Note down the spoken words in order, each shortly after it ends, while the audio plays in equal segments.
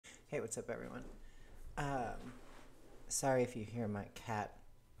Hey, what's up, everyone? Um, Sorry if you hear my cat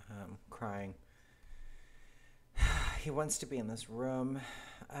crying. He wants to be in this room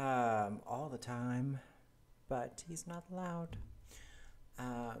all the time, but he's not allowed.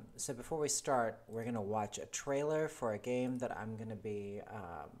 So before we start, we're gonna watch a trailer for a game that I'm gonna be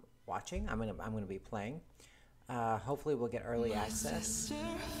watching. I'm gonna be playing. Hopefully, we'll get early access.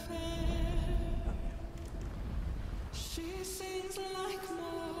 She sings like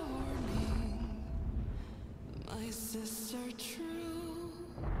morning, my sister true.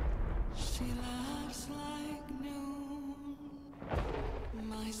 She laughs like noon,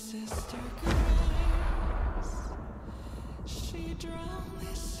 my sister grace. She drowned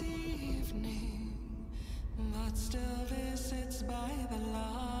this evening, but still visits by the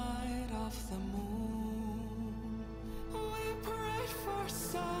light of the moon. We prayed for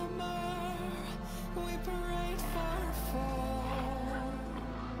summer, we prayed for fall,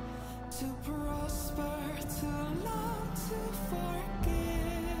 to prosper, to love, to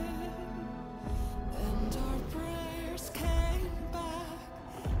forgive, and our prayers came back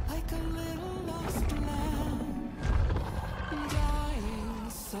like a little lost lamb, dying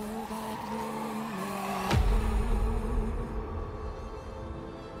so that we may live.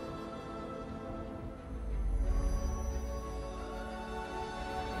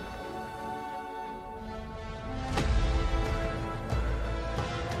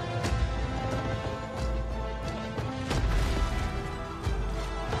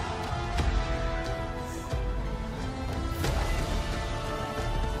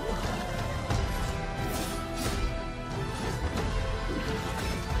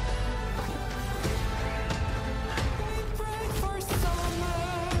 We prayed for summer,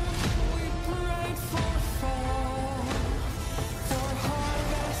 we prayed for fall, for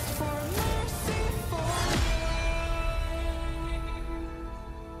harvest, for mercy, for rain.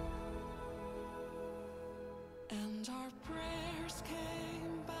 And our prayers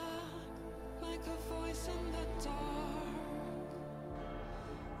came back like a voice in the dark,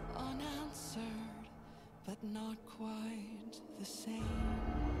 unanswered, but not quite the same.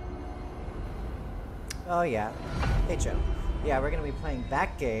 Oh yeah. Hey Joe. Yeah, we're gonna be playing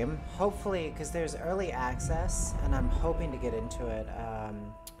that game. Hopefully, because there's early access, and I'm hoping to get into it.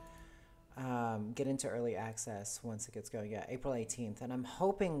 Get into early access once it gets going. Yeah, April 18th, and I'm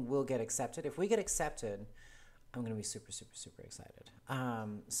hoping we'll get accepted. If we get accepted, I'm gonna be super, super, super excited.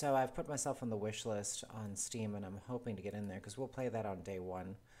 So I've put myself on the wish list on Steam, and I'm hoping to get in there because we'll play that on day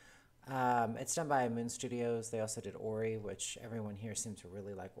one. It's done by Moon Studios. They also did Ori, which everyone here seems to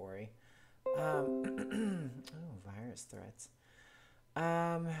really like Ori. Oh, virus threats.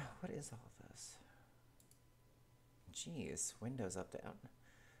 What is all this? Jeez, Windows update.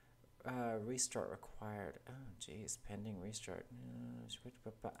 Restart required. Oh, jeez, pending restart.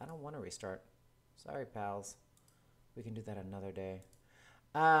 I don't want to restart. Sorry, pals. We can do that another day.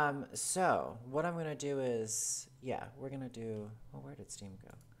 So what I'm gonna do is, yeah, we're gonna do. Well, where did Steam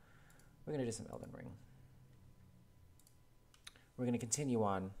go? We're gonna do some Elden Ring. We're gonna continue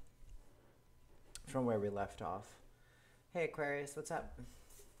on from where we left off. Hey Aquarius, what's up?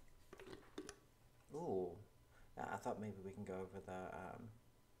 Ooh, I thought maybe we can go over the,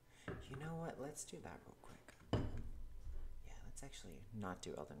 you know what, let's do that real quick. Yeah, let's actually not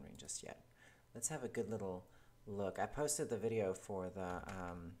do Elden Ring just yet. Let's have a good little look. I posted the video for the,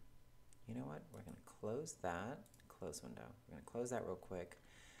 you know what, we're gonna close that, close window. We're gonna close that real quick,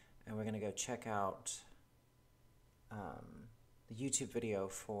 and we're gonna go check out the YouTube video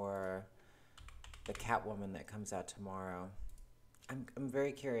for the Catwoman that comes out tomorrow. I'm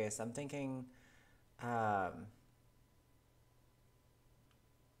very curious. I'm thinking, yeah,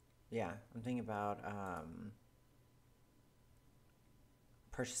 I'm thinking about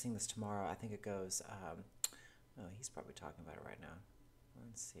purchasing this tomorrow. I think it goes. Oh, he's probably talking about it right now.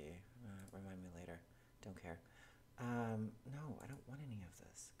 Let's see. Remind me later. Don't care. No, I don't want any of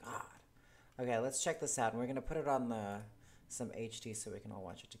this. God. Okay, let's check this out, and we're gonna put it on some HD so we can all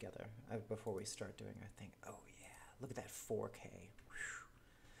watch it together before we start doing our thing. Oh yeah, look at that 4K.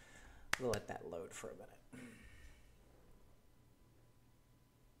 Whew. We'll let that load for a minute.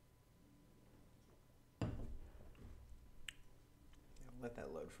 Yeah, let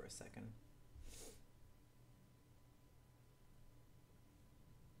that load for a second.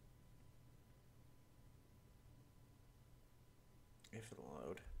 If it'll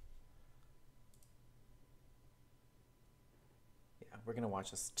load. We're gonna watch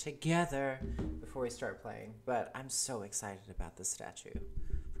this together before we start playing, but I'm so excited about this statue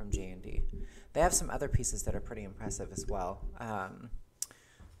from J&D. They have some other pieces that are pretty impressive as well,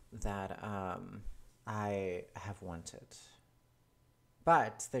 that I have wanted.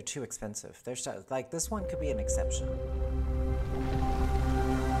 but they're too expensive. They're like this one could be an exception.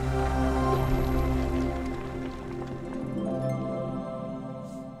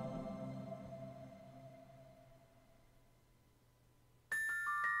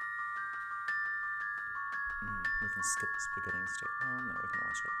 We can skip this beginning stage. Oh no, we can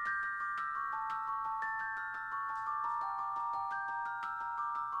watch it.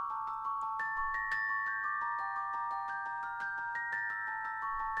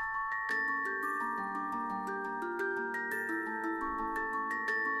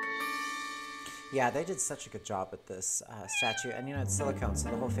 Yeah, they did such a good job with this statue. And you know, it's silicone, so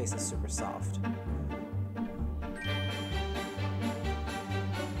the whole face is super soft.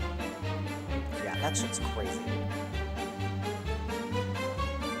 Yeah, that shit's crazy.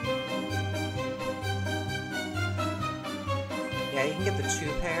 Yeah, you can get the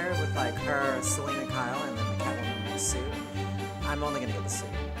two pair with like her, Selena Kyle, and then the Catwoman suit. I'm only gonna get the suit.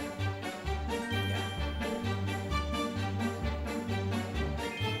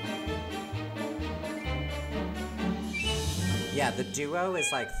 Yeah, the duo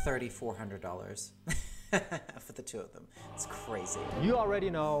is like $3,400 for the two of them. It's crazy. You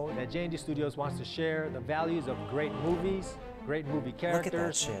already know that J&D Studios wants to share the values of great movies, great movie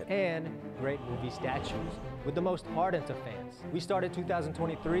characters, and great movie statues with the most ardent of fans. We started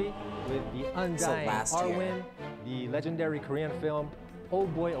 2023 with the undying Arwen, the legendary Korean film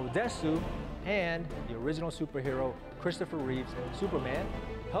Old Boy Odessu, and the original superhero Christopher Reeve's Superman,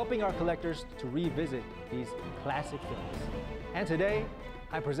 helping our collectors to revisit these classic films. And today,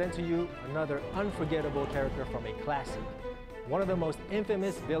 I present to you another unforgettable character from a classic, one of the most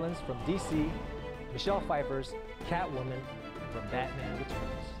infamous villains from DC, Michelle Pfeiffer's Catwoman from Batman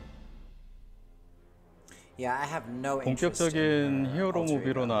Returns. Yeah, I have no interest 본격적인 히어로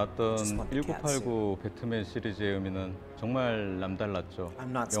무비로 나왔던 1989 배트맨 시리즈의 의미는 정말 남달랐죠.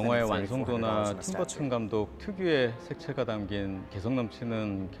 영화의 완성도나 팀 버튼 감독 특유의 색채가 담긴 개성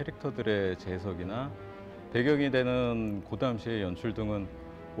넘치는 캐릭터들의 재해석이나 배경이 되는 고담시의 연출 등은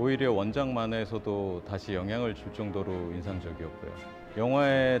오히려 원작 만화에서도 다시 영향을 줄 정도로 인상적이었고요.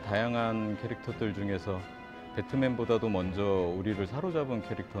 영화의 다양한 캐릭터들 중에서 배트맨보다도 먼저 우리를 사로잡은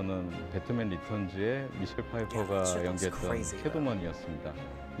캐릭터는 배트맨 리턴즈의 미셸 파이퍼가 연기했던 캐트우먼이었습니다.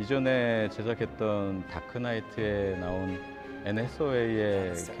 이전에 제작했던 다크나이트에 나온 앤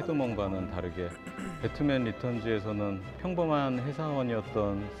해서웨이의 캐트우먼과는 다르게 배트맨 리턴즈에서는 평범한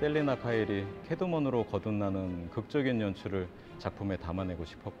회사원이었던 셀리나 카일이 캐트우먼으로 거듭나는 극적인 연출을 작품에 담아내고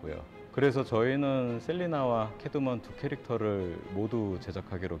싶었고요. 그래서 저희는 셀리나와 캐트우먼 두 캐릭터를 모두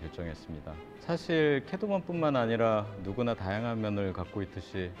제작하기로 결정했습니다. 사실 캐트우먼뿐만 아니라 누구나 다양한 면을 갖고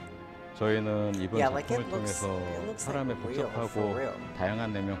있듯이 저희는 이번 작품을 통해서 사람의 복잡하고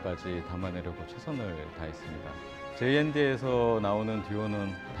다양한 내면까지 담아내려고 최선을 다했습니다. J&D에서 나오는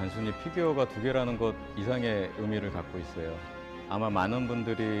듀오는 단순히 피규어가 두 개라는 것 이상의 의미를 갖고 있어요. 아마 많은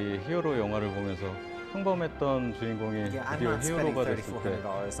분들이 히어로 영화를 보면서 평범했던 주인공이 드디어 히어로가 됐을 때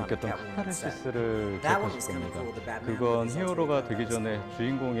느꼈던 카타르시스를 기억하실 겁니다. 그건 히어로가 되기 전에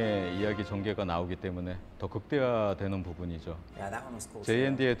주인공의 이야기 전개가 나오기 때문에 더 극대화되는 부분이죠.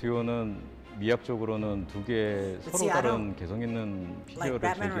 J&D의 듀오는 미학적으로는 두 개의 서로 다른 개성 있는 피규어를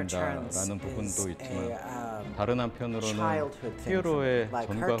즐긴다라는 부분도 있지만 다른 한편으로는 히어로의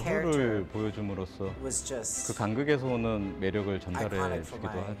전과 후를 보여줌으로써 그 간극에서 오는 매력을 전달해 주기도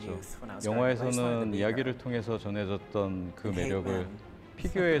하죠. 영화에서는 이야기를 통해서 전해졌던 그 매력을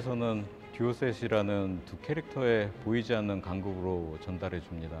피규어에서는 듀오셋이라는 두 캐릭터의 보이지 않는 간극으로 전달해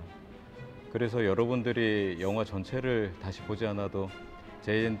줍니다. 그래서 여러분들이 영화 전체를 다시 보지 않아도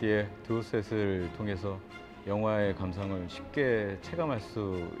J&D의 듀오셋을 통해서 영화의 감상을 쉽게 체감할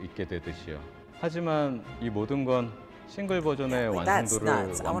수 있게 되듯이요. 하지만 이 모든 건 싱글 버전의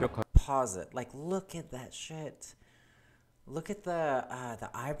완성도를 완벽하게 pause it. Like, look at that shit. Look at the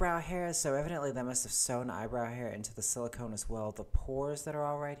eyebrow hair. So evidently they must have sewn eyebrow hair into the silicone as well. The pores that are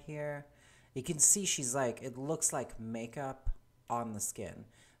all right here. You can see she's like, it looks like makeup on the skin.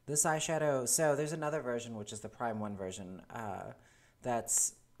 This eyeshadow, so there's another version, which is the Prime 1 version,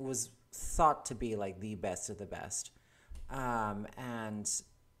 was thought to be like the best of the best. And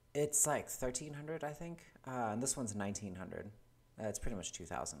it's like $1,300, I think. And this one's $1,900. It's pretty much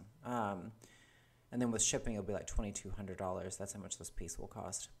 $2,000. And then with shipping, it'll be like $2,200. That's how much this piece will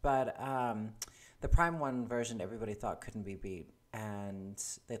cost. But the Prime 1 version, everybody thought couldn't be beat. And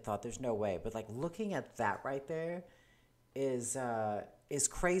they thought there's no way. But like looking at that right there is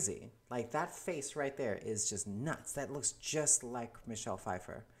crazy. Like that face right there is just nuts. That looks just like Michelle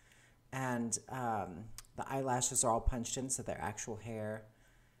Pfeiffer. And the eyelashes are all punched in, so they're actual hair.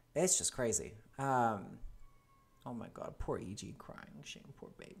 It's just crazy. Oh my god, poor EG crying. Shame, poor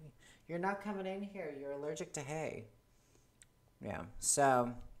baby. You're not coming in here. You're allergic to hay. Yeah,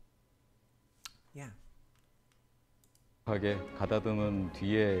 so, yeah. 하게 가다듬은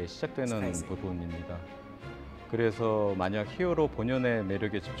뒤에 시작되는 부분입니다. 그래서 만약 히어로 본연의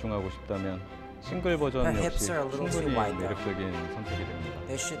매력에 집중하고 싶다면 싱글 버전 역시 충분히 매력적인 선택이 됩니다.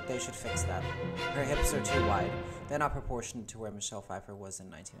 They should fix that. Her hips are too wide. They're not proportionate to where Michelle Pfeiffer was in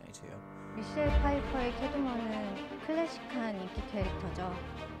 1992. 미셸 파이퍼의 캐트먼은 클래식한 인기 캐릭터죠.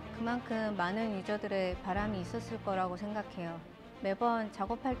 그만큼 많은 유저들의 바람이 있었을 거라고 생각해요. 매번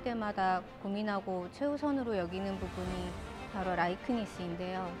작업할 때마다 고민하고 최우선으로 여기는 부분이 바로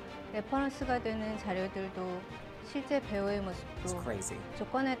라이크니스인데요. 레퍼런스가 되는 자료들도 실제 배우의 모습도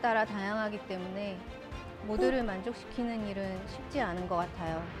조건에 따라 다양하기 때문에 모두를 만족시키는 일은 쉽지 않은 것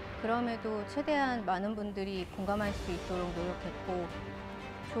같아요. 그럼에도 최대한 많은 분들이 공감할 수 있도록 노력했고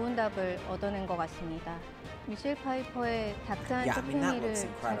좋은 답을 얻어낸 것 같습니다. 미셸 파이퍼의 다크한 쇼핑미를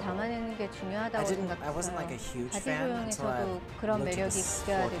잘 담아내는 게 중요하다고 생각했어요. 바디 조형에서도 그런 매력이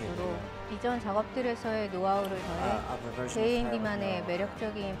극대화되도록 이전 작업들에서의 노하우를 더해 JND만의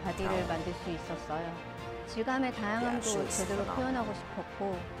매력적인 바디를 만들 수 있었어요. 질감의 다양함도 제대로 표현하고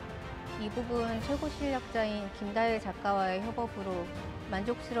싶었고 이 부분 최고 실력자인 김다일 작가와의 협업으로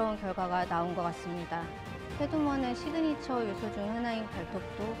만족스러운 결과가 나온 것 같습니다. 캐트먼의 시그니처 요소 중 하나인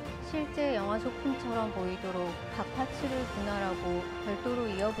발톱도 실제 영화 소품처럼 보이도록 각 파츠를 분할하고 별도로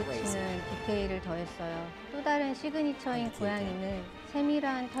이어붙이는 디테일을 더했어요. 또 다른 시그니처인 고양이는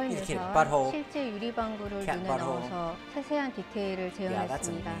세밀한 털 묘사와 실제 유리방구를 눈에 넣어서 세세한 디테일을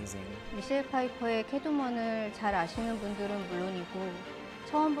재현했습니다. 미셸 파이퍼의 캐트먼을 잘 아시는 분들은 물론이고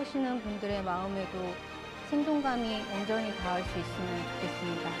처음 보시는 분들의 마음에도 생동감이 온전히 닿을 수 있으면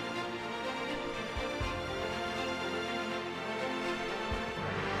좋겠습니다.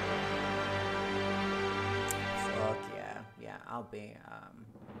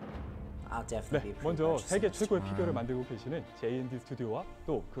 네, 먼저 세계 최고의 피규어를 만들고 계시는 JND 스튜디오와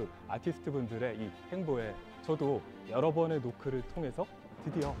또 그 아티스트분들의 이 행보에 저도 여러 번의 노크를 통해서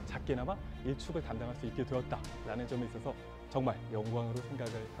드디어 작게나마 일축을 담당할 수 있게 되었다라는 점에 있어서 정말 영광으로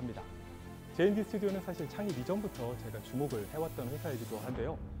생각을 합니다. JND 스튜디오는 사실 창립 이전부터 제가 주목을 해왔던 회사이기도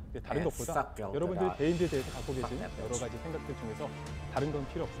한데요. 다른 것보다 여러분들이 JND에 대해서 갖고 계신 여러 가지 생각들 중에서 다른 건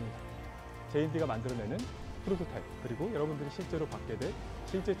필요 없습니다. JND가 만들어내는 프로토타입 그리고 여러분들이 실제로 받게 될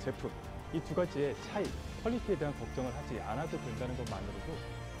실제 제품 이 두 가지의 차이, 퀄리티에 대한 걱정을 하지 않아도 된다는 것만으로도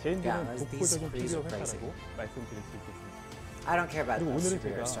JND는 독보적인 피규어 회사라고 말씀드릴 수 있겠습니다. I don't care about 그리고 the 오늘은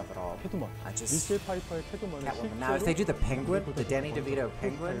superhero 제가 stuff at all. 캐트먼, 미셸 파이퍼의 캐트먼을 Now, if they do the penguin, the Danny DeVito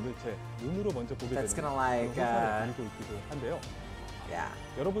penguin, 제 눈으로 먼저 보게 되는 that's gonna like, 그리고 있기도 한데요. yeah.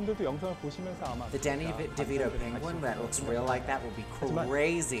 여러분들도 영상을 보시면서 아마 The Danny DeVito penguin that looks real like that will be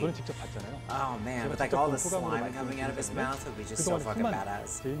crazy. 저는 직접 봤잖아요. Oh man, with like all the slime coming out of his mouth, it would be just so fucking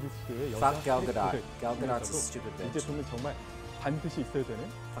badass. Fuck Gal Gadot. Gal Gadot's a stupid 이 bitch. 제품은 정말 반드시 있어야 되는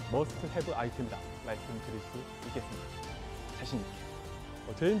머스트 해브 아이템이다 말씀드릴 수 있겠습니다. 자신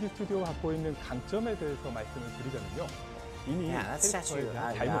있게. JND 스튜디오가 갖고 있는 강점에 대해서 말씀을 드리자면요. 이미 캐릭터에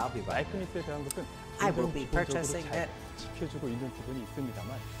대한 닮은 라이크니스에 대한 것은 굉장히 기본적으로 잘 지켜주고 있는 부분이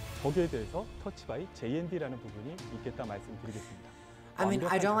있습니다만 거기에 대해서 터치바이 JND라는 부분이 있겠다 말씀드리겠습니다. I mean,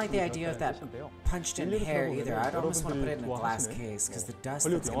 I don't like the idea of that punched in hair either. I'd almost want to put it in a glass case because the dust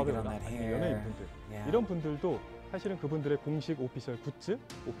that's going to get on that hair. 이런 분들도 사실은 그분들의 공식 오피셜 굿즈,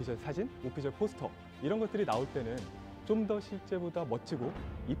 오피셜 사진, 오피셜 포스터 이런 것들이 나올 때는 좀 더 실제보다 멋지고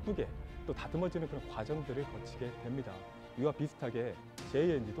이쁘게 또 다듬어지는 그런 과정들을 거치게 됩니다. 이와 비슷하게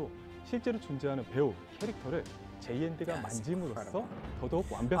JND도 실제로 존재하는 배우, 캐릭터를 JND가 만짐으로써 더더욱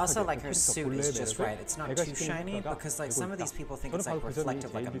완벽하게 Also, like her suit is just right. It's not too shiny because like some of these people think it's like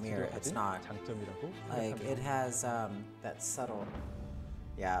reflective like a mirror. It's not. Like it has that subtle.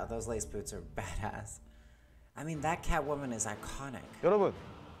 Yeah, those lace boots are badass. I mean, that Catwoman is iconic. 여러분,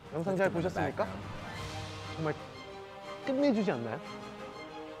 영상 잘 보셨습니까? 정말 끝내주지 않나요?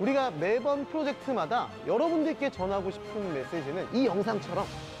 우리가 매번 프로젝트마다 여러분들께 전하고 싶은 메시지는 이 영상처럼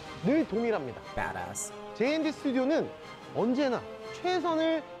늘 동일합니다. Badass. JND 스튜디오는 언제나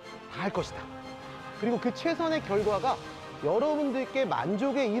최선을 다할 것이다. 그리고 그 최선의 결과가 여러분들께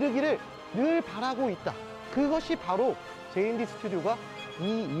만족에 이르기를 늘 바라고 있다. 그것이 바로 JND 스튜디오가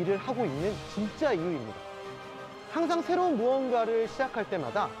이 일을 하고 있는 진짜 이유입니다. 항상 새로운 무언가를 시작할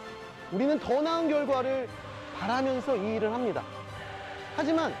때마다 우리는 더 나은 결과를 바라면서 이 일을 합니다.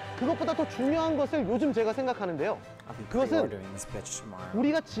 하지만 그것보다 더 중요한 것을 요즘 제가 생각하는데요. 그것은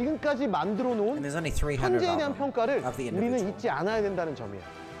우리가 지금까지 만들어 놓은 현재에 대한 평가를 우리는 잊지 않아야 된다는 점이에요.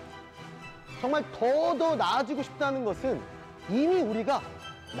 정말 더 나아지고 싶다는 것은 이미 우리가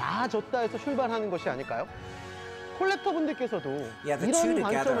나아졌다 해서 출발하는 것이 아닐까요? 콜렉터분들께서도 Yeah, the 이런 two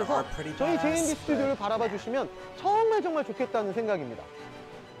together 관점에서 are pretty 저희 badass, JND 스튜디오를 but- 바라봐 주시면 정말 정말 좋겠다는 생각입니다.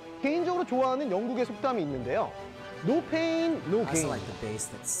 개인적으로 좋아하는 영국의 속담이 있는데요. No pain, no I also gain. like the bass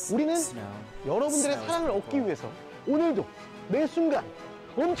that's 우리는 snow. 여러분들의 Snow is 사랑을 pretty 얻기 cool. 위해서 오늘도 매 순간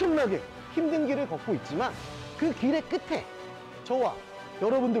엄청나게 힘든 길을 걷고 있지만 그 길의 끝에 저와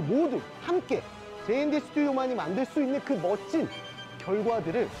여러분들 모두 함께 JND 스튜디오만이 만들 수 있는 그 멋진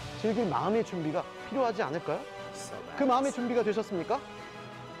결과들을 즐길 마음의 준비가 필요하지 않을까요? So 그 마음의 badass. 준비가 되셨습니까?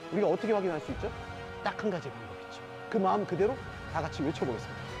 우리가 어떻게 확인할 수 있죠? 딱 한 가지 방법이죠. 그 마음 그대로 다 같이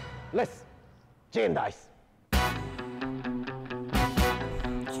외쳐보겠습니다. Let's JNDice!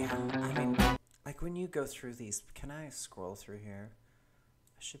 Yeah, I mean, like when you go through these, can I scroll through here?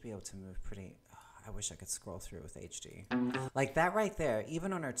 I should be able to move pretty. I wish I could scroll through with HD. Like that right there,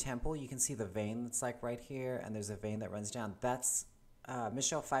 even on her temple, you can see the vein that's like right here, and there's a vein that runs down. That's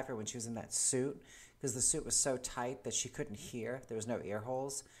Michelle Pfeiffer when she was in that suit, because the suit was so tight that she couldn't hear. There was no ear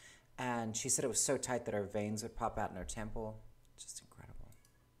holes. And she said it was so tight that her veins would pop out in her temple. Just incredible.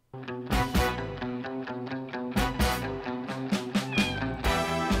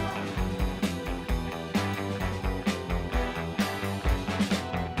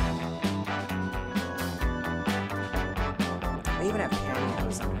 They even have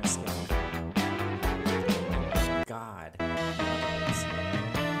pantyhose on her skin. God.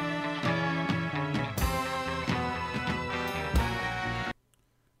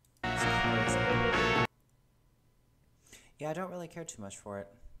 Yeah, I don't really care too much for it.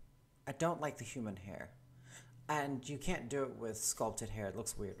 I don't like the human hair. And you can't do it with sculpted hair. It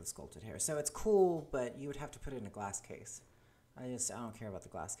looks weird with sculpted hair. So it's cool, but you would have to put it in a glass case. I don't care about the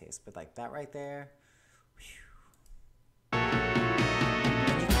glass case. But like that right there, whew.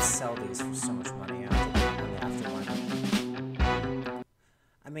 And you can sell these for so much money on the aftermarket.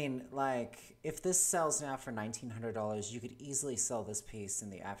 I mean, like, if this sells now for $1,900, you could easily sell this piece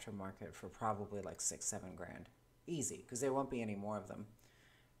in the aftermarket for probably like $6-7 grand. Easy, because there won't be any more of them.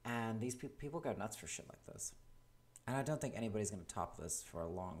 And these people go nuts for shit like this. And I don't think anybody's going to top this for a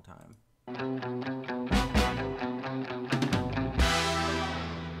long time.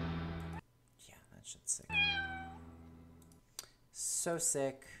 Yeah, that shit's sick. So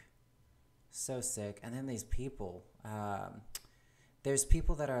sick. So sick. And then these people. There's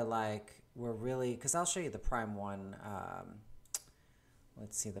people that are like, we're really... Because I'll show you the Prime 1.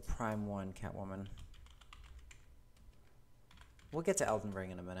 Let's see, the Prime 1 Catwoman. We'll get to Elden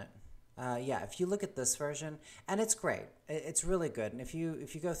Ring in a minute. Yeah, if you look at this version, and it's great. It's really good. And if you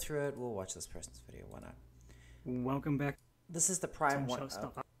go through it, we'll watch this person's video. Why not? Welcome back. This is the Prime 1.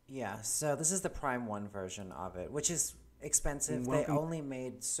 Yeah, so this is the Prime 1 version of it, which is expensive. They only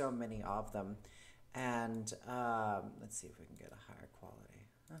made so many of them. And let's see if we can get a higher quality.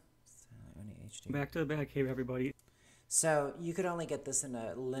 Only HD. Back to the Batcave, everybody. So you could only get this in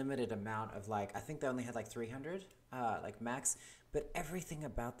a limited amount of like, I think they only had like 300, like max. But everything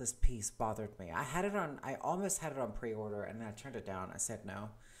about this piece bothered me. I almost had it on pre-order, and I turned it down. I said no.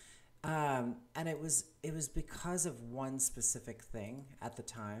 And it was because of one specific thing at the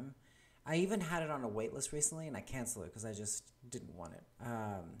time. I even had it on a wait list recently, and I canceled it because I just didn't want it.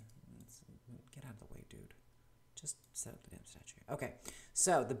 Get out of the way, dude. Just set up the damn statue. Okay,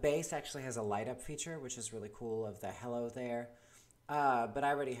 so the base actually has a light up feature, which is really cool, of the hello there. But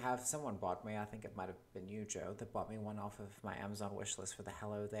I already have, someone bought me, I think it might have been you, Joe, that bought me one off of my Amazon wish list for the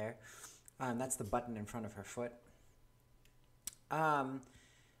hello there. That's the button in front of her foot.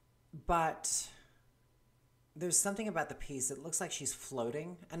 But there's something about the piece, it looks like she's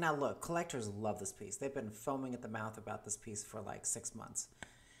floating. And now look, collectors love this piece. They've been foaming at the mouth about this piece for like 6 months.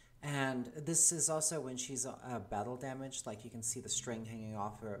 And this is also when she's battle damaged, like you can see the string hanging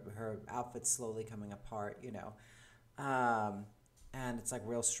off her outfit slowly coming apart, you know. And it's like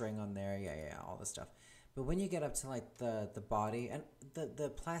real string on there, yeah, all this stuff. But when you get up to like the body and the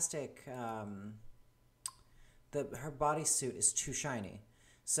plastic, her bodysuit is too shiny.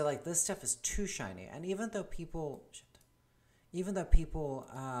 So like this stuff is too shiny. And even though people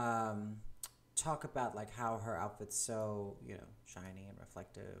talk about like how her outfit's so, you know, shiny and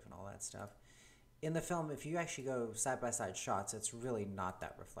reflective and all that stuff, in the film, if you actually go side-by-side shots, it's really not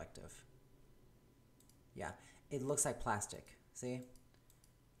that reflective. Yeah, it looks like plastic. See?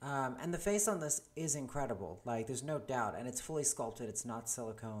 And the face on this is incredible. Like, there's no doubt. And it's fully sculpted. It's not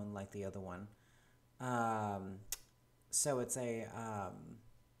silicone like the other one. So it's a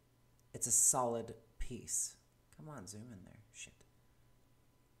solid piece. Come on, zoom in there. Shit.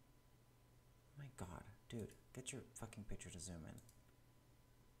 Oh my God. Dude, get your fucking picture to zoom in.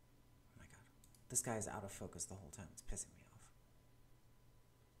 Oh my God. This guy is out of focus the whole time. It's pissing me off.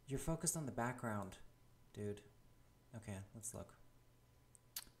 You're focused on the background, dude. Okay, let's look.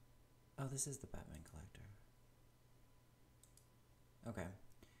 Oh, this is the Batman collector. Okay.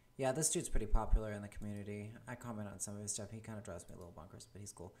 Yeah, this dude's pretty popular in the community. I comment on some of his stuff. He kind of drives me a little bonkers, but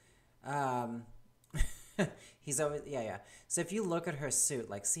he's cool. He's always, yeah. So if you look at her suit,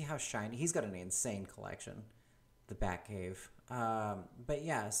 like, see how shiny, he's got an insane collection, the Batcave. But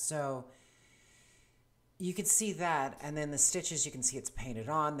yeah, so you can see that, and then the stitches, you can see it's painted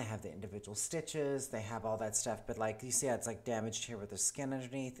on. They have the individual stitches. They have all that stuff, but like you see how it's like damaged here with the skin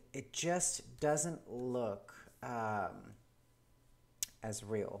underneath. It just doesn't look as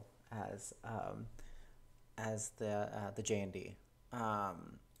real as the J&D.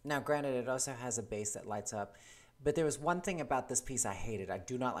 Now, granted, it also has a base that lights up, but there was one thing about this piece I hated. I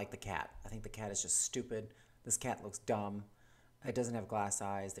do not like the cat. I think the cat is just stupid. This cat looks dumb. It doesn't have glass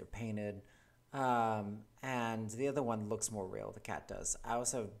eyes. They're painted. And the other one looks more real. The cat does. I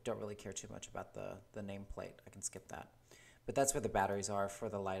also don't really care too much about the nameplate. I can skip that. But that's where the batteries are for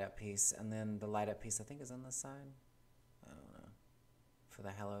the light up piece. And then the light up piece, I think, is on this side. I don't know. For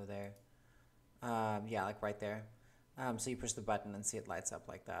the hello there. Yeah, like right there. So you push the button and see it lights up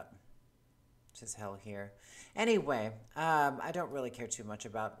like that. It says hell here. Anyway, I don't really care too much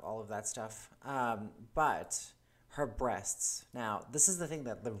about all of that stuff. But her breasts. Now, this is the thing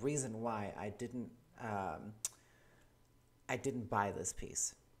that the reason why I didn't buy this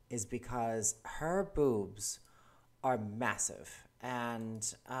piece is because her boobs are massive. And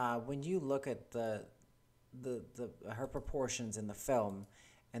when you look at her proportions in the film,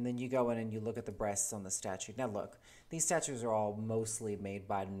 and then you go in and you look at the breasts on the statue. Now look, these statues are all mostly made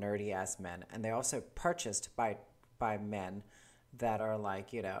by nerdy-ass men, and they're also purchased by men that are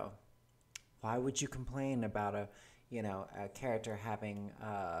like, you know, why would you complain about a character having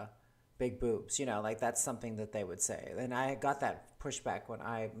big boobs? You know, like that's something that they would say. And I got that pushback when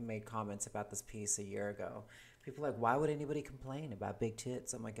I made comments about this piece a year ago. People are like, why would anybody complain about big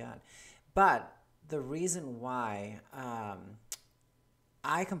tits? Oh my God. But the reason why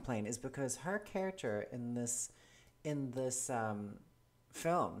I complain is because her character in this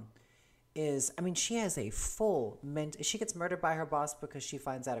film is, I mean, she has a full she gets murdered by her boss because she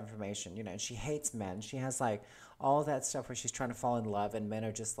finds out information, you know, and she hates men. She has like all that stuff where she's trying to fall in love and men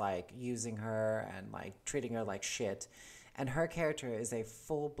are just like using her and like treating her like shit. And her character is a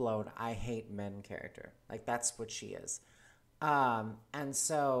full-blown I hate men character. Like that's what she is. And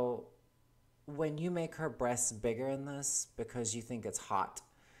so when you make her breasts bigger in this because you think it's hot,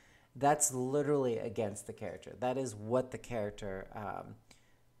 that's literally against the character. That is what the character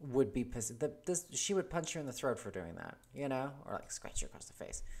would be pissed. She would punch you in the throat for doing that, you know, or like scratch you across the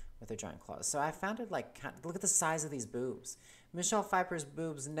face with her giant claws. So I found it like, look at the size of these boobs. Michelle Pfeiffer's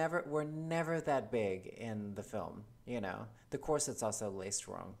boobs were never that big in the film, you know. The corset's also laced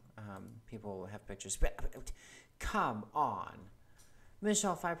wrong. People have pictures, but come on.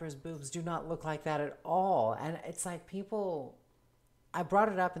 Michelle Pfeiffer's boobs do not look like that at all. And it's like people, I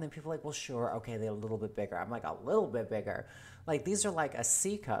brought it up and then people are like, well, sure, okay, they're a little bit bigger. I'm like, a little bit bigger. Like these are like a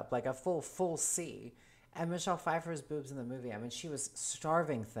C cup, like a full C. And Michelle Pfeiffer's boobs in the movie, I mean, she was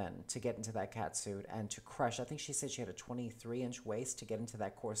starving thin to get into that cat suit and to crush. I think she said she had a 23-inch waist to get into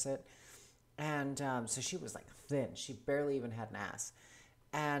that corset. And so she was like thin. She barely even had an ass.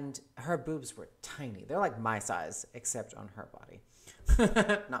 And her boobs were tiny. They're like my size, except on her body.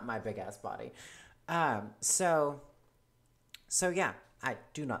 Not my big ass body. So yeah, I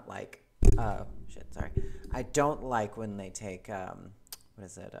do not like, I don't like when they take, what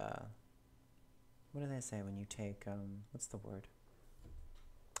is it? What do they say when you take, what's the word?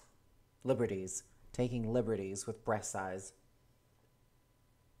 Liberties. Taking liberties with breast size.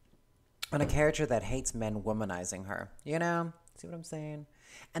 On a character that hates men womanizing her. You know? See what I'm saying?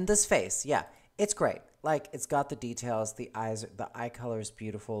 And this face, yeah, it's great. Like, it's got the details, the eye color is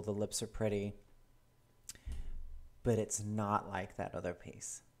beautiful, the lips are pretty. But it's not like that other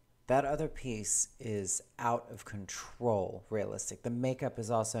piece. That other piece is out of control, realistic. The makeup is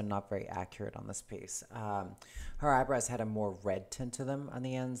also not very accurate on this piece. Her eyebrows had a more red tint to them on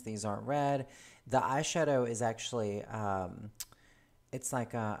the ends. These aren't red. The eyeshadow is actually, it's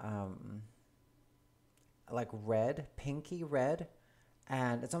like a, like red, pinky red.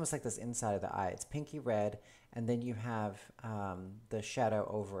 And it's almost like this inside of the eye. It's pinky red, and then you have the shadow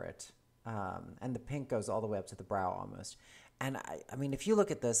over it. And the pink goes all the way up to the brow almost. And I mean, if you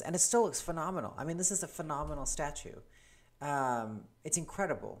look at this, and it still looks phenomenal. I mean, this is a phenomenal statue. It's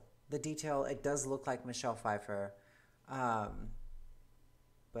incredible. The detail, it does look like Michelle Pfeiffer.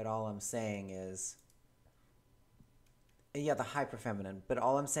 But all I'm saying is, yeah, the hyper feminine. But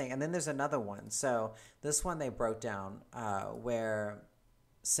all I'm saying, and then there's another one. So this one they broke down where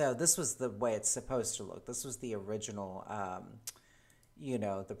So this was the way it's supposed to look. This was the original, you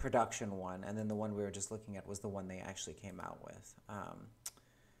know, the production one, and then the one we were just looking at was the one they actually came out with.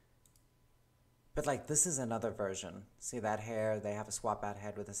 But like, this is another version. See that hair? They have a swap out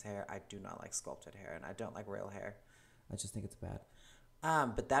head with this hair. I do not like sculpted hair, and I don't like real hair. I just think it's bad.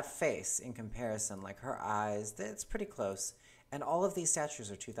 But that face, in comparison, like her eyes, it's pretty close. And all of these statues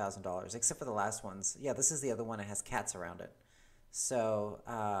are $2,000, except for the last ones. Yeah, this is the other one. It has cats around it. So,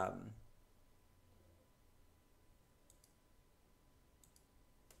 why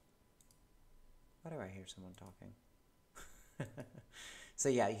do I hear someone talking? So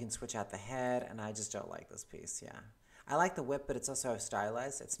yeah, you can switch out the head, and I just don't like this piece, yeah. I like the whip, but it's also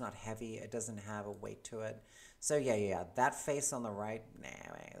stylized. It's not heavy. It doesn't have a weight to it. So yeah, that face on the right, nah,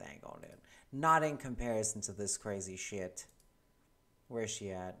 that ain't gonna do it. Not in comparison to this crazy shit. Where's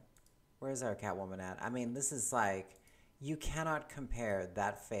she at? Where's our Catwoman at? I mean, this is like, you cannot compare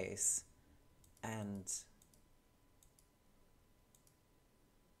that face and...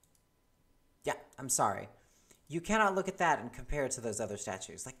 Yeah, I'm sorry. You cannot look at that and compare it to those other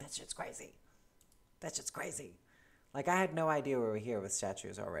statues. Like, that shit's crazy. That shit's crazy. Like, I had no idea we were here with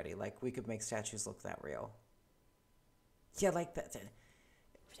statues already. Like, we could make statues look that real. Yeah, like that.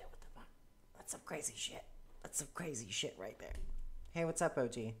 That's some crazy shit. That's some crazy shit right there. Hey, what's up,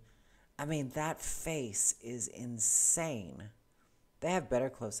 OG? I mean, that face is insane. They have better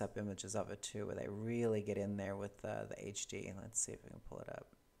close-up images of it, too, where they really get in there with the HD. Let's see if we can pull it up.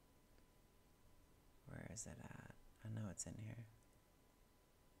 Where is it at? I know it's in here.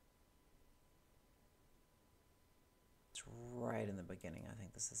 It's right in the beginning. I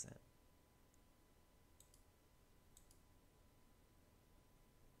think this is it.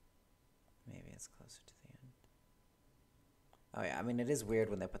 Maybe it's closer to the end. Oh yeah, I mean, it is weird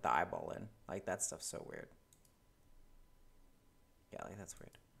when they put the eyeball in. Like, that stuff's so weird. Yeah, like, that's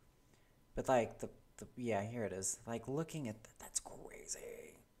weird. But like, yeah, here it is. Like, looking at that, that's crazy.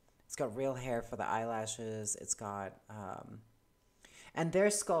 It's got real hair for the eyelashes. It's got, and their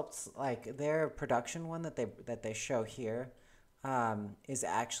sculpts, like their production one that they show here, is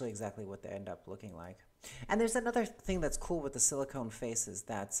actually exactly what they end up looking like. And there's another thing that's cool with the silicone faces.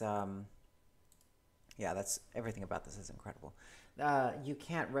 That's, yeah, that's everything about this is incredible. You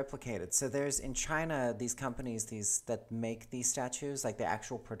can't replicate it. So there's in China these companies that make these statues, like the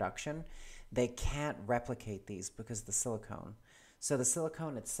actual production, they can't replicate these because of the silicone. So the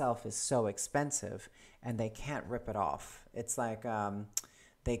silicone itself is so expensive, and they can't rip it off. It's like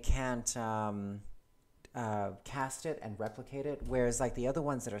they can't cast it and replicate it, whereas like the other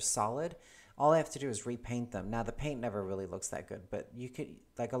ones that are solid, all they have to do is repaint them. Now, the paint never really looks that good, but you could,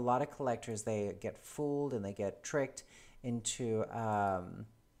 like a lot of collectors, they get fooled and they get tricked into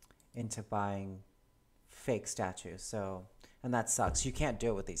buying fake statues. So, and that sucks. You can't do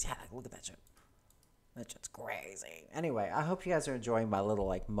it with these. Yeah, look at that shit. That shit's crazy. Anyway, I hope you guys are enjoying my little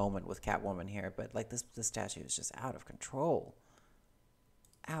like moment with Catwoman here, but like this statue is just out of control.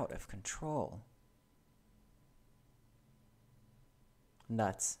 Out of control.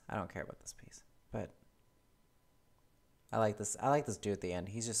 Nuts. I don't care about this piece, but I like this dude at the end.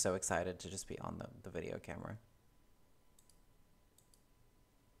 He's just so excited to just be on the video camera.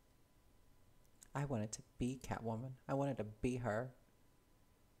 I wanted to be Catwoman. I wanted to be her.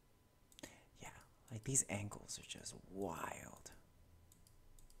 Like, these ankles are just wild.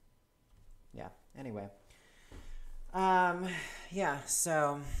 Yeah, anyway. Yeah,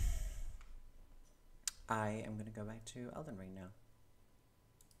 so I am going to go back to Elden Ring now.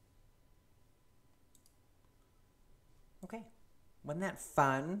 Okay. Wasn't that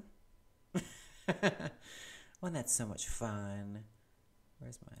fun? Wasn't that so much fun?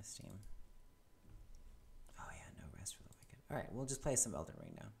 Where's my Steam? Oh, yeah, no rest for the wicked. All right, we'll just play some Elden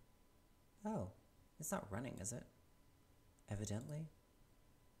Ring now. Oh. It's not running, is it? Evidently.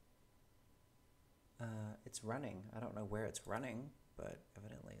 It's running. I don't know where it's running, but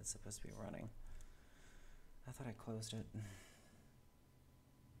evidently it's supposed to be running. I thought I closed it.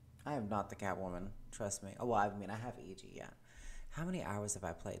 I am not the Catwoman. Trust me. Oh, well, I mean, I have EG, yeah. How many hours have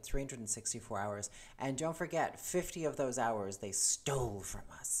I played? 364 hours. And don't forget, 50 of those hours they stole from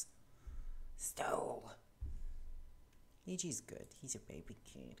us. Stole. EG's good. He's a baby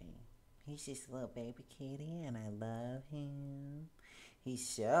kitty. He's just a little baby kitty, and I love him. He's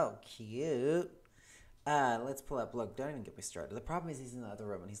so cute. Let's pull up. Look, don't even get me started. The problem is he's in the other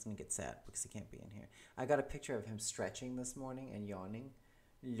room, and he's going to get sad because he can't be in here. I got a picture of him stretching this morning and yawning.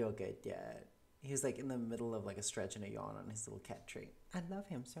 Look at that. He's like in the middle of like a stretch and a yawn on his little cat tree. I love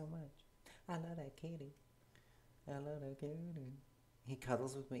him so much. I love that kitty. I love that kitty. He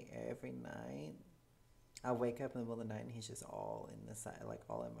cuddles with me every night. I'll wake up in the middle of the night and he's just all in the side, like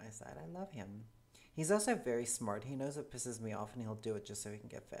all in my side. I love him. He's also very smart. He knows what pisses me off and he'll do it just so he can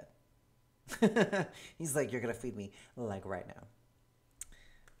get fed. He's like, you're going to feed me like right now.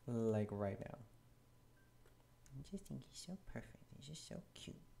 Like right now. I just think he's so perfect. He's just so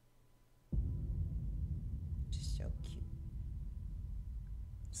cute. Just so cute.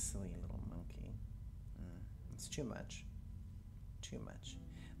 Silly little monkey. It's too much. Too much.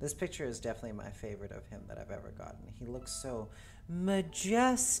 This picture is definitely my favorite of him that I've ever gotten. He looks so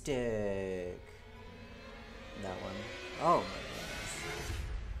majestic. That one. Oh my goodness.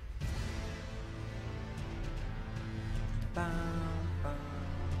 Ba, ba, ba.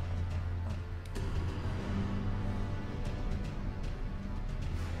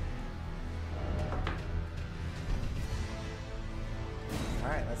 All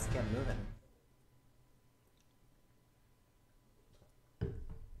right, let's get moving.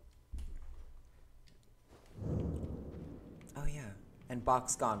 Oh yeah, and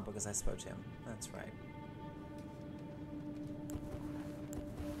Bach's gone because I spoke to him. That's right.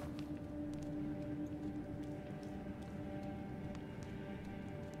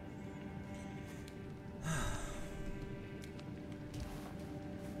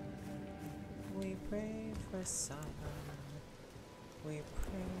 We pray for summer. We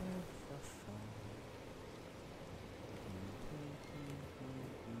pray for fall.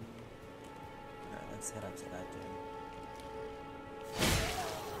 Alright, let's head up to that dude.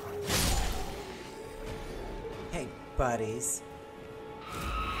 Hey, buddies.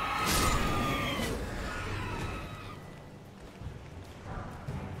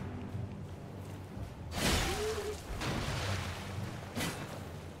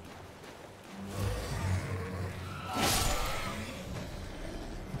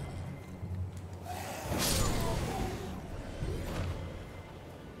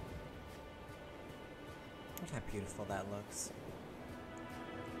 Look how beautiful that looks.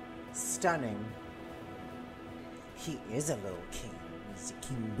 Stunning. He is a little king. He's a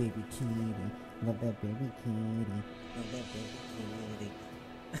king, baby kitty. Love that baby kitty. Love that baby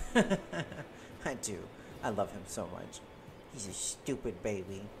kitty. I do. I love him so much. He's a stupid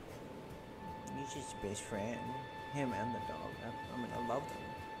baby. He's just his best friend. Him and the dog. I mean, I love them.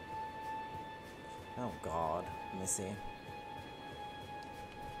 Oh God, Missy.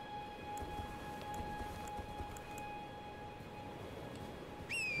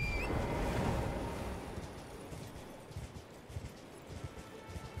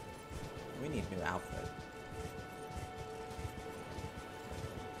 We need a new outfit.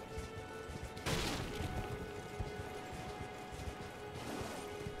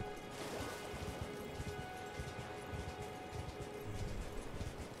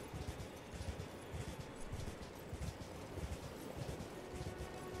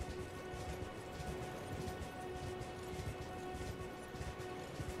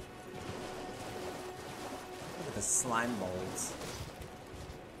 Look at the slime molds.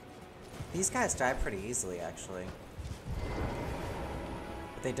 These guys die pretty easily, actually.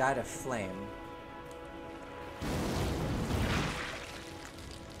 But they died of flame.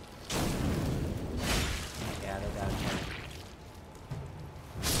 Yeah, they died of flame.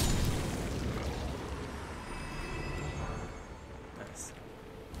 Nice.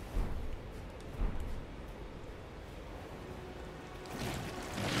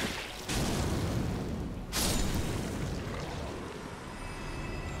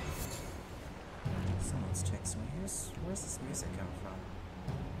 Someone's texting me. Where's this music coming from?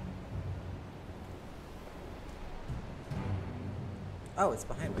 Oh, it's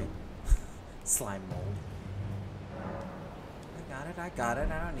behind me. Slime mold. I got it, I got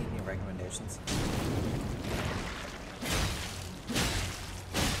it. I don't need any recommendations.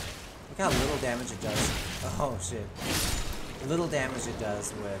 Look how little damage it does. Oh shit. Little damage it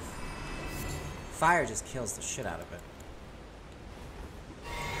does with fire just kills the shit out of it.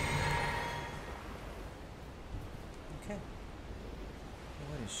 Okay.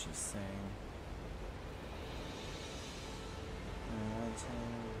 What is she saying?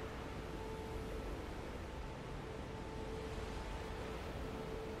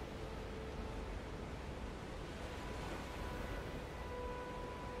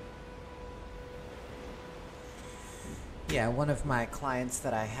 Yeah, one of my clients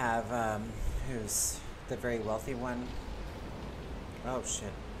that I have, who's the very wealthy one. Oh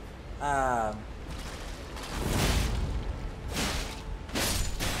shit. Oh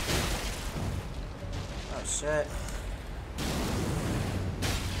shit.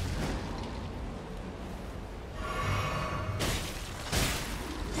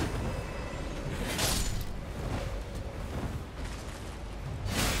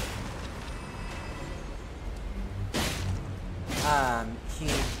 he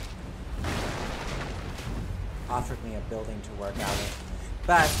offered me a building to work out of,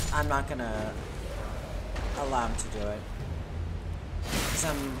 but I'm not gonna allow him to do it. Because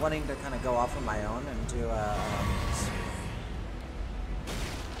I'm wanting to kind of go off on my own and do a...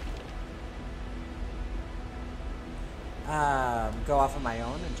 go off on my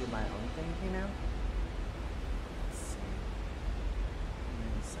own and do my own thing, you know? Let's see.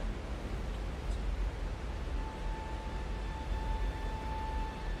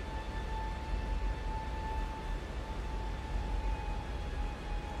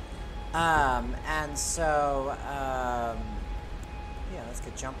 And so, yeah, let's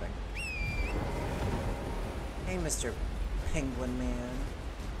get jumping. Hey, Mr. Penguin Man.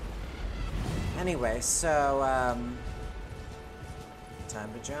 Anyway, so,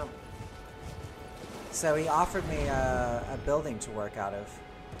 time to jump. So he offered me a building to work out of.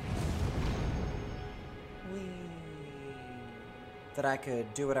 Whee! That I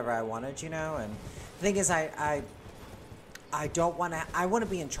could do whatever I wanted, you know? And the thing is, I don't want to... I want to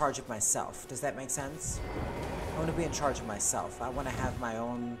be in charge of myself. Does that make sense? I want to be in charge of myself. I want to have my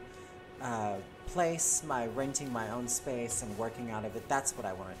own place, renting my own space and working out of it. That's what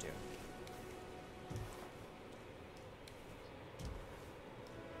I want to do.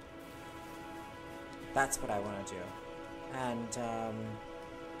 That's what I want to do. And,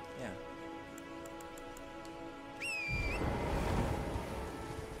 yeah.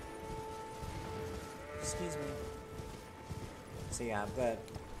 Excuse me. So yeah, but...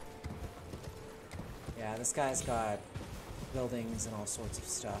 yeah, this guy's got buildings and all sorts of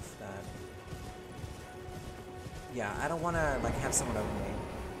stuff that... yeah, I don't want to, like, have someone over me.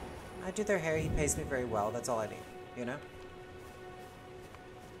 I do their hair, he pays me very well, that's all I need, you know?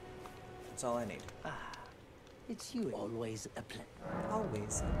 That's all I need. Ah, it's you. Always a pleasure.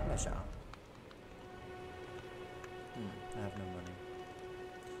 Always a pleasure. I have no money.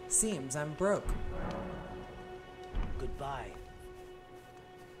 Seems I'm broke. Goodbye.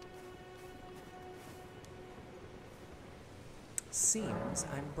 Seems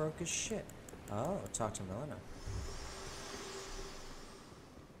I'm broke as shit. Oh, talk to Milena.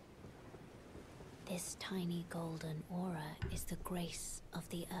 This tiny golden aura is the grace of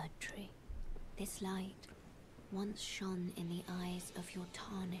the Erd Tree. This light once shone in the eyes of your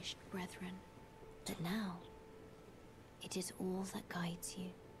tarnished brethren, but now it is all that guides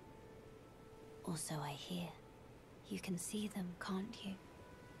you. Or so I hear. You can see them, can't you?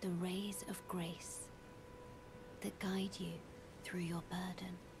 The rays of grace that guide you through your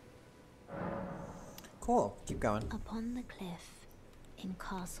burden. Cool, keep going. Upon the cliff in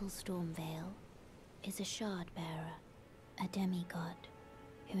Castle Stormvale is a shard bearer, a demigod,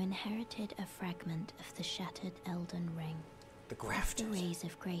 who inherited a fragment of the shattered Elden Ring. The grafters. If the rays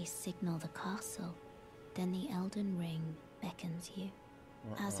of grace signal the castle, then the Elden Ring beckons you.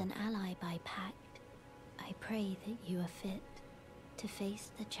 As an ally by pact, I pray that you are fit to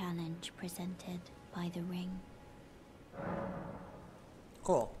face the challenge presented by the ring.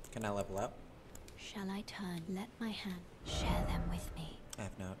 Cool. Can I level up? Shall I turn? Let my hand share them with me. I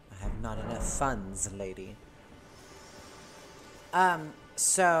have not enough funds, lady.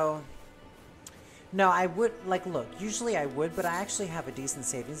 So... no, I would, like, look, usually I would, but I actually have a decent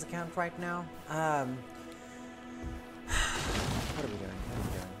savings account right now. What are we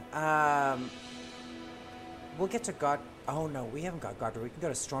doing? We'll get to God... oh, no, we haven't got God. We can go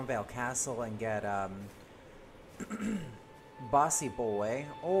to Stormvale Castle and get, Bossy Boy,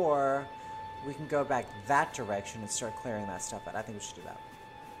 or we can go back that direction and start clearing that stuff out. I think we should do that.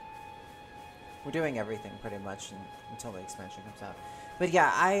 We're doing everything pretty much until the expansion comes out. But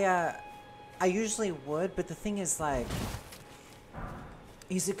yeah, I usually would, but the thing is, like,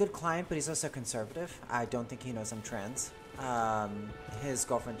 he's a good client, but he's also conservative. I don't think he knows I'm trans. His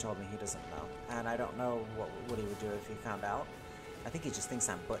girlfriend told me he doesn't know, and I don't know what he would do if he found out. I think he just thinks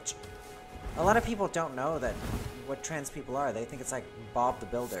I'm butch. A lot of people don't know what trans people are. They think it's like Bob the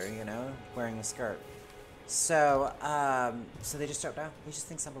Builder, you know, wearing a skirt. So, so they just don't know. He just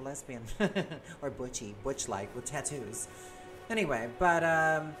thinks I'm a lesbian. Or butchy. Butch-like, with tattoos. Anyway, but,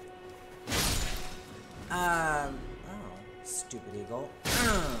 oh, stupid eagle.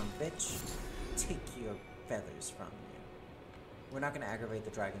 Bitch. Take your feathers from you. We're not gonna aggravate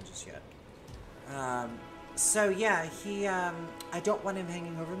the dragon just yet. So yeah, he, I don't want him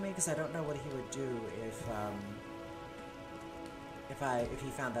hanging over me because I don't know what he would do if he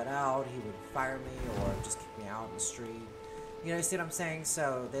found that out. He would fire me or just kick me out in the street. You know, see what I'm saying?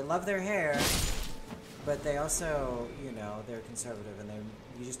 So they love their hair, but they also, you know, they're conservative and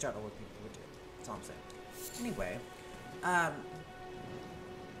you just don't know what people would do. That's all I'm saying. Anyway,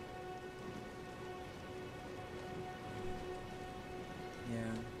 Yeah.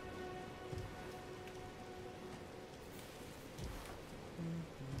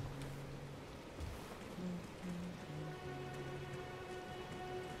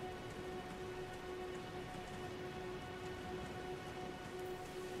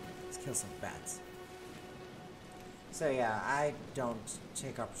 Let's kill some bats. So yeah, I don't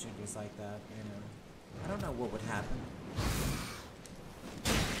take opportunities like that, you know. I don't know what would happen.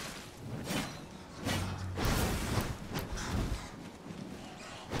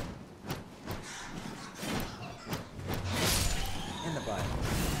 In the butt.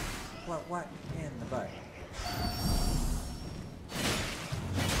 What in the butt?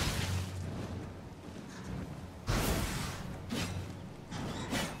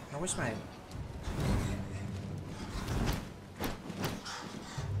 I wish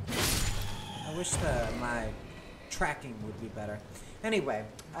my tracking would be better. Anyway,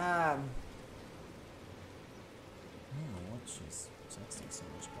 I don't know what she's texting so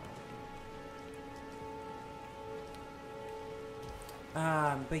much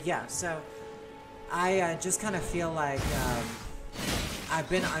about. But yeah, so I just kind of feel like I've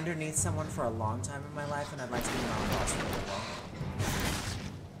been underneath someone for a long time in my life, and I'd like to be an boss for a little while.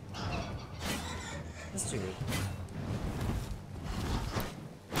 That's too good.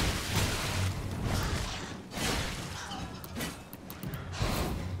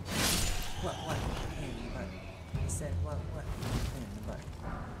 What in the butt? He said what in the butt?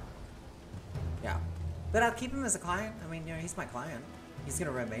 Yeah. But I'll keep him as a client. I mean, you know, he's my client. He's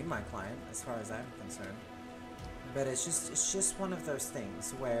gonna remain my client as far as I'm concerned. But it's just one of those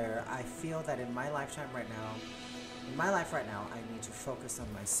things where I feel that in my life right now, I need to focus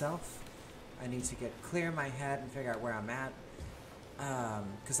on myself. I need to get clear in my head and figure out where I'm at.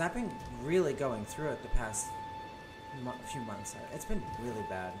 Because I've been really going through it the past few months. It's been really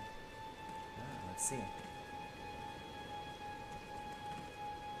bad. Let's see.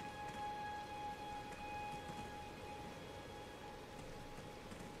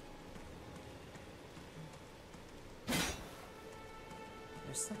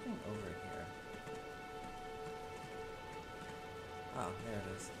 There's something over here. Oh, there it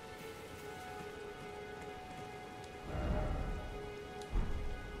is.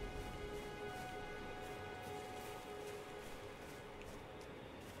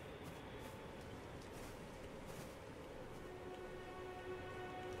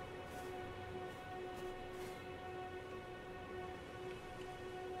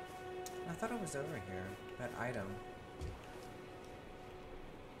 I thought it was over here, that item.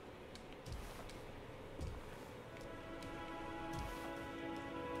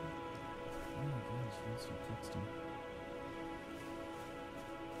 Oh my gosh, what's your texting?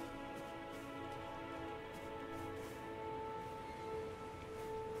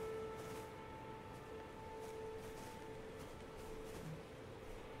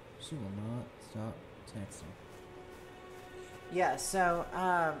 She will not stop texting. Yeah, so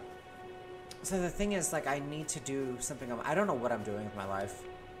the thing is, like, I need to do something. I don't know what I'm doing with my life.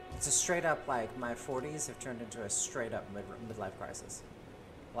 It's a straight up, like, my 40s have turned into a straight up midlife crisis.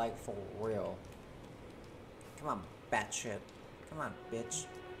 Like, for real. Come on, batshit. Come on, bitch.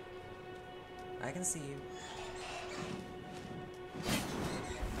 I can see you.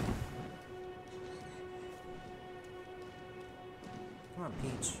 Come on,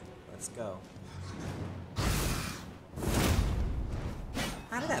 Peach. Let's go.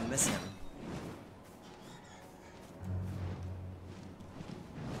 How did I miss him?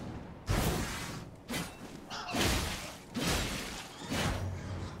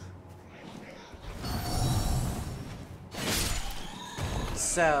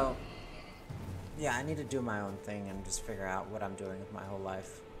 So, yeah, I need to do my own thing and just figure out what I'm doing with my whole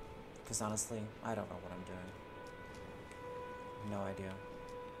life. Because honestly, I don't know what I'm doing. No idea.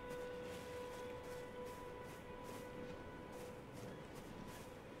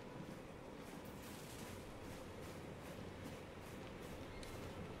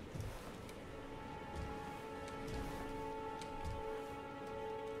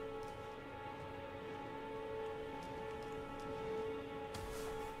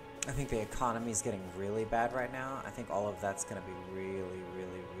 I think the economy is getting really bad right now. I think all of that's going to be really,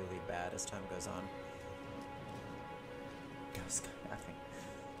 really, really bad as time goes on. Go skydiving.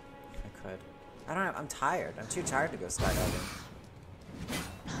 If I could. I don't know. I'm tired. I'm too tired to go skydiving.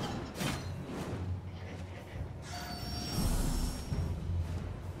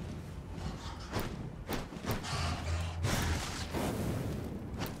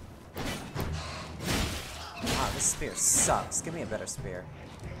 Wow, this spear sucks. Give me a better spear.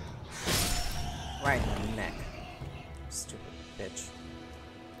 Right in the neck. Stupid bitch.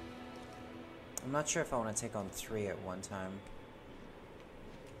 I'm not sure if I want to take on 3 at one time.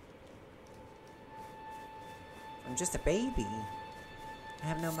 I'm just a baby. I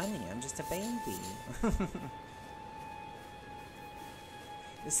have no money. I'm just a baby.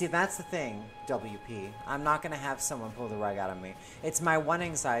 You see, that's the thing, WP. I'm not going to have someone pull the rug out of me. It's my one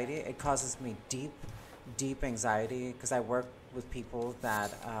anxiety. It causes me deep, deep anxiety because I work with people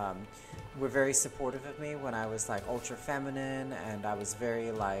that were very supportive of me when I was like ultra feminine, and I was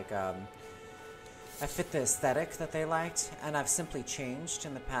very like I fit the aesthetic that they liked, and I've simply changed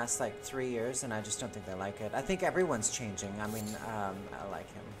in the past like 3 years, and I just don't think they like it. I think everyone's changing. I mean, I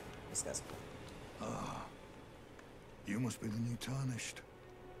like him. This guy's cool. Ah, you must be the new Tarnished.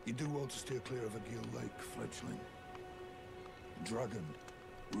 You do well to steer clear of a Gill Lake, fledgling. The dragon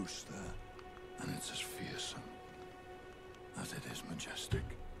roosts there, and it's as fearsome as it is majestic.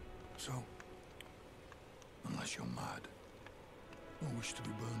 So, unless you're mad or wish to be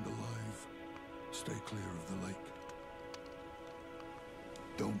burned alive, stay clear of the lake.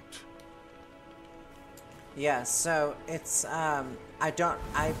 Don't. Yeah, so it's,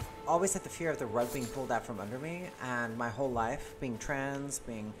 I've always had the fear of the rug being pulled out from under me, and my whole life, being trans,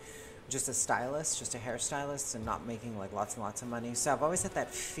 being just a stylist, just a hairstylist, and not making like lots and lots of money, so I've always had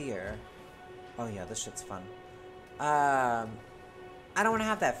that fear. Oh yeah, this shit's fun. I don't want to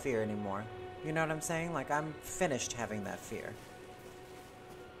have that fear anymore. You know what I'm saying? Like, I'm finished having that fear.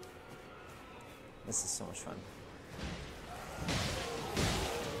 This is so much fun.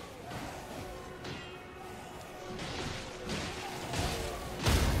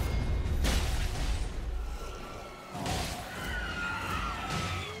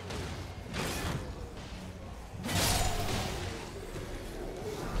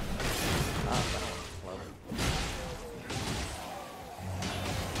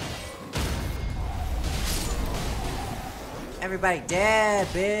 Everybody dead,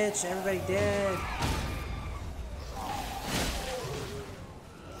 bitch. Everybody dead.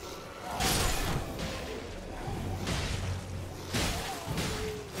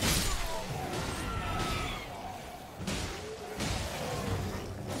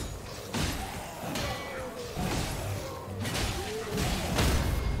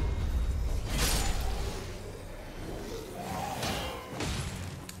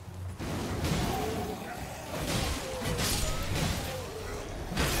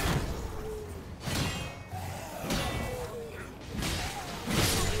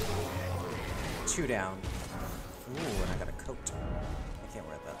 Two down. Ooh, and I got a coat. I can't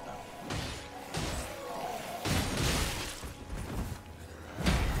wear that though.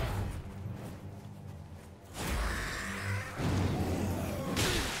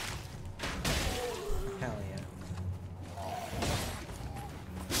 Hell yeah.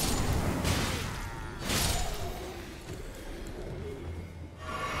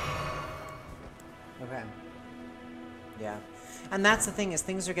 Okay. Yeah. And that's the thing, is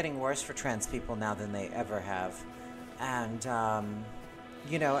things are getting worse for trans people now than they ever have. And,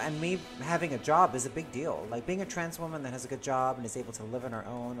 you know, and me having a job is a big deal. Like, being a trans woman that has a good job and is able to live on her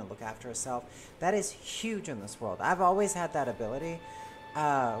own and look after herself, that is huge in this world. I've always had that ability,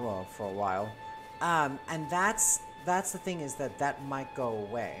 well, for a while. And that's the thing, is that might go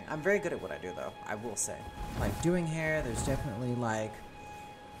away. I'm very good at what I do, though, I will say. Like, doing hair, there's definitely, like,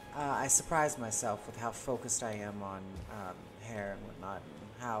 I surprise myself with how focused I am on hair and whatnot,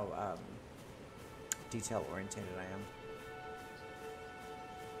 and how detail-oriented I am.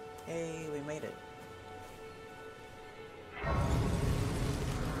 Hey, we made it.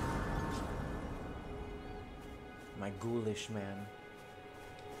 My ghoulish man.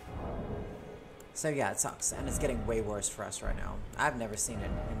 So yeah, it sucks, and it's getting way worse for us right now. I've never seen it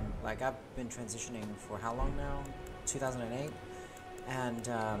in, like, I've been transitioning for how long now? 2008? And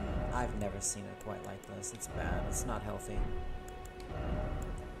I've never seen it quite like this. It's bad. It's not healthy.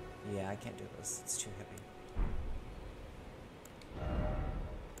 Yeah, I can't do this. It's too heavy.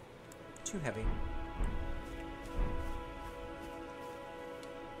 Too heavy.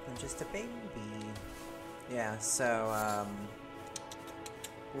 I'm just a baby. Yeah, so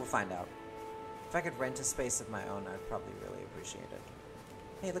we'll find out. If I could rent a space of my own, I'd probably really appreciate it.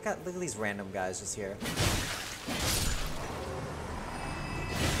 Hey, look at these random guys just here.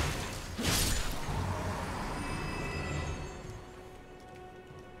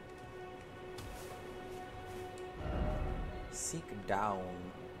 Seek down.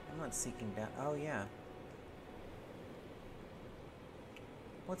 I'm not seeking down. Oh, yeah.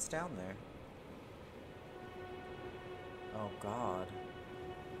 What's down there? Oh, God.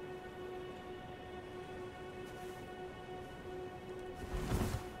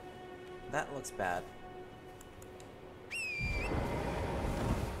 That looks bad.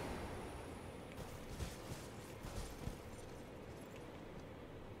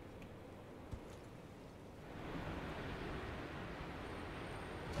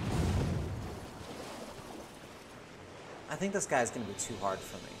 I think this guy's gonna be too hard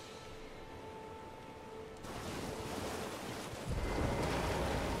for me.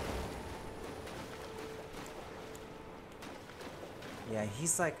 Yeah,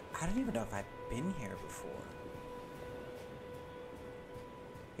 he's like, I don't even know if I've been here before.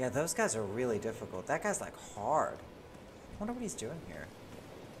 Yeah, those guys are really difficult. That guy's like hard. I wonder what he's doing here.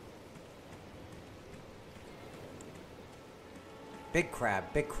 Big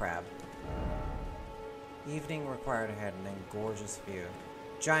crab, big crab. Evening required ahead and then gorgeous view.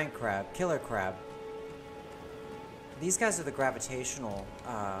 Giant crab, killer crab. These guys are the gravitational,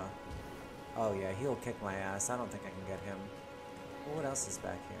 oh yeah, he'll kick my ass. I don't think I can get him. What else is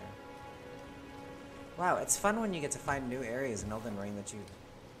back here? Wow, it's fun when you get to find new areas in Elden Ring that you...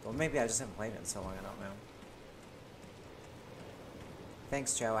 Well, maybe I just haven't played it in so long, I don't know.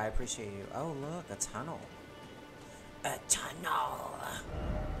 Thanks, Joe, I appreciate you. Oh, look, a tunnel. A tunnel!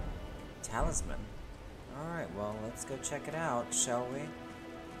 Talisman. Alright, well, let's go check it out, shall we?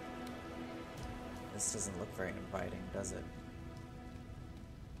 This doesn't look very inviting, does it?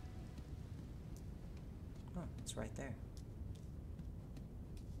 Oh, it's right there.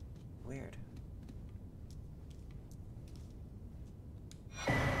 Weird.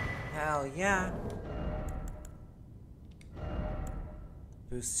 Hell yeah!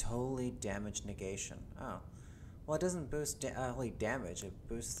 Boosts holy damage negation. Oh. Well, it doesn't boost holy damage, it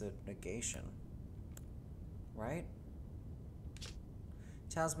boosts the negation. Right?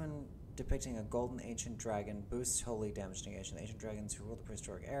 Talisman depicting a golden ancient dragon boosts holy damage negation. The ancient dragons who ruled the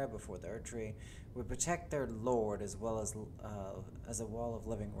prehistoric era before the Earth Tree would protect their lord as well as a wall of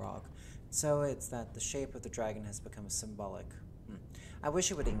living rock. So it's that the shape of the dragon has become symbolic. I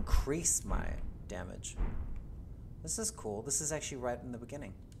wish it would increase my damage. This is cool. This is actually right in the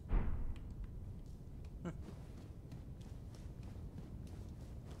beginning.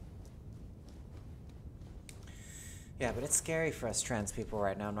 Yeah, but it's scary for us trans people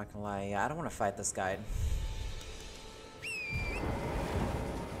right now, I'm not gonna lie. Yeah, I don't want to fight this guy.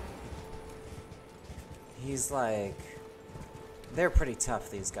 He's like... They're pretty tough,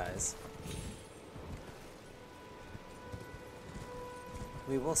 these guys.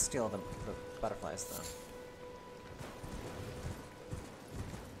 We will steal the butterflies, though.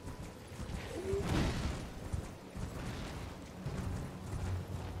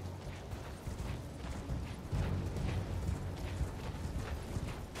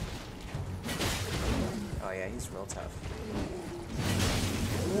 Oh yeah, he's real tough.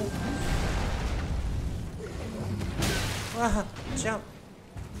 Ah, jump!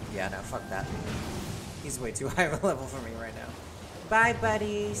 Yeah, no, fuck that. He's way too high of a level for me right now. Bye,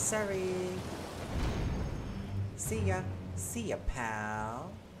 buddy. Sorry. See ya. See ya,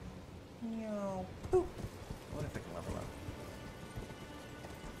 pal. No. Boop. What if I can level up?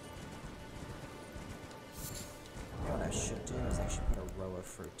 You know what I should do is actually put a row of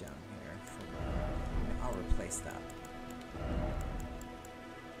fruit down here. I'll replace that.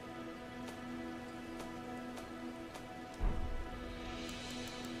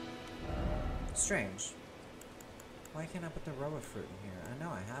 Strange. Why can't I put the row of fruit in here? I know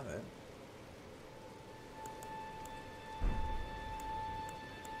I have it.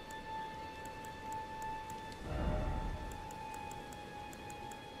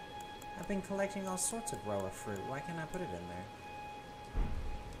 I've been collecting all sorts of row of fruit. Why can't I put it in there?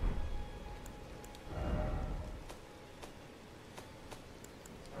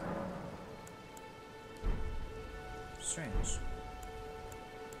 Strange.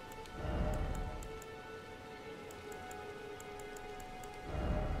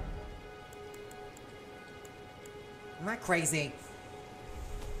 Am I crazy?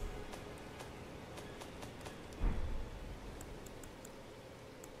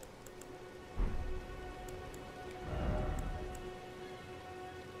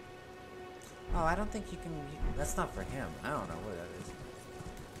 Oh, I don't think you can... That's not for him. I don't know what that is.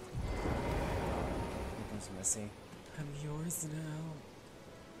 Here comes Missy. I'm yours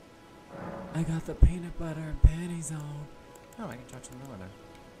now. I got the peanut butter and panties on. Oh, I can talk to the milliner.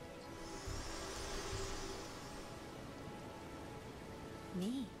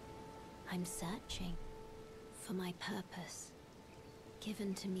 Me? I'm searching for my purpose,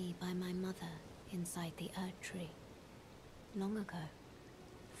 given to me by my mother inside the Earth Tree, long ago,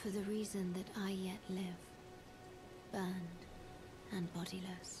 for the reason that I yet live, burned and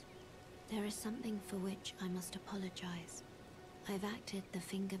bodiless. There is something for which I must apologize. I've acted the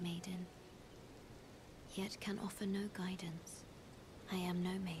Finger Maiden, yet can offer no guidance. I am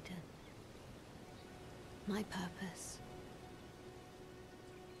no maiden. My purpose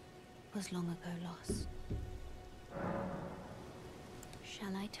was long ago lost.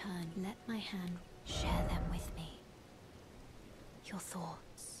 Shall I turn? Let my hand share them with me. your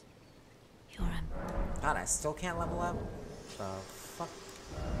thoughts, your God, I still can't level up? The fuck?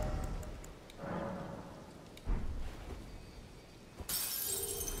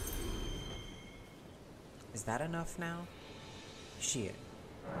 Is that enough now? Shit.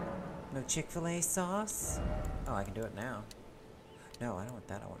 No Chick-fil-A sauce? Oh, I can do it now. No, I don't want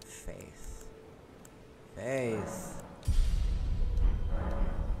that. I want faith. Faith.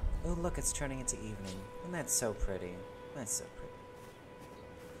 Oh, look, it's turning into evening. And that's so pretty. That's so pretty.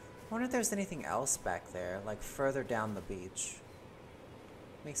 I wonder if there's anything else back there, like further down the beach.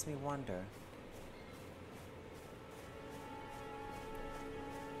 Makes me wonder.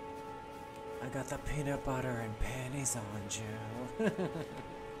 I got the peanut butter and panties on, Joe.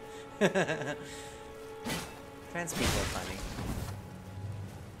 Trans people are funny.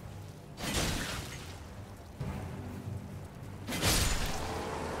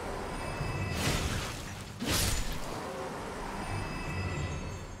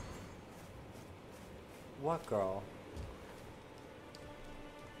 What girl?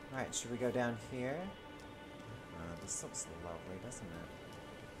 Alright, should we go down here? This looks lovely, doesn't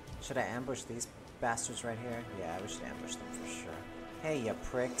it? Should I ambush these bastards right here? Yeah, we should ambush them for sure. Hey, you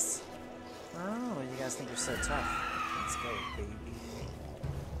pricks. Oh, you guys think you're so tough. Let's go, baby.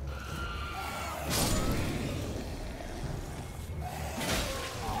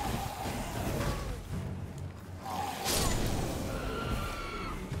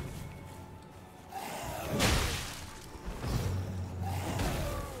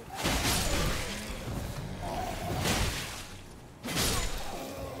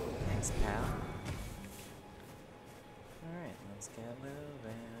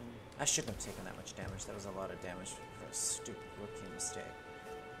 I shouldn't have taken that much damage. That was a lot of damage for a stupid rookie mistake.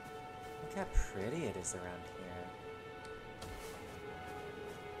 Look how pretty it is around here.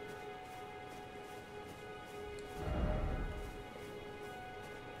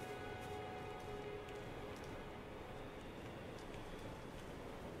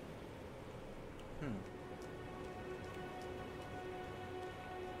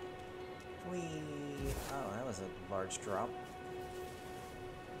 Oh, that was a large drop.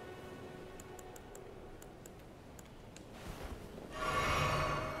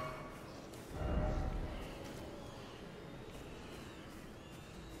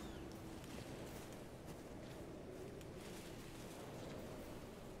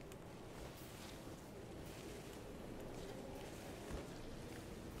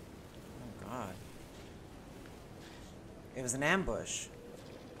 It was an ambush.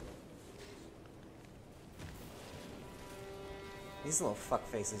 These little fuck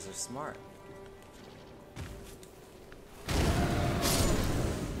faces are smart.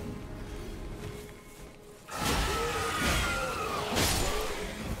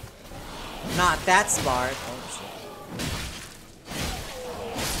 Not that smart. Oh shit.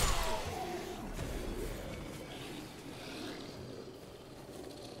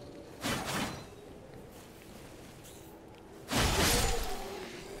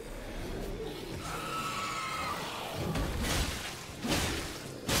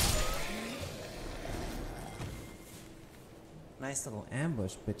 Nice little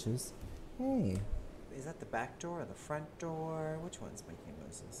ambush, bitches. Hey. Is that the back door or the front door? Which one's making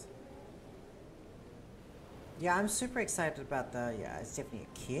noises? Yeah, I'm super excited about the... Yeah, it's definitely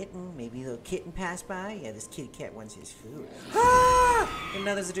a kitten. Maybe a little kitten passed by. Yeah, this kitty cat wants his food. Ah! Didn't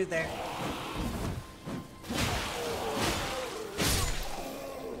know there's a dude there.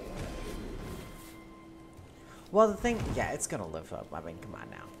 Well, the thing... Yeah, it's gonna live up. I mean, come on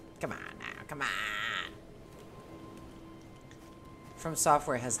now. Come on now. Come on. From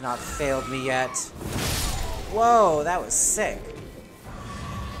Software has not failed me yet. Whoa, that was sick.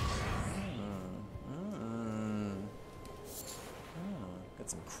 Got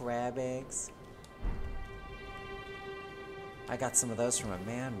some crab eggs. I got some of those from a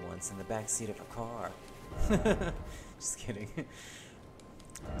man once in the back seat of a car. Just kidding.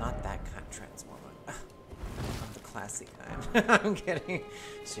 Not that kind of transformer. I'm the classy kind. I'm kidding.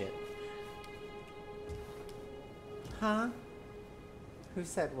 Shit. Huh? Who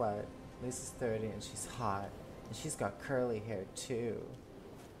said what? Lisa's 30 and she's hot. And she's got curly hair too.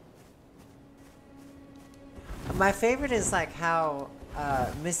 My favorite is like how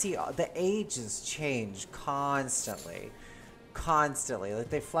Missy, the ages change constantly. Constantly. Like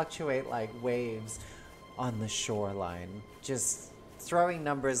they fluctuate like waves on the shoreline. Just throwing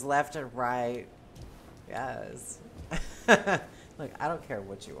numbers left and right. Yes. Look, I don't care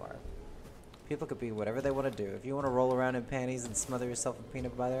what you are. People could be whatever they want to do. If you want to roll around in panties and smother yourself in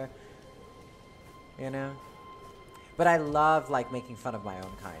peanut butter, you know? But I love, like, making fun of my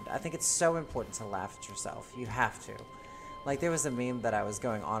own kind. I think it's so important to laugh at yourself. You have to. Like, there was a meme that I was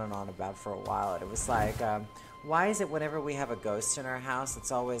going on and on about for a while, and it was like, why is it whenever we have a ghost in our house,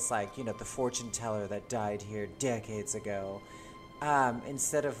 it's always like, you know, the fortune teller that died here decades ago,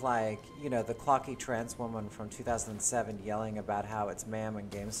 instead of like, you know, the clocky trans woman from 2007 yelling about how it's ma'am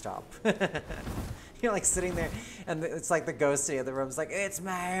and GameStop. You're like sitting there, and it's like the ghost in the other room is like, it's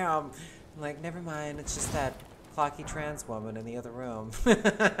ma'am. I'm like, never mind, it's just that clocky trans woman in the other room.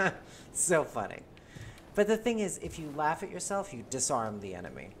 So funny. But the thing is, if you laugh at yourself, you disarm the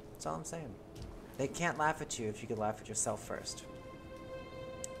enemy. That's all I'm saying. They can't laugh at you if you can laugh at yourself first.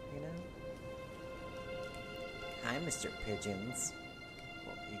 You know? Hi, Mr. Pigeons.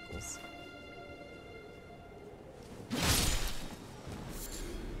 Well, equals.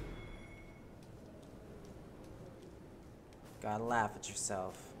 Gotta laugh at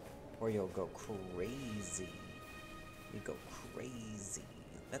yourself, or you'll go crazy. You go crazy.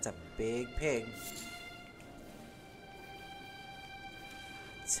 That's a big pig.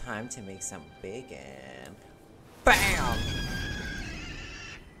 Time to make some bacon. BAM!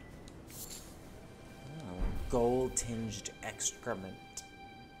 Oh, gold-tinged excrement.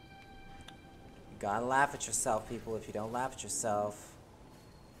 You gotta laugh at yourself, people. If you don't laugh at yourself,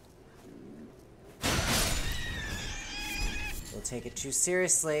 you'll take it too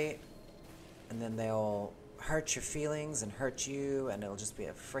seriously, and then they'll hurt your feelings and hurt you, and it'll just be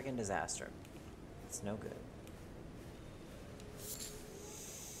a friggin' disaster. It's no good.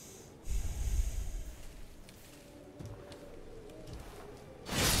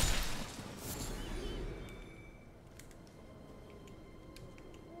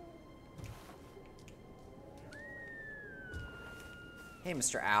 Hey,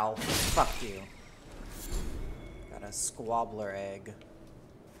 Mr. Owl. Fuck you. Got a squabbler egg.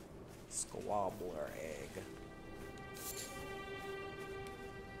 Squabbler egg.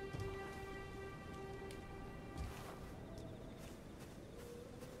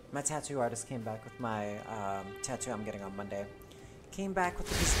 My tattoo artist came back with my tattoo I'm getting on Monday. Came back with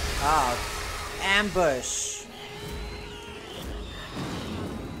this. Oh, ambush.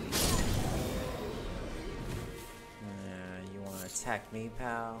 You want to attack me,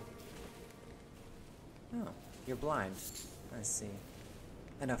 pal? Oh, you're blind. I see.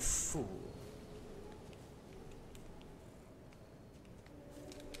 And a fool.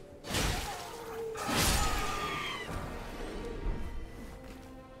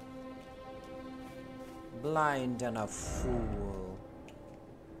 Blind and a fool.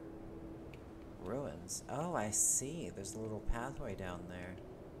 Ruins. Oh, I see. There's a little pathway down there.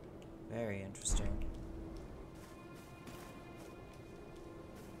 Very interesting.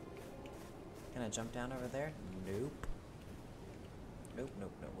 Can I jump down over there? Nope. Nope,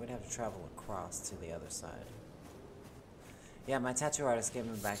 nope, nope. We'd have to travel across to the other side. Yeah, my tattoo artist gave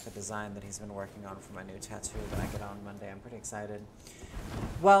me back the design that he's been working on for my new tattoo that I get on Monday. I'm pretty excited.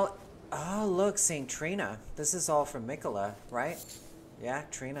 Well, oh, look, St. Trina. This is all from Mikola, right? Yeah,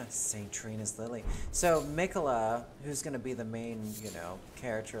 Trina. St. Trina's Lily. So, Mikola, who's going to be the main, you know,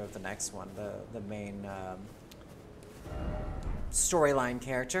 character of the next one, the main storyline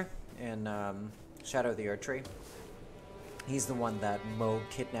character in Shadow of the Erdtree. He's the one that Mo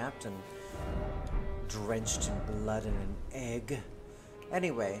kidnapped and drenched in blood and an egg.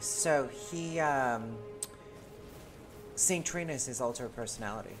 Anyway, so he, St. Trina is his alter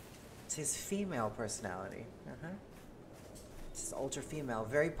personality. It's his female personality. It's his ultra female.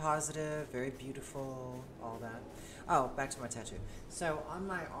 Very positive, very beautiful, all that. Oh, back to my tattoo. So on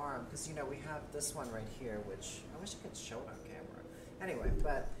my arm, because you know we have this one right here, which I wish I could show it on camera. Anyway,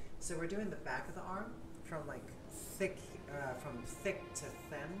 but so we're doing the back of the arm from like thick to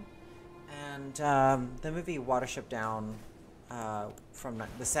thin, and the movie Watership Down from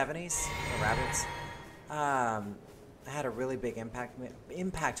the 70s, the Rabbits, had a really big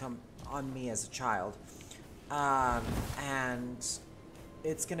impact on me as a child, and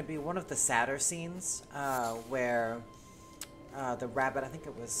it's going to be one of the sadder scenes where the rabbit, I think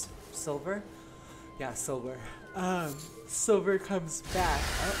it was Silver, yeah, Silver, Silver comes back.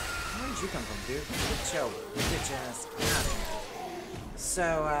 Oh, where did you come from, dude? Get your bitch ass out of here. So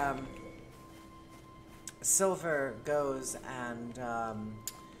Silver goes and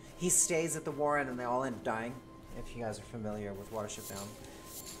he stays at the Warren, and they all end up dying, if you guys are familiar with Watership Down.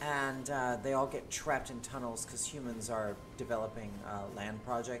 And they all get trapped in tunnels because humans are developing land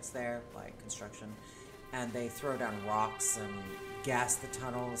projects there, like construction. And they throw down rocks and gas the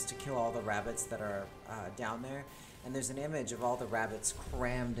tunnels to kill all the rabbits that are down there. And there's an image of all the rabbits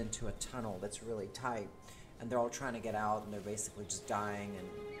crammed into a tunnel that's really tight. And they're all trying to get out, and they're basically just dying and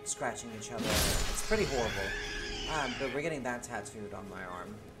scratching each other. It's pretty horrible. But we're getting that tattooed on my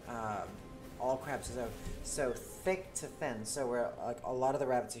arm. all crabs are so thick to thin. So we're like a lot of the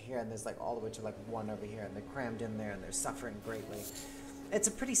rabbits are here, and there's like all the way to like one over here, and they're crammed in there, and they're suffering greatly. It's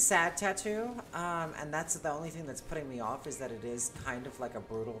a pretty sad tattoo, and that's the only thing that's putting me off is that it is kind of like a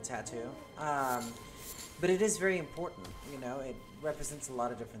brutal tattoo. But it is very important, you know. It represents a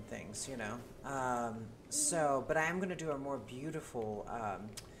lot of different things, you know. But I am going to do a more beautiful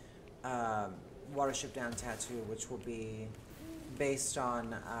Watership Down tattoo, which will be based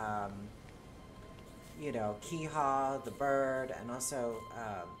on, you know, Kiha, the bird, and also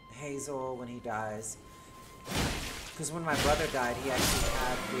Hazel when he dies. Because when my brother died, he actually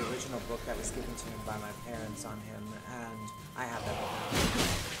had the original book that was given to him by my parents on him, and I have that book now.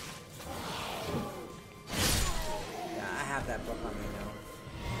 Yeah, I have that book on me now.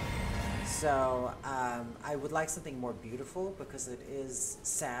 So, I would like something more beautiful, because it is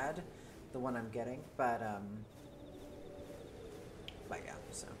sad, the one I'm getting, but yeah,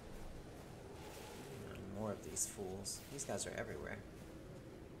 so. More of these fools. These guys are everywhere.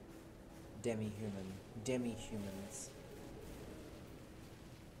 Demi-humans.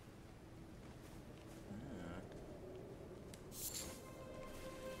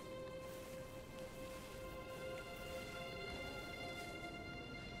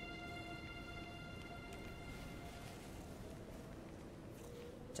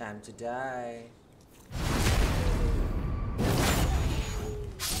 Time to die.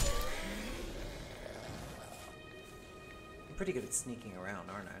 I'm pretty good at sneaking around,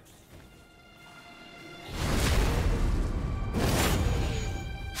 aren't I?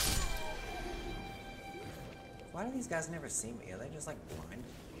 Why do these guys never see me? Are they just like blind?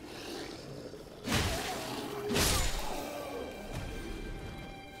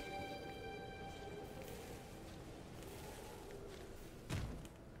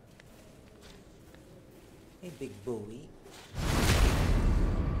 Hey, big buoy.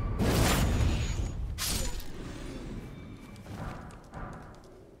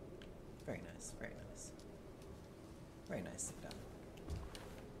 Very nice, very nice. Very nicely done.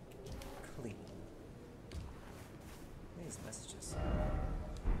 Clean. These messages.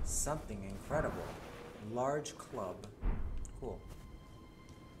 Something incredible. Large club. Cool.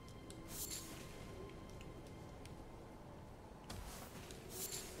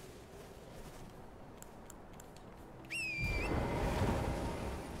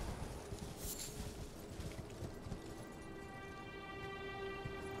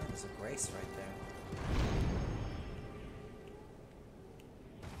 There's a grace right there.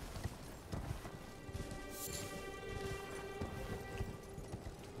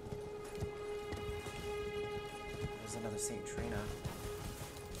 Another St. Trina.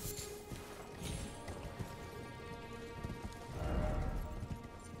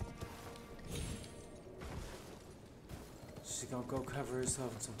 She's gonna go cover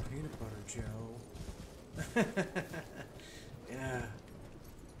herself in some peanut butter, Joe. Yeah.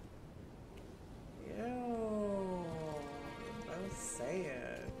 Ew. Don't say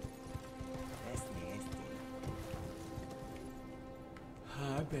it. That's nasty.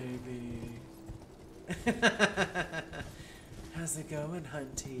 Hi, baby. How's it going,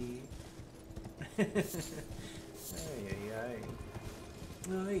 hunty? Ay, ay, ay.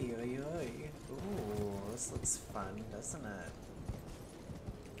 Ay, ay, ay. Ooh, this looks fun, doesn't it?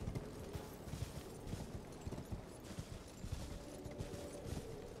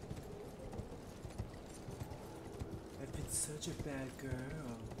 I've been such a bad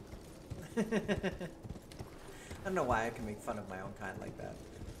girl. I don't know why I can make fun of my own kind like that.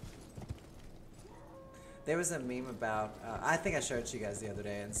 There was a meme about, I think I showed it to you guys the other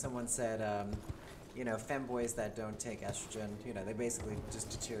day, and someone said, you know, femboys that don't take estrogen, you know, they basically just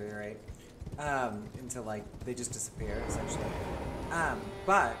deteriorate until, like, they just disappear, essentially.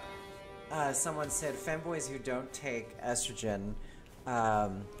 But someone said femboys who don't take estrogen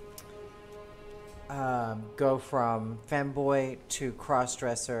go from femboy to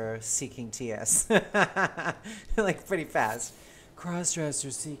crossdresser seeking TS. Like, pretty fast.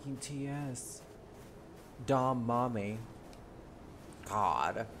 Crossdresser seeking TS. Dom mommy.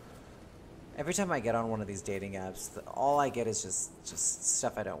 God. Every time I get on one of these dating apps, all I get is just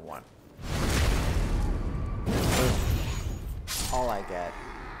stuff I don't want. All I get.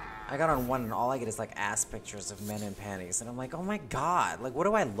 I got on one and all I get is like ass pictures of men in panties. And I'm like, oh my god, like what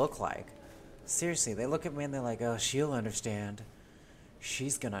do I look like? Seriously, they look at me and they're like, oh, she'll understand.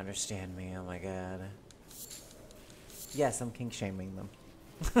 She's gonna understand me, oh my god. Yes, I'm kink shaming them.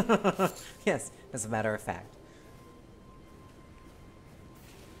 Yes, as a matter of fact.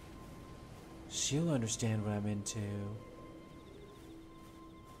 She'll understand what I'm into.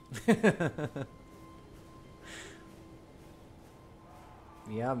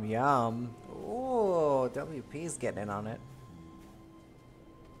 Yum, yum. WP's getting in on it.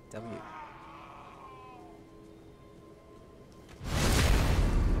 W.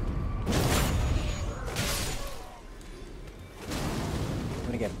 I'm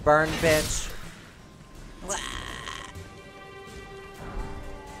gonna get burned, bitch.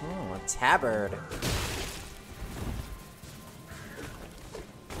 Oh, a tabard.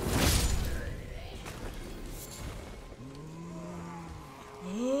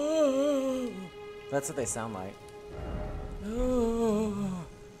 That's what they sound like. Oh,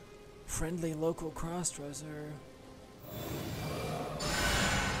 friendly local crossdresser.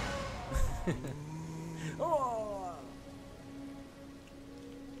 Oh.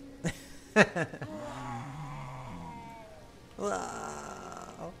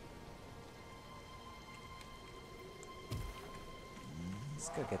 Wow. Let's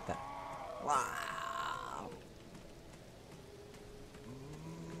go get that. Wow.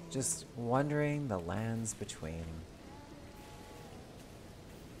 Just wandering the lands between.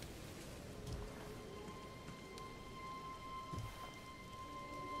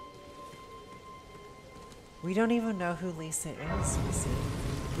 We don't even know who Lisa is, you see.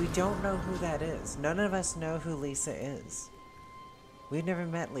 We don't know who that is. None of us know who Lisa is. We've never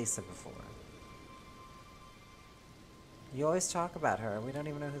met Lisa before. You always talk about her, we don't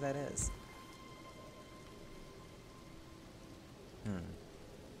even know who that is.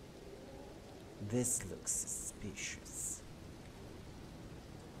 This looks suspicious.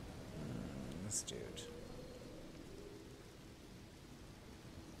 This dude.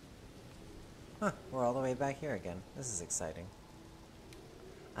 Huh, we're all the way back here again. This is exciting.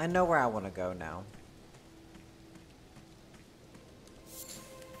 I know where I want to go now.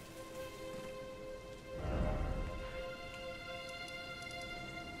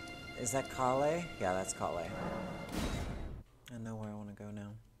 Is that Kale? Yeah, that's Kale. I know where I want to go now.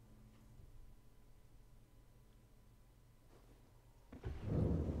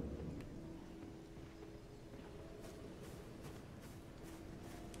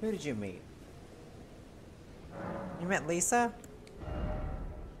 Who did you meet? You met Lisa?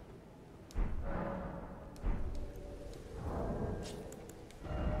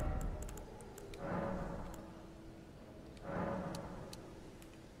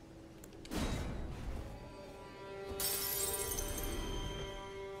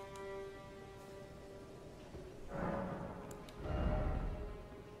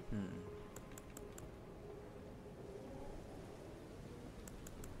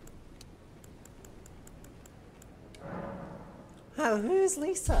 Oh, who's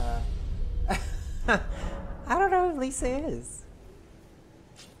Lisa? I don't know who Lisa is.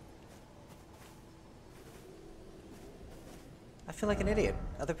 I feel like an idiot.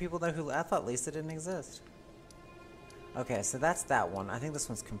 Other people know who. I thought Lisa didn't exist. Okay, so that's that one. I think this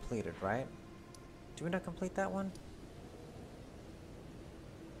one's completed, right? Do we not complete that one?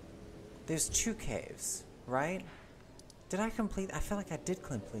 There's 2 caves, right? Did I complete? I feel like I did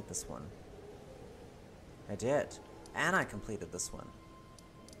complete this one. I did. And I completed this one.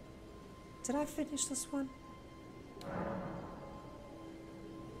 Did I finish this one?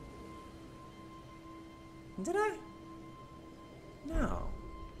 Did I? No.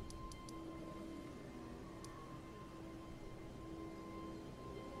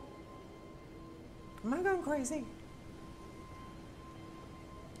 Am I going crazy?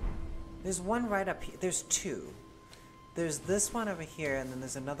 There's one right up here. There's 2. There's this one over here, and then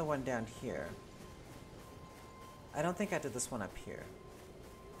there's another one down here. I don't think I did this one up here.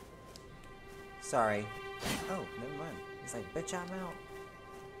 Sorry. Oh, never mind. He's like, bitch, I'm out.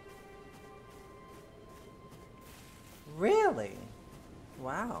 Really?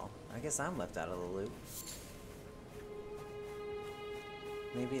 Wow. I guess I'm left out of the loop.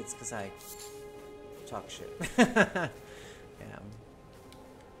 Maybe it's because I talk shit. Yeah.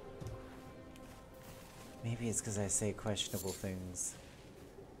 Maybe it's because I say questionable things.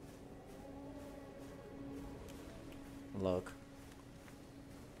 Look.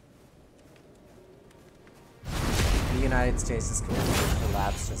 The United States is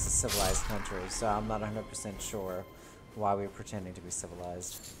collapsed as a civilized country, so I'm not 100% sure why we're pretending to be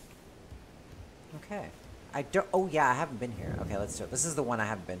civilized. Okay. I don't. Oh, yeah, I haven't been here. Okay, let's do it. This is the one I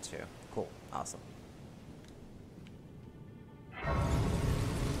haven't been to. Cool. Awesome.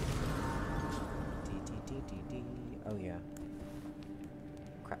 Oh, yeah.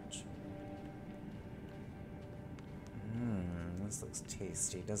 Crouch. This looks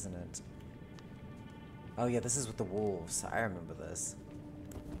tasty, doesn't it? Oh yeah, this is with the wolves. I remember this.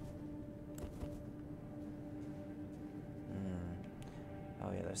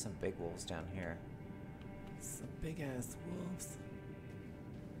 Oh yeah, there's some big wolves down here. Some big ass wolves.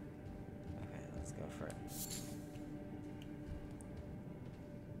 Okay, let's go for it.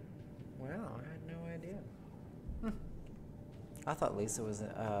 Wow, I had no idea. I thought Lisa was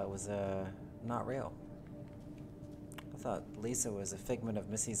not real. I thought Lisa was a figment of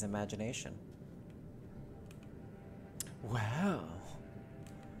Missy's imagination. Wow.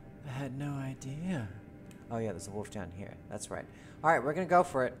 I had no idea. Oh yeah, there's a wolf down here. That's right. Alright, we're gonna go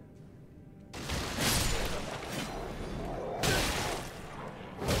for it.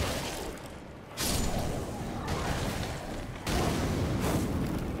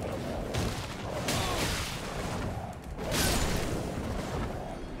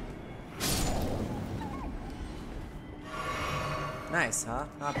 Nice, huh?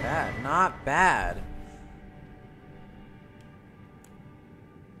 Not bad. Not bad.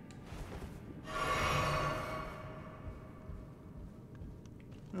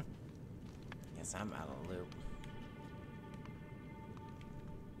 Guess I'm out of the loop.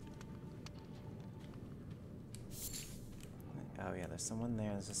 Oh yeah, there's someone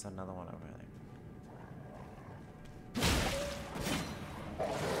there. There's just another one over there.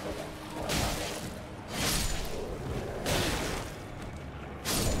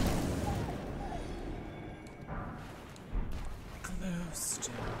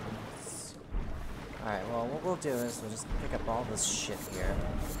 Alright, well, what we'll do is we'll just pick up all this shit here.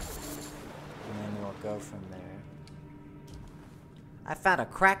 And then we'll go from there. I found a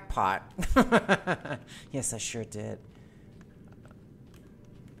crackpot! Yes, I sure did.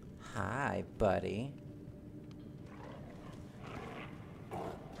 Hi, buddy.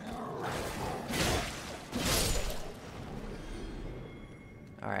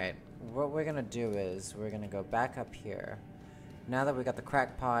 Alright, what we're gonna do is we're gonna go back up here. Now that we got the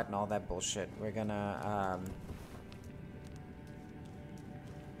crackpot and all that bullshit, we're gonna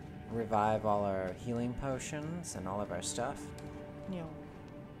revive all our healing potions and all of our stuff. And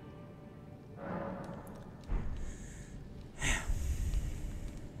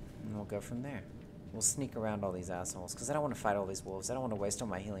we'll go from there. We'll sneak around all these assholes, because I don't want to fight all these wolves. I don't want to waste all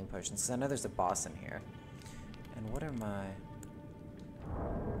my healing potions, because I know there's a boss in here. And what are my...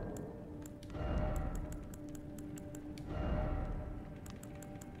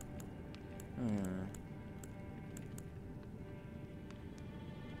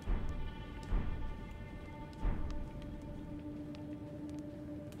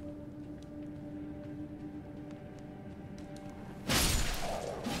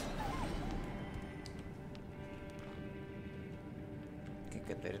 Okay,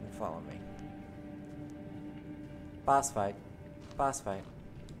 good, they didn't follow me. Boss fight. Boss fight.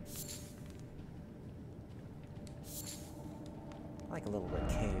 I like a little bit of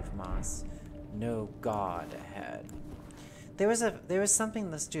cave moss. No god ahead. There was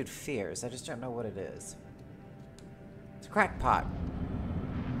something this dude fears. I just don't know what it is. It's a crackpot.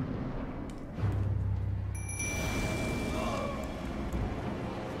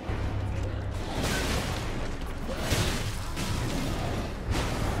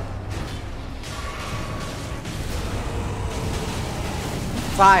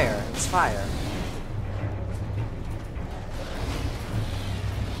 Fire. It's fire.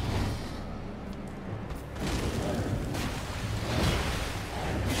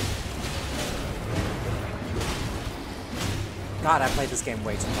 God, I played this game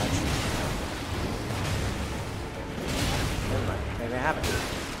way too much. Never mind. Maybe I haven't.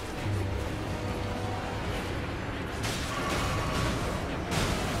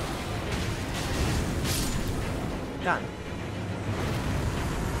 Done.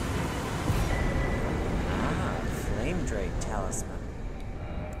 Ah, Flame Drake Talisman.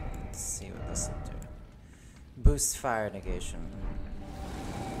 Let's see what this will do. Boosts fire negation.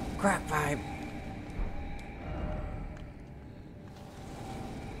 Crap vibe.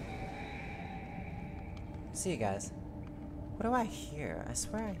 See you guys. What do I hear? I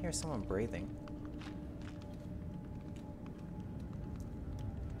swear I hear someone breathing.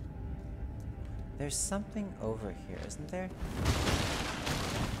 There's something over here, isn't there?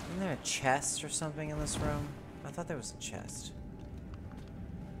 Isn't there a chest or something in this room? I thought there was a chest.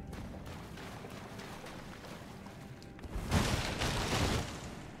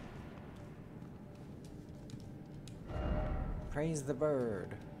 Praise the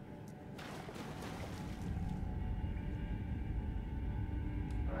bird.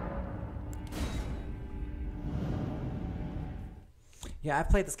 Yeah, I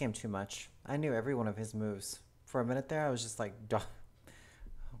played this game too much. I knew every one of his moves. For a minute there, I was just like, duh.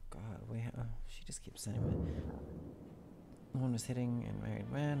 Oh god, she just keeps sending me. One was hitting and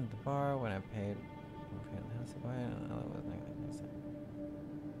married man at the bar when I paid.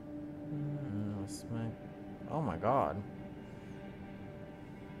 Oh my god.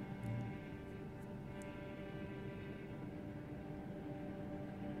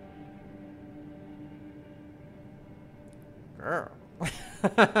 Girl.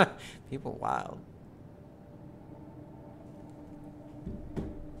 People wild.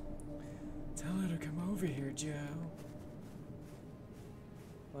 Tell her to come over here, Joe.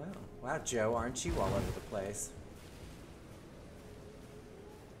 Well, wow, Joe, aren't you all over the place?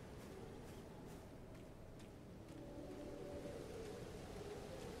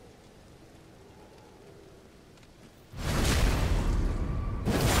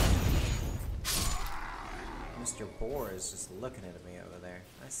 Mr. Boar is just looking at me over there.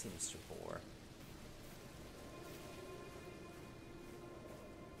 I see Mr. Boar.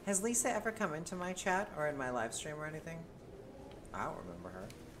 Has Lisa ever come into my chat or in my live stream or anything? I don't remember her.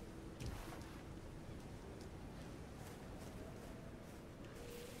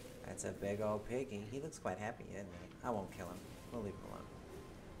 That's a big old piggy. He looks quite happy, isn't he? I won't kill him. We'll leave him alone.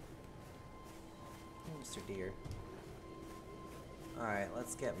 Hey, Mr. Deer. Alright,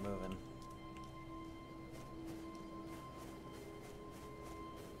 let's get moving.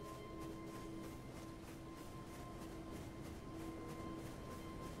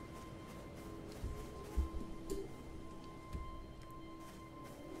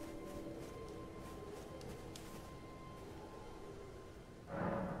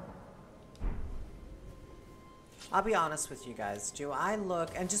 I'll be honest with you guys. Do I look,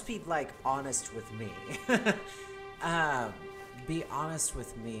 and just be like honest with me. Be honest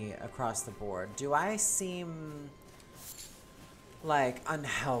with me across the board. Do I seem like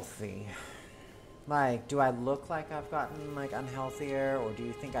unhealthy? Like, do I look like I've gotten like unhealthier, or do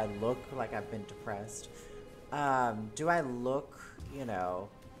you think I look like I've been depressed? Do I look, you know,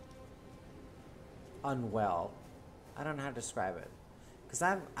 unwell? I don't know how to describe it. Because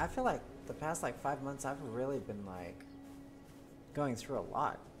I feel like the past like 5 months I've really been like going through a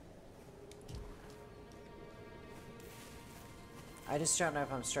lot. I just don't know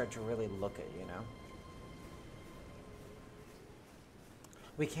if I'm starting to really look it, you know?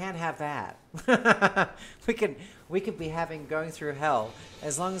 We can't have that. we could be going through hell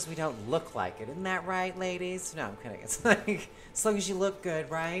as long as we don't look like it. Isn't that right, ladies? No, I'm kidding. It's like, as long as you look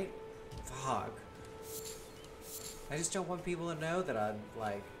good, right? Fuck. I just don't want people to know that I'm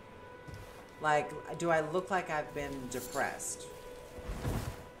like, do I look like I've been depressed?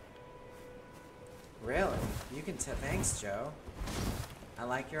 Really? You can tell. Thanks, Joe. I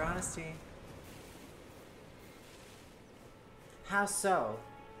like your honesty. How so?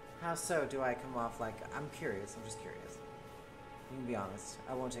 How so do I come off like, I'm curious, I'm just curious. You can be honest.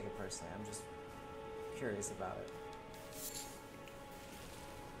 I won't take it personally. I'm just curious about it.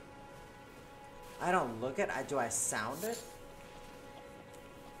 I don't look it. Do I sound it?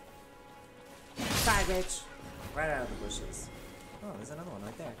 Bye, bitch! Right out of the bushes. Oh, there's another one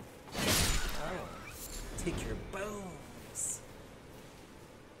right there. Oh. Take your bones.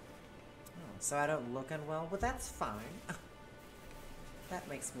 Oh, so I don't look unwell? Well, that's fine. That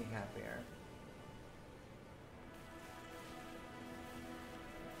makes me happier.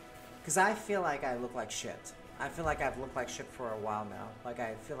 Because I feel like I look like shit. I feel like I've looked like shit for a while now. Like,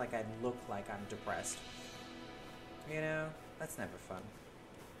 I feel like I look like I'm depressed. You know? That's never fun.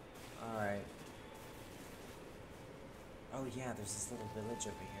 Alright. Oh yeah, there's this little village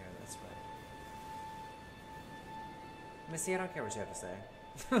over here. That's right. Missy, I don't care what you have to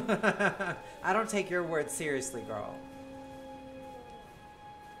say. I don't take your words seriously, girl.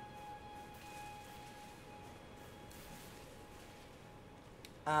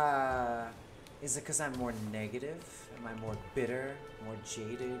 Is it because I'm more negative? Am I more bitter? More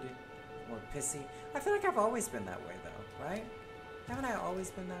jaded? More pissy? I feel like I've always been that way, though, right? Haven't I always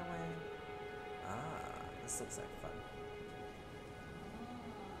been that way? Ah, this looks like fun.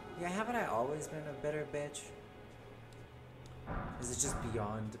 Yeah, haven't I always been a bitter bitch? Is it just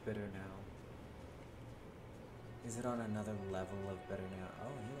beyond bitter now? Is it on another level of bitter now?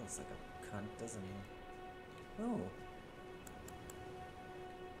 Oh, he looks like a cunt, doesn't he? Ooh.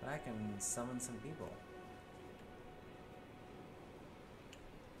 But I can summon some people.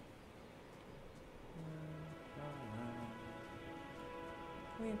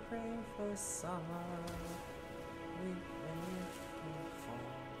 We pray for summer. We pray for fall.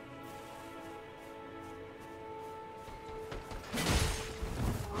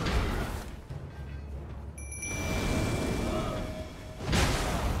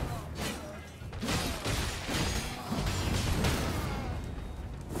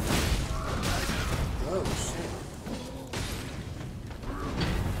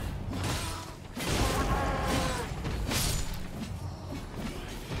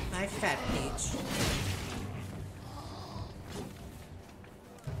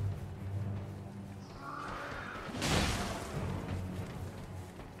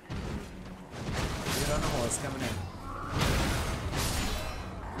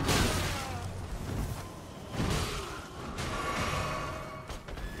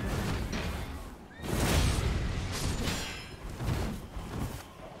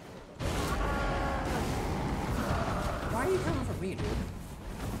 me, dude.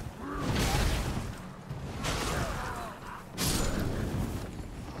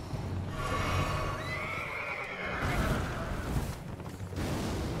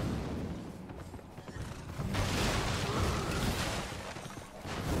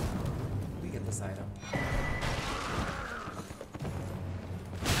 We get this item.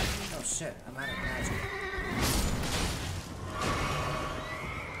 Oh shit, I'm out of magic.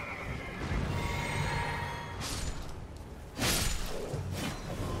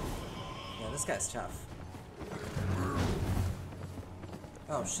 This guy's tough.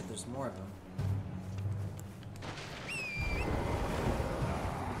 Oh shit, there's more of them.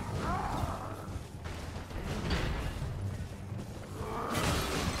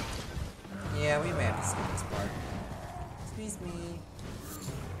 Yeah, we may have to skip this part. Excuse me.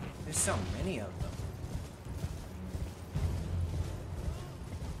 There's so many of them.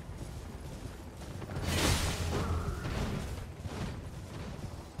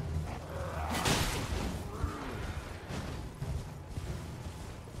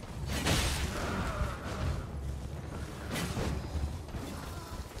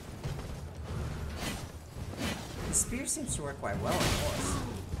 The spear seems to work quite well on the horse.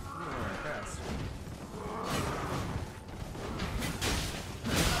 I'm really impressed.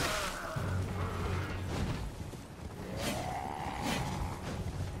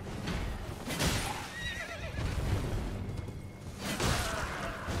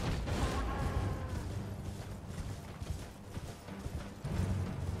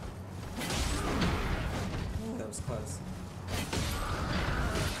 Ooh, that was close.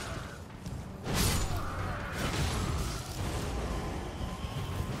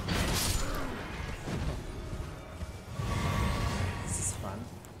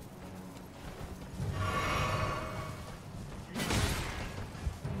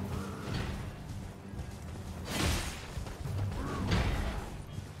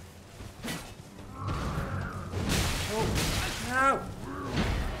 No!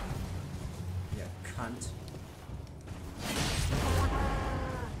 You cunt.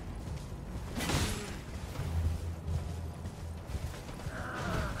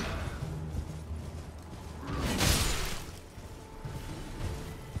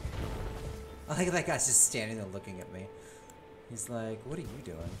 I think that guy's just standing there looking at me. He's like, what are you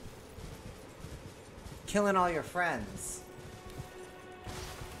doing? Killing all your friends.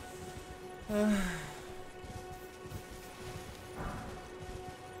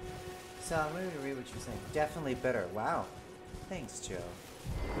 So I'm going to read what you're saying. Definitely bitter. Wow. Thanks, Joe.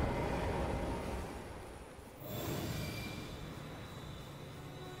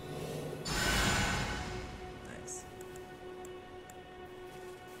 Nice.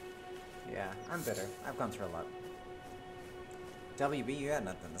 Yeah, I'm bitter. I've gone through a lot. WB, you had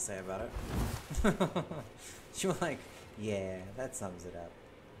nothing to say about it. You were like, yeah, that sums it up.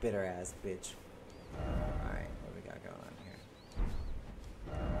 Bitter ass bitch. Alright, what we got going on here?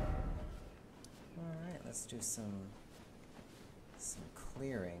 Alright, let's do some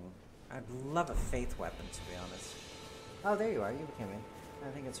clearing. I'd love a faith weapon, to be honest. Oh, there you are. You became in.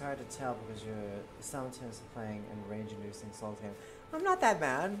 I think it's hard to tell because you're simultaneously playing and range-inducing Souls game. I'm not that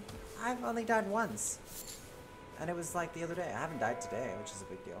mad. I've only died once. And it was like the other day. I haven't died today, which is a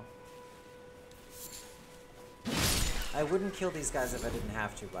big deal. I wouldn't kill these guys if I didn't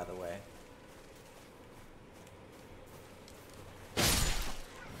have to, by the way.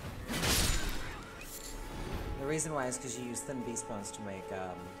 The reason why is because you use thin beast bones to make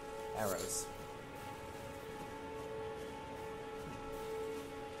arrows.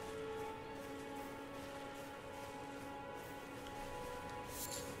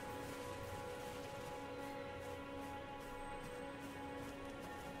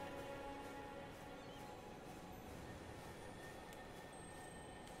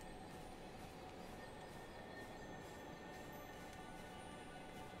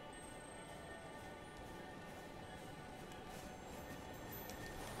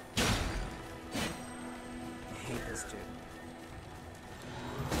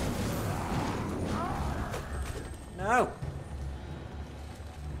 No!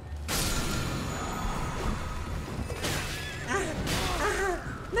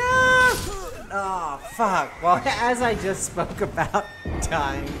 No! Oh, fuck. Well, as I just spoke about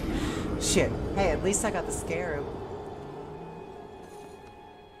dying. Shit. Hey, at least I got the scarab.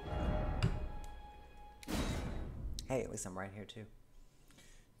 Hey, at least I'm right here, too.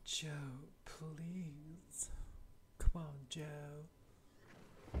 Joe, please. Come on, Joe.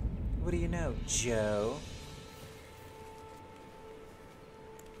 What do you know, Joe?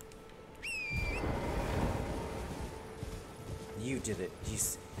 You did it.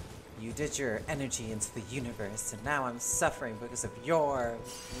 You did your energy into the universe, and now I'm suffering because of your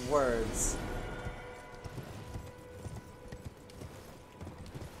words.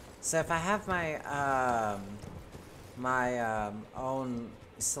 So if I have my own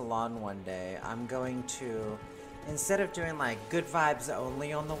salon one day, I'm going to, instead of doing like good vibes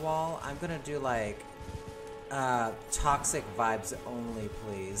only on the wall, I'm gonna do like toxic vibes only,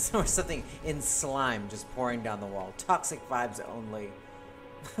 please. Or something in slime just pouring down the wall. Toxic vibes only.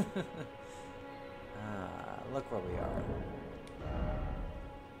 Look where we are.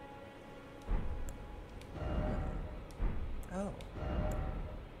 Oh.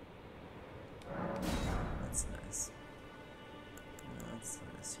 That's nice. That's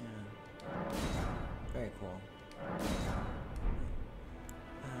nice, yeah. Very cool. What do we got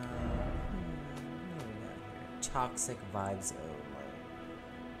here? Toxic vibes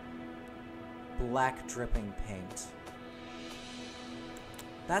only. Black dripping paint.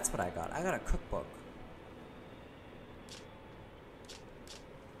 That's what I got. I got a cookbook.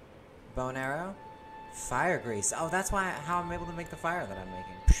 Bone arrow? Fire grease. Oh, that's why how I'm able to make the fire that I'm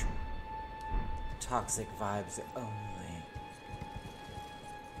making. Toxic vibes only.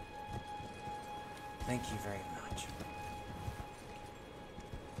 Thank you very much.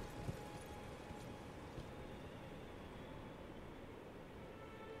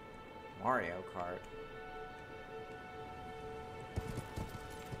 Mario Kart.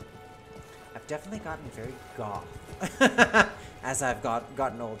 I've definitely gotten very goth as I've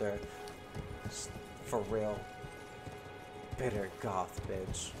gotten older. Just for real. Bitter goth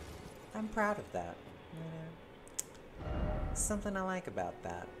bitch. I'm proud of that. You know? Something I like about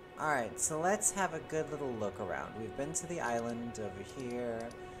that. Alright, so let's have a good little look around. We've been to the island over here.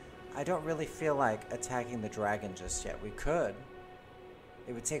 I don't really feel like attacking the dragon just yet. We could.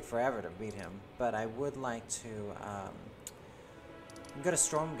 It would take forever to beat him, but I would like to go to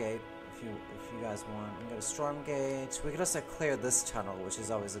Stormgate if you guys want. We can go to Stormgate. We could also clear this tunnel, which is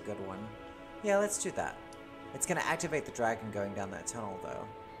always a good one. Yeah, let's do that. It's gonna activate the dragon going down that tunnel, though.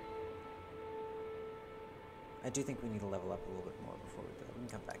 I do think we need to level up a little bit more before we do that. We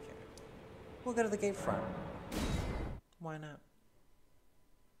can come back here. We'll go to the gate front. Why not?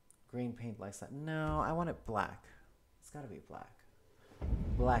 Green paint likes that. No, I want it black. It's gotta be black.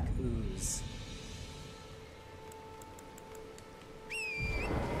 Black ooze.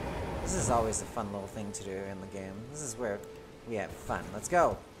 This is always a fun little thing to do in the game. This is where we have fun. Let's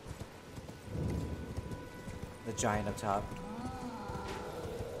go! The giant up top.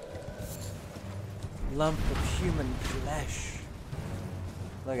 Lump of human flesh.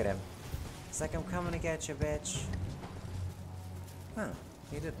 Look at him. It's like I'm coming to get you, bitch. Huh,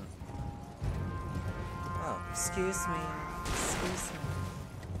 he didn't. Oh, excuse me. Excuse me.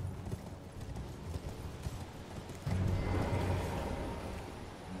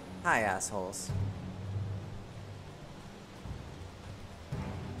 Hi, assholes.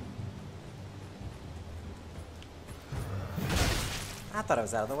 I thought I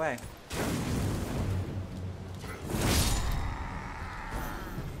was out of the way.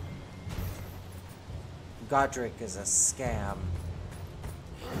 Godric is a scam.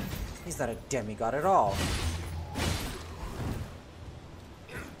 He's not a demigod at all.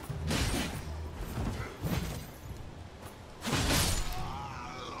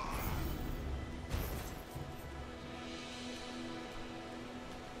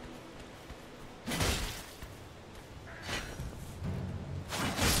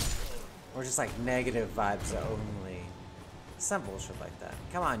 Or just like negative vibes only. Some bullshit like that.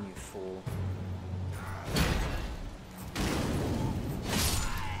 Come on, you fool.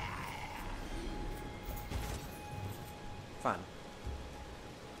 Fun.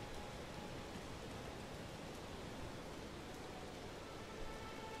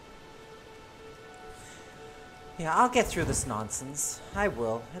 Yeah, I'll get through this nonsense. I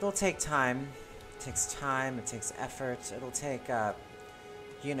will. It'll take time. It takes time, it takes effort, it'll take,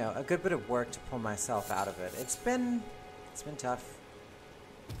 you know, a good bit of work to pull myself out of it. It's been tough.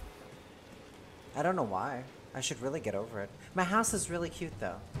 I don't know why. I should really get over it. My house is really cute,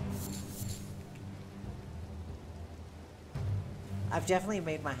 though. I've definitely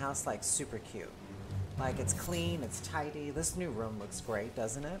made my house, like, super cute. Like, it's clean, it's tidy. This new room looks great,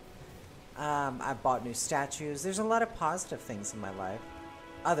 doesn't it? I bought new statues. There's a lot of positive things in my life.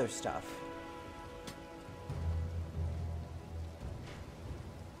 Other stuff.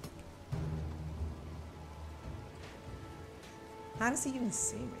 How does he even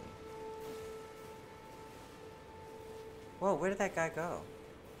see me? Whoa, where did that guy go?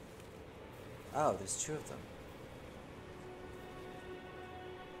 Oh, there's two of them.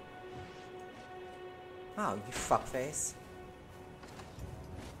 Oh, you fuckface.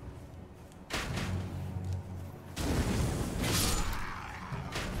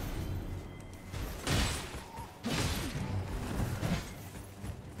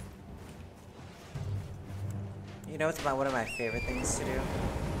 know what's one of my favorite things to do?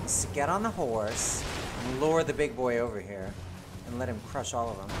 Is to get on the horse and lure the big boy over here and let him crush all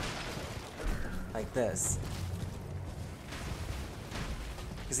of them. Like this.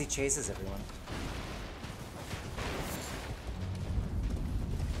 Because he chases everyone.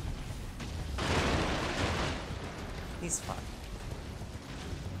 He's fun.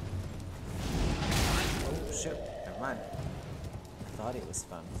 Oh shit, never mind. I thought he was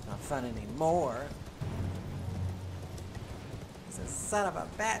fun. It's not fun anymore. He's a son of a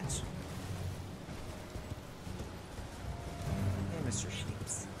bitch. Hey, Mr.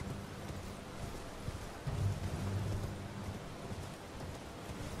 Sheeps.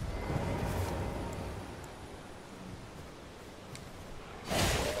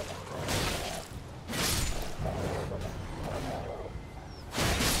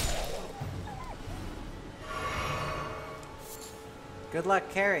 Good luck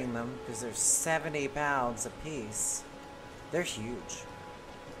carrying them, because they're 70 pounds apiece. They're huge.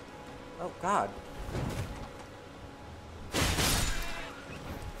 Oh, God.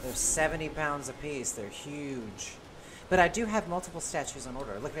 They're 70 pounds apiece. They're huge. But I do have multiple statues on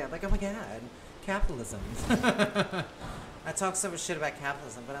order. Look at me, I'm like, oh my God, capitalism. I talk so much shit about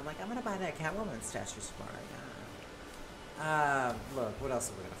capitalism, but I'm like, I'm going to buy that Catwoman statue tomorrow. Yeah. Look, what else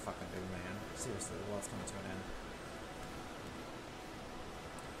are we going to fucking do, man? Seriously, the world's coming to an end.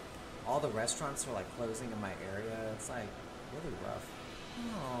 All the restaurants are like closing in my area. It's like really rough.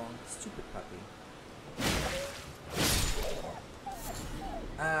 Oh, stupid puppy.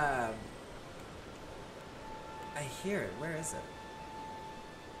 I hear it. Where is it?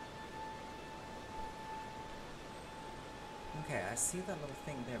 Okay, I see that little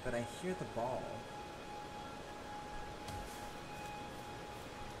thing there, but I hear the ball.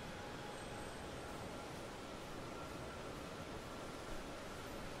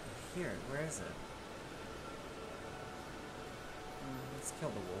 Here, where is it? Let's kill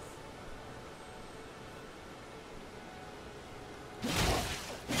the wolf.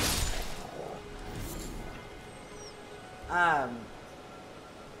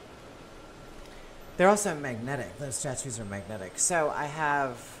 They're also magnetic. Those statues are magnetic. So I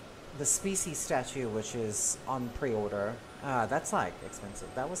have the species statue, which is on pre-order. That's like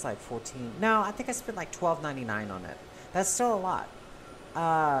expensive. That was like 14. No, I think I spent like $12.99 on it. That's still a lot.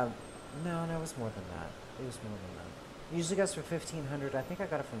 No, it was more than that. It was more than that. It usually goes for $1,500. I think I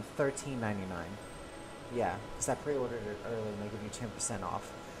got it from $13.99. Yeah, because I pre-ordered it early and they give you 10%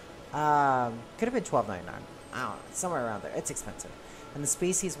 off. Could have been $12.99. I don't know, somewhere around there. It's expensive. And the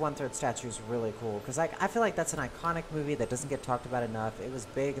Species 1/3 statue is really cool because I feel like that's an iconic movie that doesn't get talked about enough. It was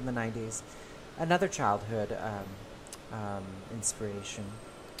big in the 90s. Another childhood inspiration.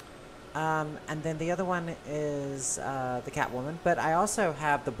 And then the other one is the Catwoman. But I also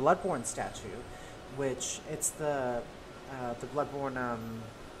have the Bloodborne statue, which it's the Bloodborne,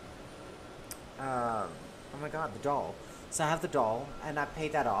 oh my God, the doll. So I have the doll, and I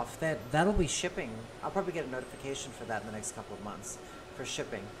paid that off. That'll be shipping. I'll probably get a notification for that in the next couple of months for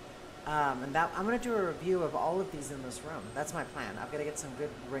shipping. And that I'm going to do a review of all of these in this room. That's my plan. I've got to get some good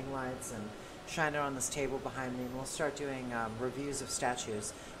ring lights and shine it on this table behind me, and we'll start doing reviews of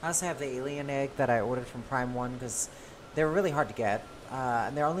statues. I also have the alien egg that I ordered from Prime One because they were really hard to get,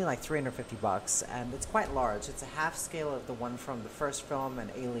 and they're only like $350, and it's quite large. It's a half scale of the one from the first film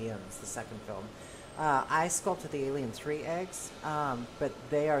and Aliens, the second film. I sculpted the Alien 3 eggs, but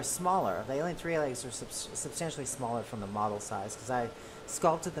they are smaller. The Alien 3 eggs are substantially smaller from the model size because I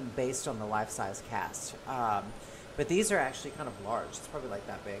sculpted them based on the life-size cast. But these are actually kind of large. It's probably like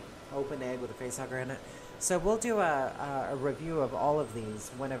that big. Open egg with a facehugger in it. So we'll do a review of all of these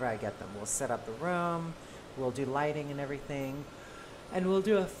whenever I get them. We'll set up the room, we'll do lighting and everything, and we'll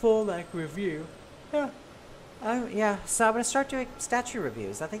do a full review. Yeah. Yeah, so I'm going to start doing statue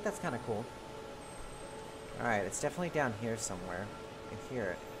reviews. I think that's kind of cool. Alright, it's definitely down here somewhere. I can hear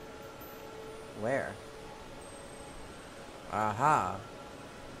it. Where? Aha.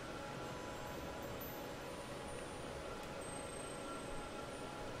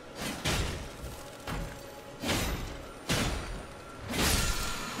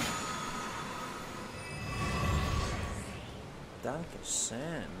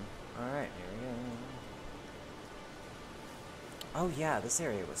 Dankeschön. Alright, here we go. Oh yeah, this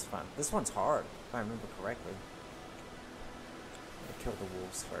area was fun. This one's hard, if I remember correctly. I'm gonna kill the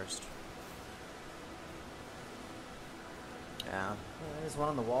wolves first. Yeah, there's one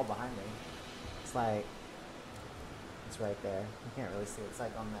on the wall behind me. It's like, it's right there. You can't really see it. It's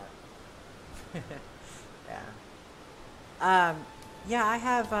like on that. Yeah. Yeah, I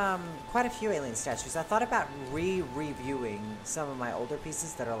have quite a few alien statues. I thought about reviewing some of my older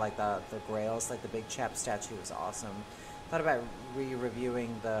pieces that are like the grails, like the big chap statue was awesome. Thought about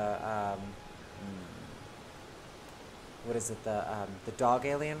reviewing the what is it, the dog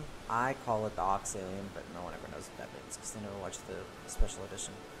alien? I call it the ox alien, but no one ever knows what that means because they never watched the special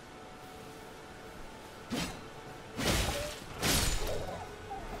edition.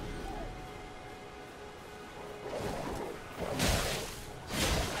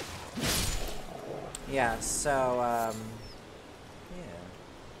 Yeah, so, yeah,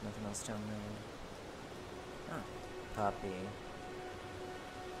 nothing else down there. Oh, puppy.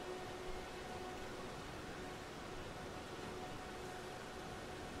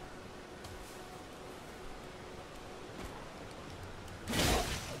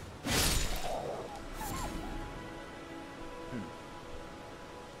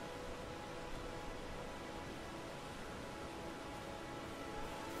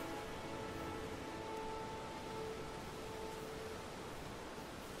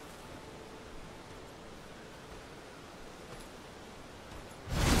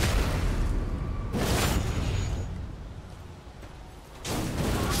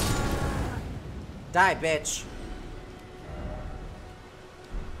 Die, bitch.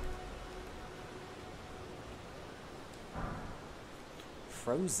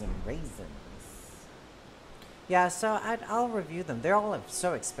 Frozen raisins. Yeah, so I'll review them. They're all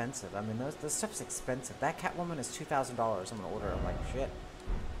so expensive. I mean, this stuff's expensive. That Catwoman is $2,000. I'm gonna order it. I'm like, shit.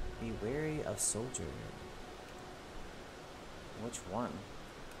 Be wary of soldier. Which one?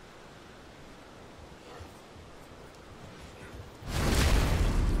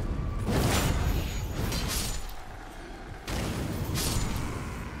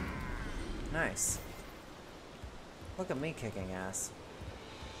 Nice. Look at me kicking ass.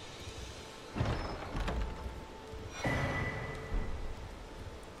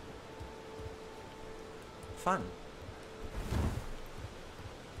 Fun.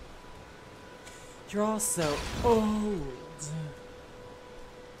 You're all so old.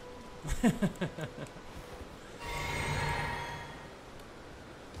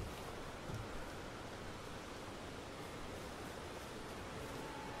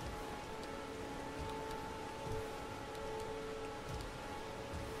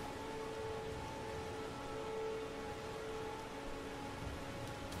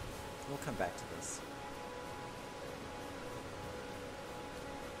 We'll come back to this.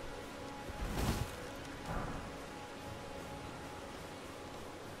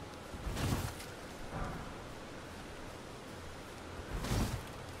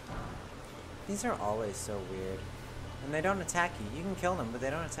 These are always so weird. And they don't attack you. You can kill them, but they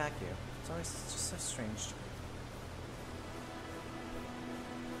don't attack you. It's always just so strange to me.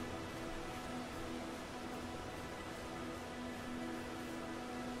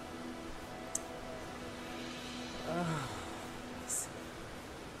 Yes.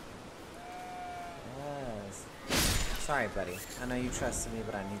 Sorry, buddy. I know you trusted me,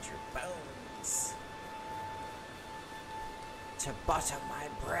 but I need your bones to butter my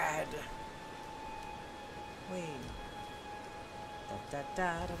bread. Wait. Da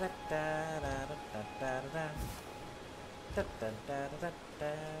da da da da da da da da da da da da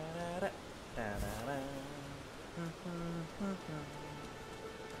da da da.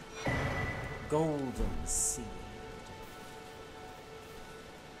 Golden seed.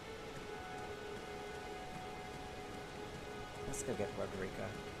 Let's go get Rodrigo.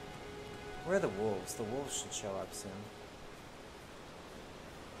 Where are the wolves? The wolves should show up soon.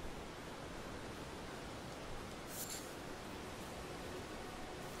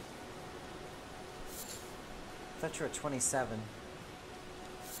 I thought you were 27.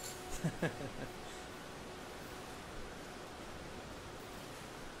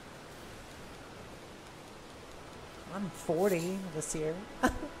 I'm 40 this year.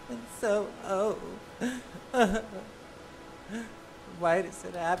 I'm so old. Why does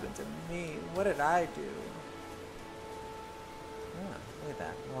it happen to me? What did I do? Ah, look at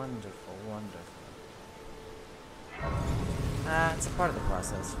that. Wonderful, wonderful. It's a part of the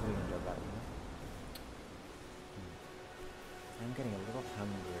process. What are you going to do about it? I'm getting a little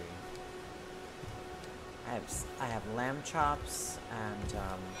hungry. I have lamb chops and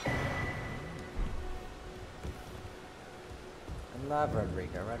I love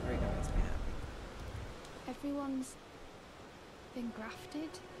Rodrigo. Rodrigo makes me happy. Everyone's been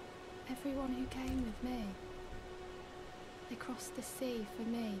grafted. Everyone who came with me. They crossed the sea for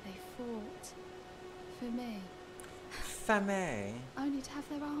me. They fought for me. Famille. Only to have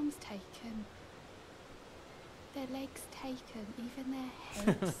their arms taken. Their legs taken, even their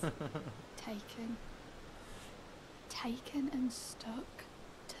heads taken. taken and stuck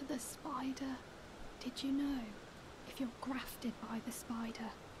to the spider. Did you know? If you're grafted by the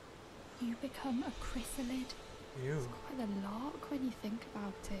spider, you become a chrysalid. Ew. It's quite a lark when you think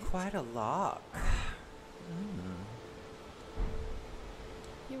about it. Quite a lark.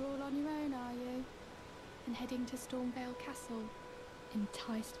 You're all on your own, are you? And heading to Stormvale Castle?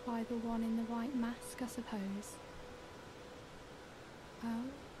 Enticed by the one in the white mask, I suppose. Oh,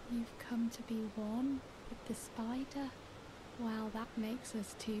 you've come to be one with the spider? Well, that makes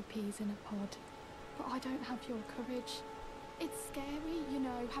us two peas in a pod. But I don't have your courage. It's scary, you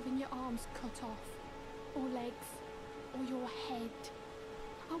know, having your arms cut off, or legs, or your head.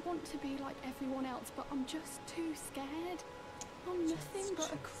 I want to be like everyone else, but I'm just too scared. I'm nothing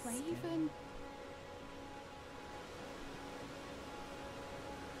but a craven.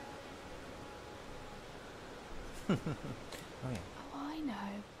 Oh, yeah. Oh, I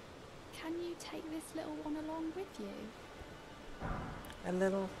know. Can you take this little one along with you?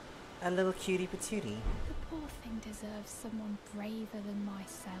 A little cutie patootie. The poor thing deserves someone braver than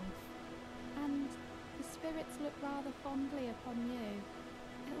myself. And the spirits look rather fondly upon you.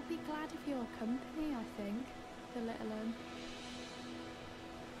 It'll be glad of your company, I think, the little one.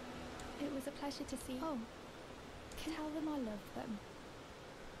 It was a pleasure to see. Oh, tell them I love them.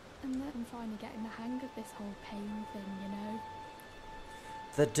 And that I'm finally getting the hang of this whole pain thing, you know?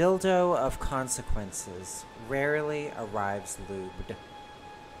 The dildo of consequences rarely arrives lubed.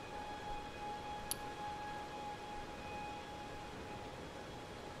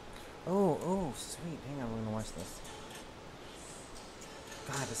 Oh, sweet. Hang on, we're gonna watch this.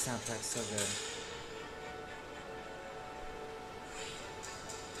 God, the soundtrack's so good.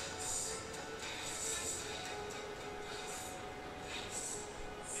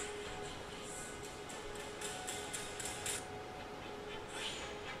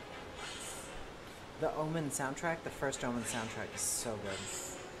 The Omen soundtrack, the first Omen soundtrack is so good.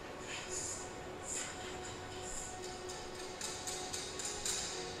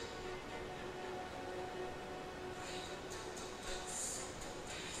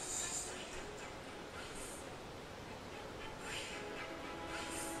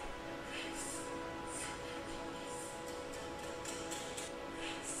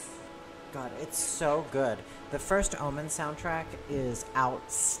 God, it's so good. The first Omen soundtrack is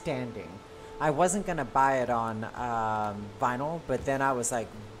outstanding. I wasn't gonna buy it on vinyl, but then I was like,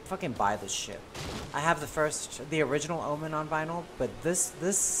 fucking buy this shit. I have the original Omen on vinyl, but this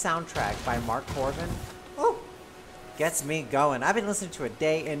soundtrack by Mark Corbin, oh, gets me going. I've been listening to it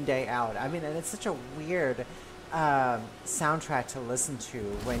day in, day out. I mean, and it's such a weird soundtrack to listen to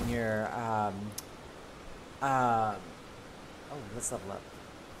when you're, oh, let's level up.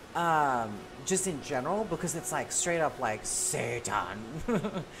 Just in general, because it's like straight up like Satan.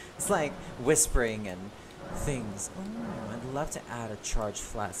 It's like whispering and things. Oh, I'd love to add a charged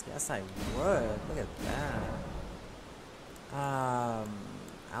flask. Yes, I would. Look at that.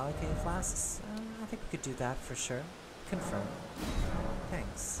 Allocate flasks? I think we could do that for sure. Confirm.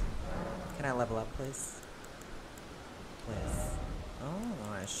 Thanks. Can I level up, please? Please. Oh,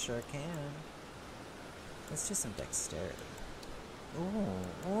 I sure can. Let's do some dexterity.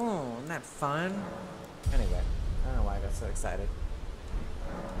 Ooh, isn't that fun? Anyway, I don't know why I got so excited.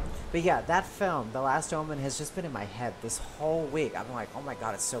 But yeah, that film, The Last Omen, has just been in my head this whole week. I'm like, oh my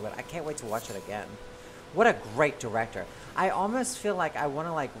god, it's so good. I can't wait to watch it again. What a great director. I almost feel like I want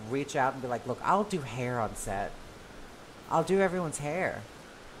to like reach out and be like, look, I'll do hair on set. I'll do everyone's hair.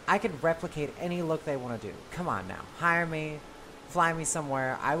 I could replicate any look they want to do. Come on now. Hire me. Fly me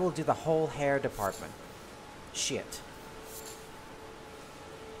somewhere. I will do the whole hair department. Shit.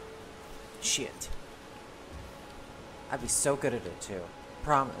 Shit. I'd be so good at it too.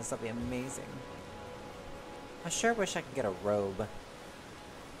 Promise, that'd be amazing. I sure wish I could get a robe.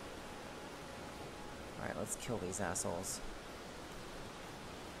 Alright, let's kill these assholes.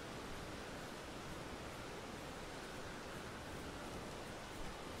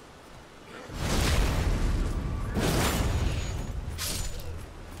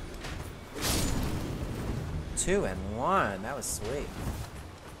 Two and one. That was sweet.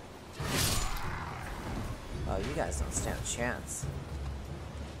 Oh, you guys don't stand a chance.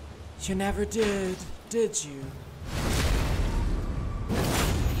 You never did you?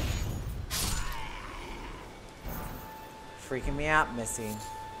 Freaking me out, Missy.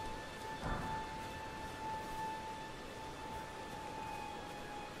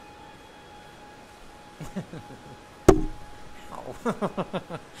 Ow.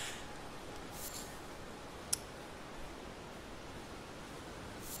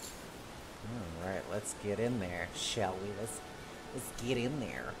 Alright, let's get in there, shall we? Let's get in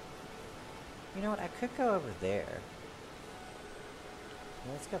there. You know what? I could go over there.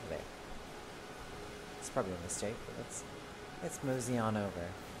 Let's go over there. It's probably a mistake, but let's mosey on over.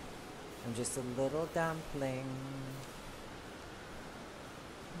 I'm just a little dumpling.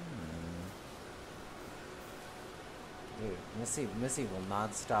 Dude, Missy will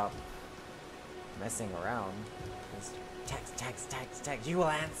not stop messing around. Just text, you will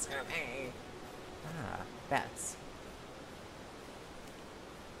answer me. Ah, bats.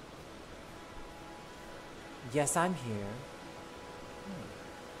 Yes, I'm here.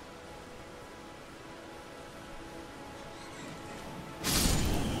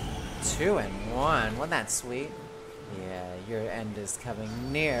 2 and 1. Wasn't that sweet? Yeah, your end is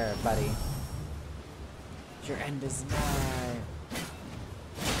coming near, buddy. Your end is nigh.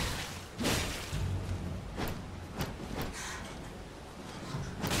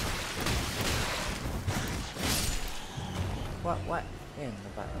 What in the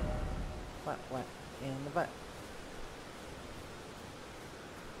butt? What in the butt?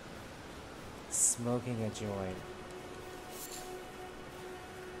 Smoking a joint.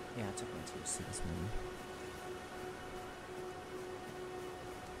 Yeah, I took my 2 seats this morning.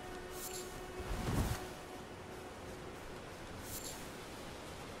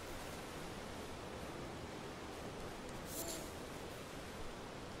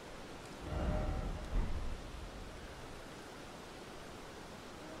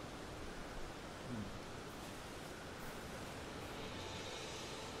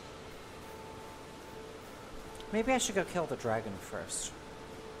 Maybe I should go kill the dragon first.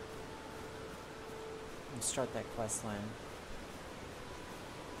 And start that quest line.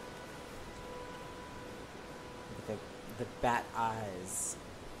 With the bat eyes.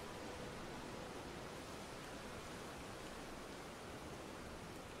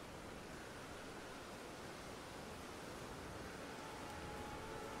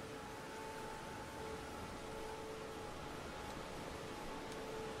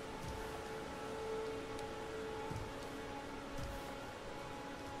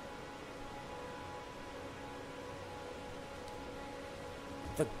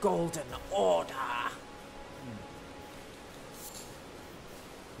 The Golden Order.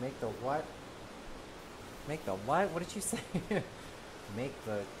 Make the what? Make the what? What did you say? Make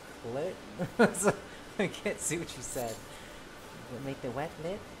the clit? I can't see what you said. Make the wet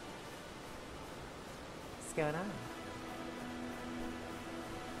lit? What's going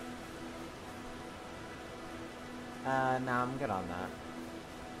on? Nah, I'm good on that.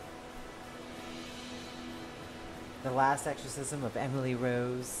 The Last Exorcism of Emily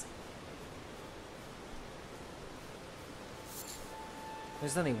Rose.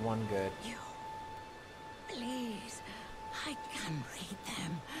 There's only one good. You, please, I can read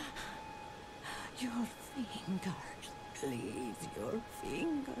them. Your fingers, please, your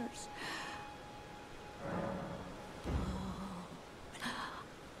fingers.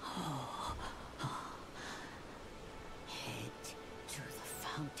 Head to the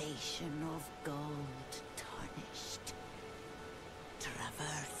foundation of gold tarnished.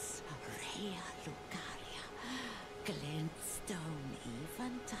 Traverse Rea Lucaria, glintstone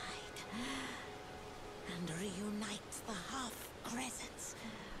eventide, and reunite the half-crescents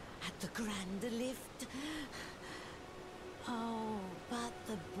at the grand lift. Oh, but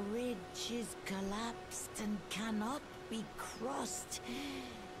the bridge is collapsed and cannot be crossed.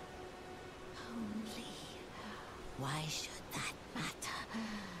 Only, why should that matter?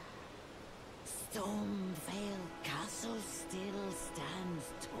 Stormvale Castle still stands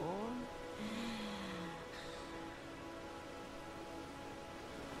tall.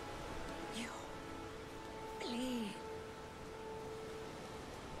 You, please.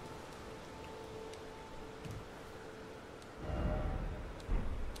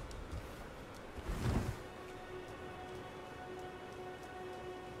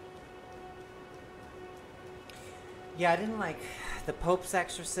 Yeah, I didn't like the Pope's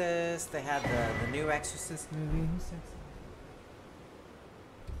Exorcist. They had the new Exorcist movies.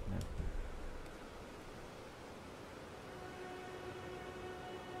 No.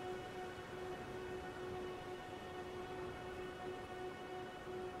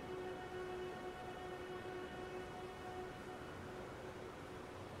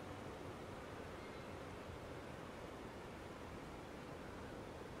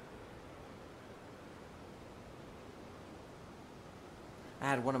 I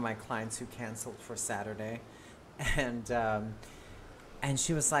had one of my clients who canceled for Saturday, and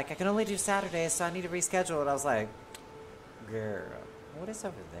she was like, I can only do Saturday, so I need to reschedule it. I was like, girl, what is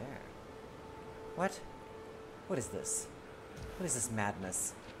over there? What? What is this? What is this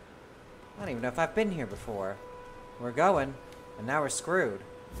madness? I don't even know if I've been here before. We're going, and now we're screwed.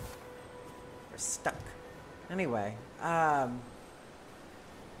 We're stuck. Anyway,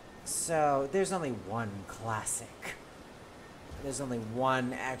 So there's only one classic. There's only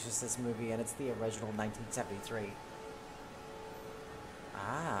one Exorcist movie, and it's the original 1973.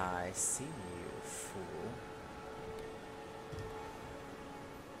 Ah, I see you, fool.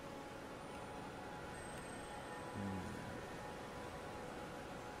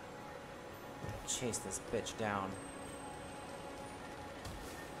 Chase this bitch down.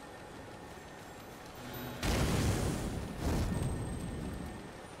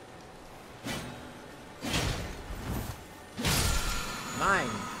 Mine.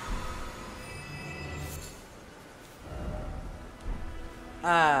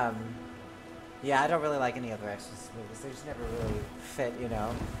 Yeah, I don't really like any other Exorcist movies. They just never really fit, you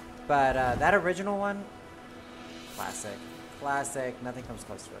know. But that original one, classic. Classic. Nothing comes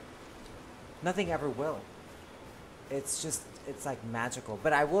close to it. Nothing ever will. It's just, it's like magical.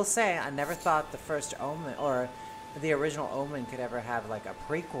 But I will say, I never thought the first Omen, or the original Omen, could ever have like a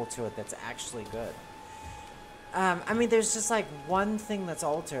prequel to it that's actually good. I mean, there's just like one thing that's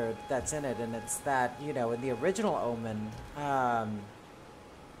altered that's in it, and it's that, you know, in the original Omen,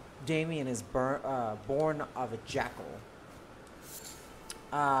 Damien is born of a jackal.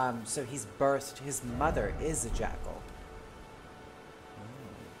 So he's birthed, his mother is a jackal.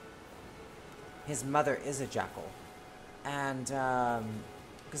 His mother is a jackal. And,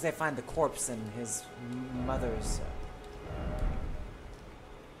 because they find the corpse in his mother's,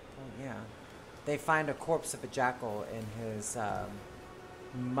 oh yeah. They find a corpse of a jackal in his,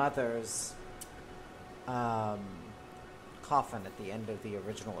 mother's, coffin at the end of the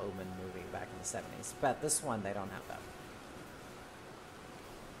original Omen movie back in the 70s. But this one, they don't have that.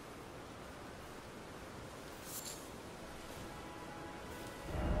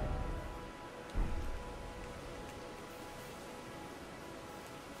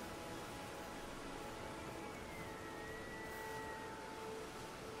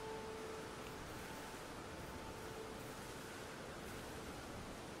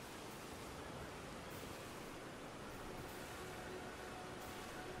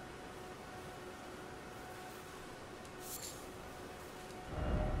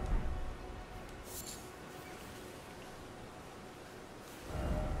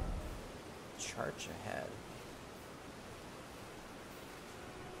 Church ahead.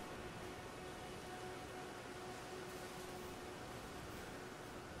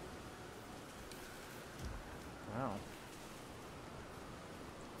 Wow.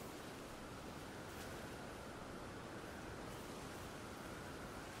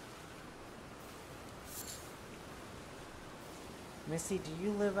 Missy, do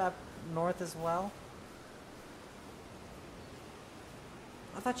you live up north as well?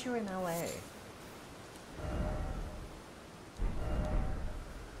 I thought you were in LA.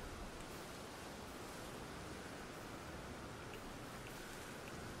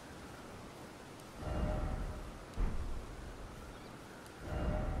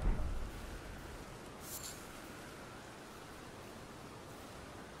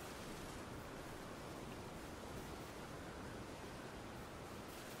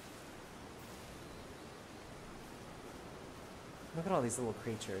 Look at all these little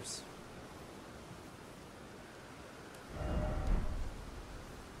creatures.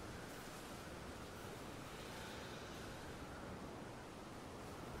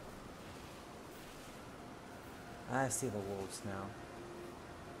 I see the wolves now.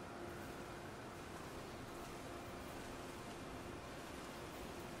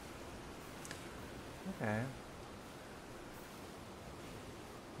 Okay.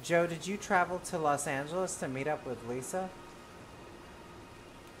 Joe, did you travel to Los Angeles to meet up with Lisa?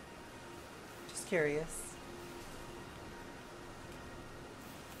 Just curious.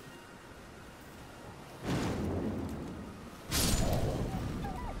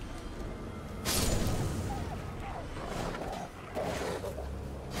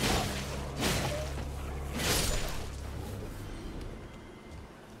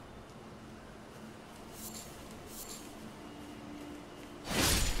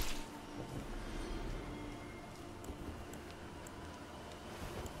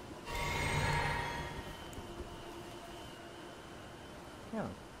 Oh.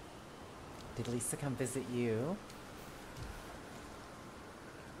 Did Lisa come visit you?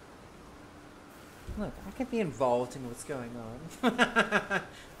 Look, I can be involved in what's going on.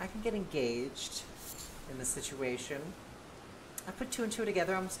 I can get engaged in the situation. I put two and two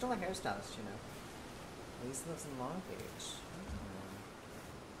together. I'm still a hairstylist, you know. Lisa lives in Long Beach.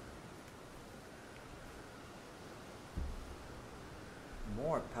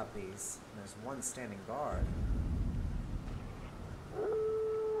 More puppies. There's one standing guard.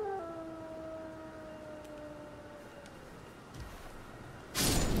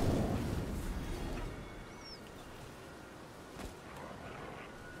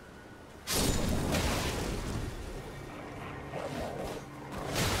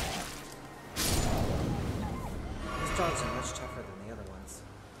 these are much tougher than the other ones.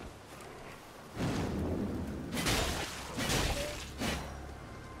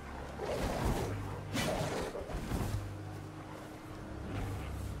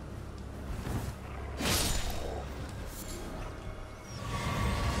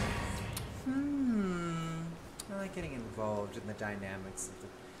 I like getting involved in the dynamics of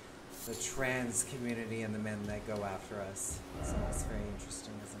the trans community and the men that go after us. So it's very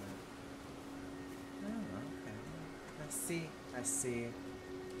interesting, isn't it? Oh, okay. I see.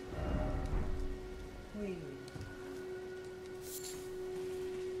 Whee.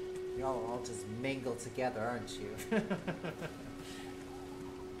 Y'all all just mingle together, aren't you?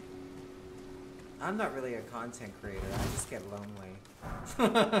 I'm not really a content creator. I just get lonely.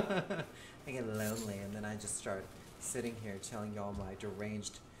 I get lonely, and then I just start sitting here telling y'all my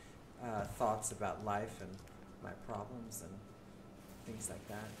deranged thoughts about life and my problems and things like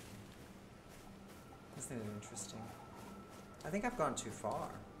that. Isn't it interesting? I think I've gone too far.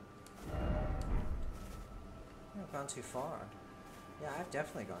 I've gone too far. Yeah, I've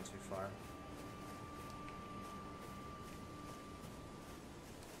definitely gone too far.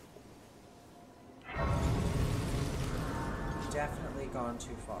 Definitely gone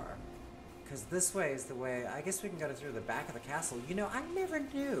too far. Because this way is the way, I guess we can go through the back of the castle. You know, I never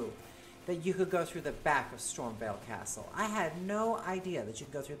knew that you could go through the back of Stormvale Castle. I had no idea that you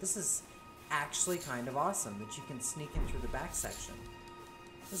could go through. This is actually kind of awesome that you can sneak in through the back section.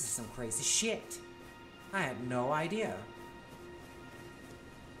 This is some crazy shit. I had no idea.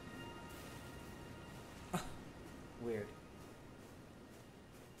 Weird.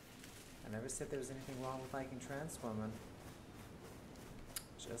 I never said there was anything wrong with liking trans women.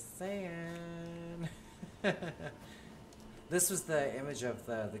 Just saying. This was the image of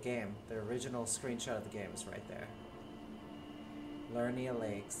the game. The original screenshot of the game is right there. Lernia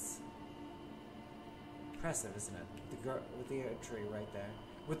Lakes. Impressive, isn't it? With the tree right there.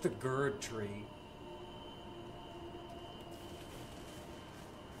 With the gourd tree.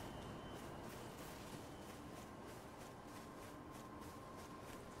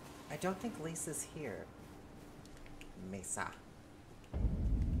 I don't think Lisa's here. Mesa.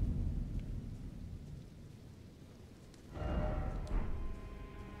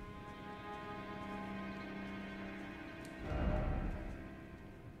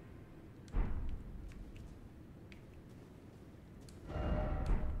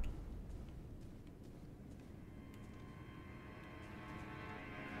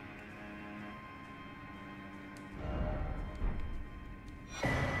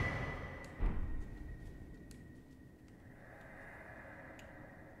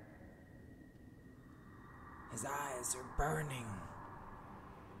 His eyes are burning.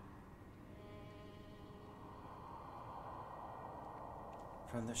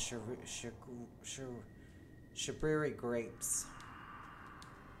 From the Shabriri grapes.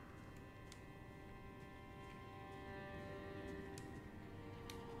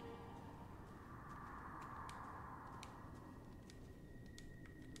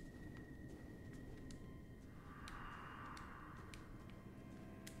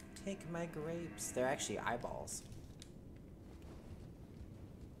 Take my grapes. They're actually eyeballs.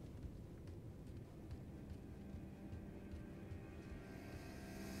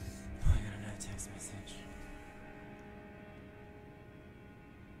 Oh, I got another text message.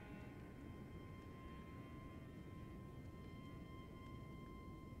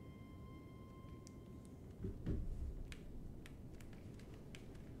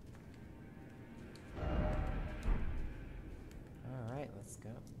 All right, let's go.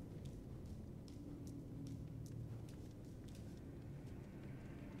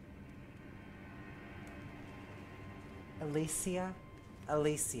 Alicia.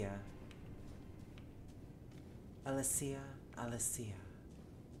 You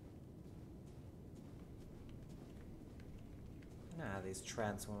know how these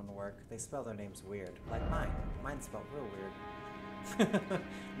trans women work. They spell their names weird. Like mine. Mine's spelled real weird.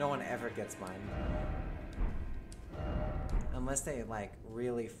 No one ever gets mine. Unless they, like,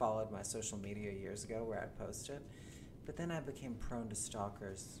 really followed my social media years ago where I'd post it. But then I became prone to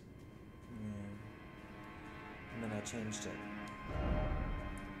stalkers. Yeah. And then I changed it.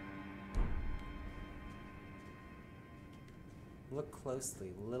 Look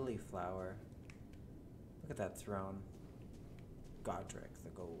closely, lily flower. Look at that throne. Godric the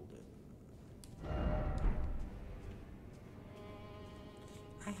Golden.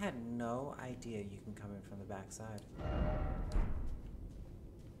 I had no idea you can come in from the backside.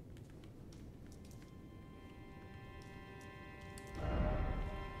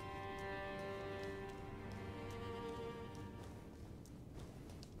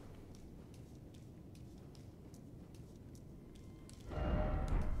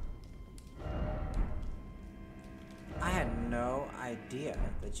 idea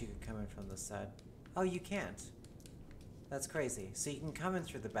that you could come in from the side. Oh, you can't. That's crazy. So you can come in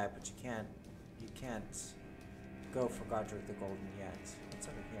through the back, but you can't go for Godric the Golden yet. What's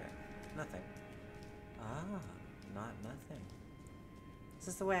over here? Nothing. Ah, not nothing. Is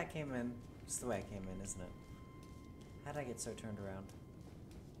this the way I came in? This is the way I came in, isn't it? How did I get so turned around?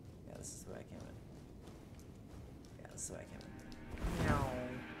 Yeah, this is the way I came in. Yeah, this is the way I came in. No.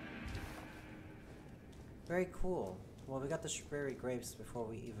 Very cool. Well, we got the strawberry grapes before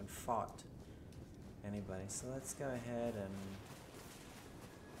we even fought anybody. So let's go ahead and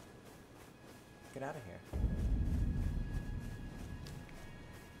get out of here.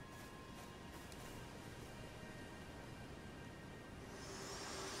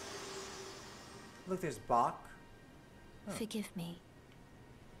 Look, there's Bach. Oh. Forgive me.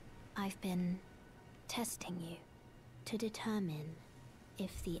 I've been testing you to determine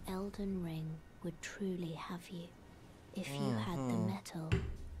if the Elden Ring would truly have you. If you had the mettle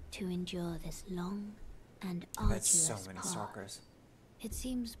to endure this long and arduous so many path. stalkers. It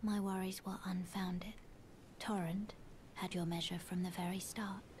seems my worries were unfounded. Torrent had your measure from the very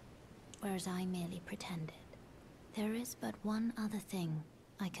start, whereas I merely pretended. There is but one other thing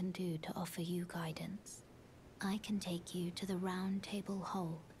I can do to offer you guidance. I can take you to the Round Table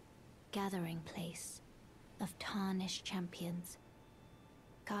Hold, gathering place of tarnished champions,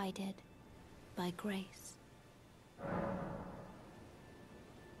 guided by grace.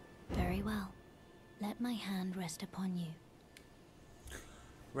 Very well. Let my hand rest upon you.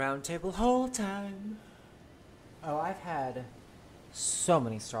 Round Table Hold time. Oh, I've had so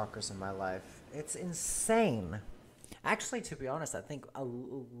many stalkers in my life. It's insane. Actually, to be honest, I think a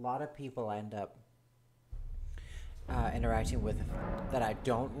lot of people I end up interacting with that I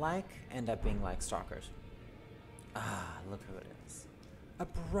don't like end up being like stalkers. Ah, look who it is. A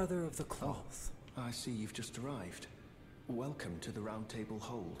brother of the cloth. Oh, I see you've just arrived. Welcome to the Round Table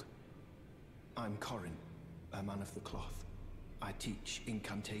Hold. I'm Corin, a man of the cloth. I teach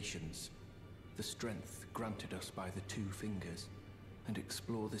incantations, the strength granted us by the Two Fingers, and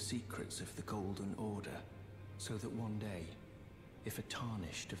explore the secrets of the Golden Order, so that one day, if a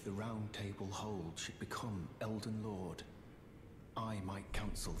tarnished of the Round Table Hold should become Elden Lord, I might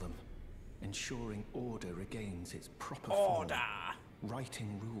counsel them, ensuring order regains its proper form,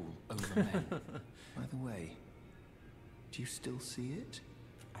 righting rule over men. By the way, do you still see it?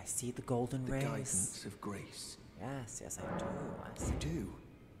 I see the golden rays. The guidance of grace. Yes, yes, I do. You do?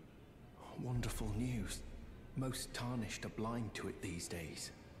 Wonderful news. Most tarnished are blind to it these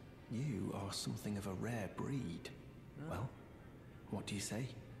days. You are something of a rare breed. Oh. Well, what do you say?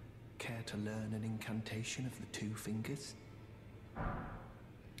 Care to learn an incantation of the Two Fingers?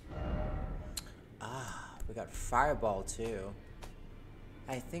 Ah, we got Fireball too.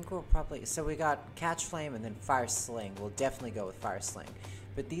 I think we'll probably... So we got Catch Flame and then Fire Sling. We'll definitely go with Fire Sling.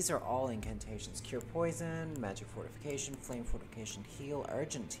 But these are all incantations. Cure Poison, Magic Fortification, Flame Fortification, Heal,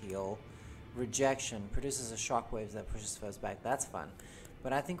 Urgent Heal, Rejection, produces a shockwave that pushes foes back. That's fun.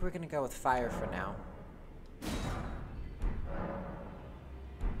 But I think we're going to go with Fire for now.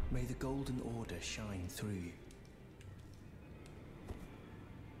 May the Golden Order shine through you.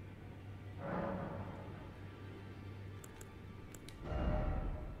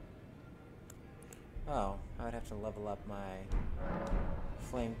 Oh, I would have to level up my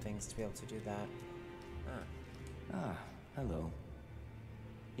flame things to be able to do that. Ah, hello.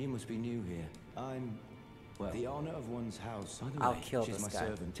 You must be new here. I'm, well, the honor of one's house. By the I'll way, kill she's this my guy.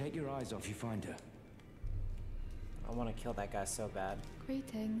 servant. Take your eyes off if you find her. I want to kill that guy so bad.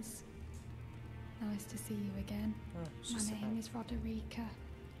 Greetings. Nice to see you again. My name is Roderica.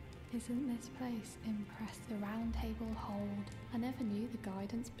 Isn't this place impress the Round Table Hold? I never knew the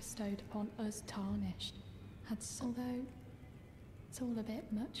guidance bestowed upon us tarnished. Although it's all a bit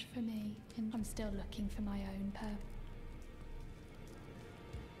much for me, and I'm still looking for my own purpose.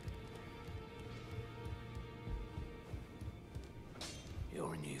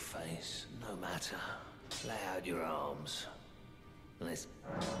 You're a new face, no matter. Lay out your arms. Let's...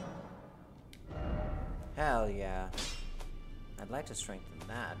 Hell yeah. I'd like to strengthen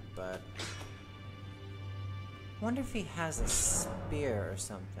that, but... I wonder if he has a spear or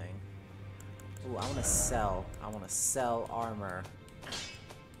something. Ooh, I want to sell. I want to sell armor.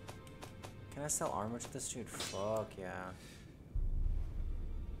 Can I sell armor to this dude? Fuck yeah.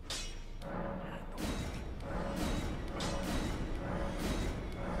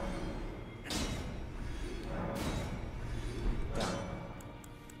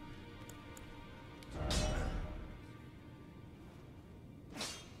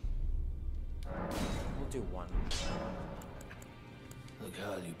 Do one. The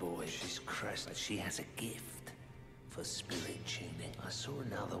girl you bought, she's crest, but she has a gift. for spirit tuning. I saw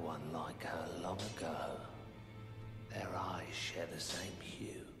another one like her long ago. Their eyes share the same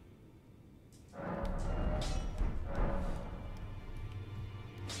hue.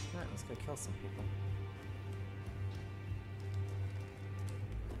 Alright, let's go kill some people.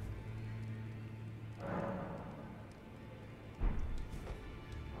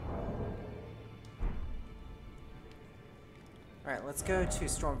 Alright, let's go to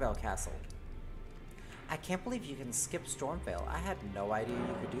Stormvale Castle. I can't believe you can skip Stormvale. I had no idea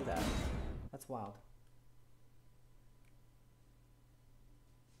you could do that. That's wild.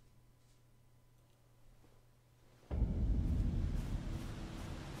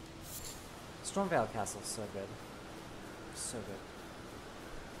 Stormvale Castle's so good. So good.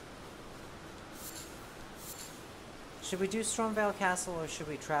 Should we do Stormvale Castle or should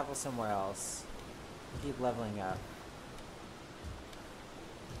we travel somewhere else? Keep leveling up.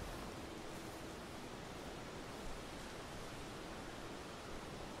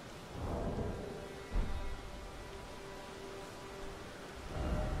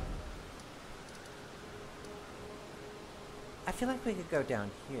 I feel like we could go down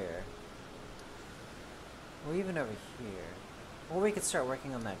here. Or even over here. Or we could start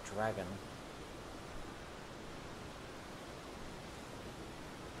working on that dragon.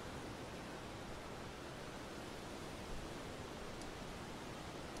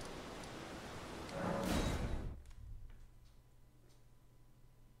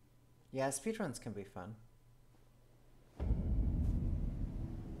 Yeah, speedruns can be fun.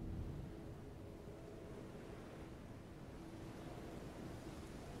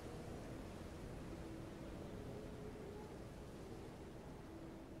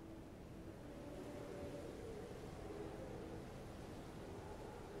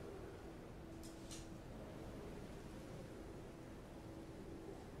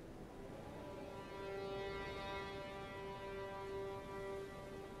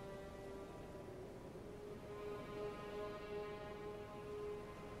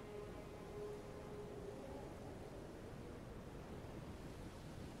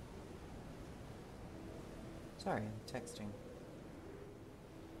 Sorry, I'm texting.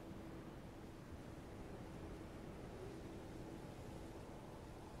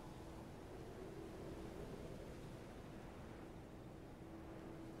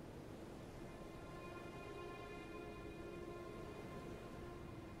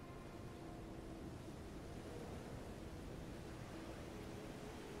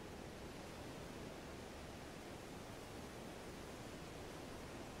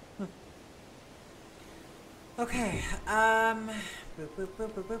 Okay,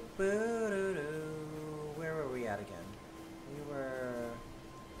 where were we at again? We were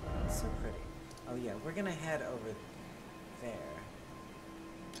so pretty. Oh yeah, we're gonna head over there.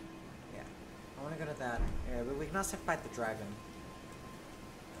 Yeah, I want to go to that area, but we can also fight the dragon.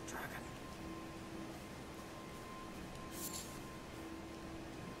 The dragon.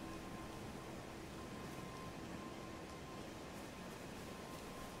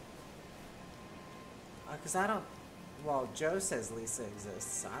 Because I don't... Well, Joe says Lisa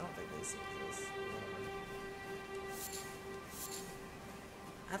exists. I don't think Lisa exists.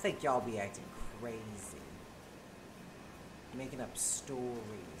 I think y'all be acting crazy. Making up stories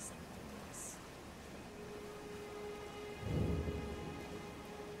and things.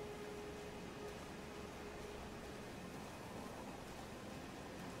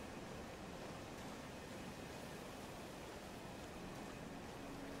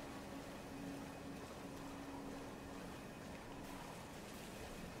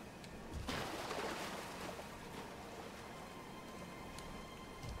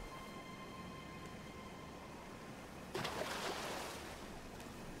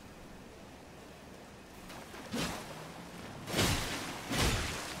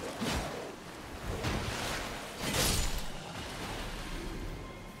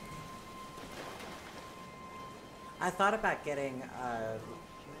 I thought about getting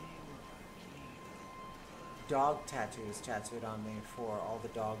dog tattoos tattooed on me for all the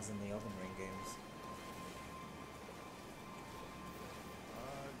dogs in the Elden Ring games.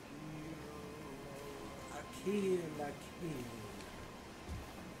 Akil, Akil.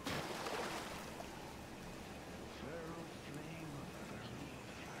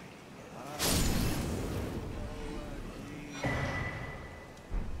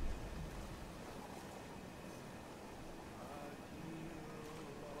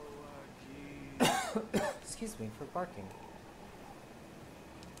 Excuse me for barking.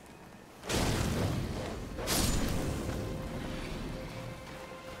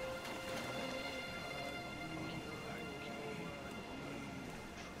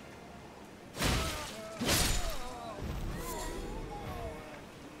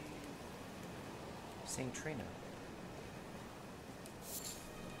 Seeing Trina.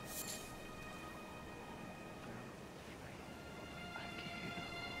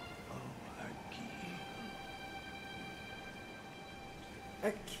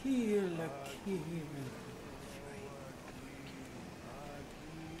 Akil.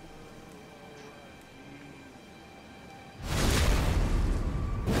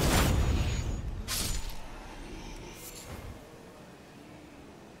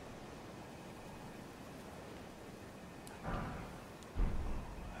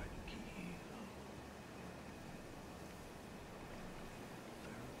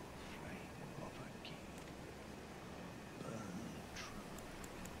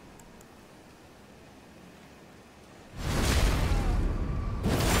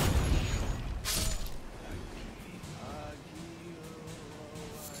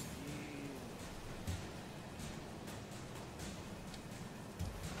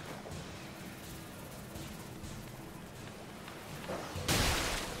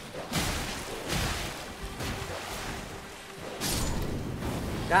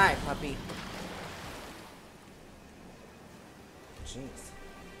 Die, puppy. Jeez.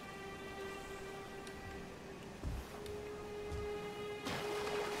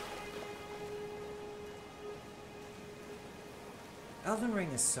 Elden Ring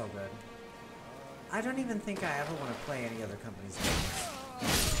is so good. I don't even think I ever want to play any other company's games.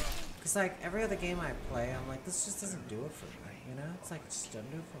 Because, like, every other game I play, I'm like, this just doesn't do it for me, you know? It's like, it just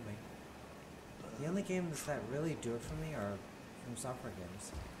doesn't do it for me. The only games that really do it for me are from software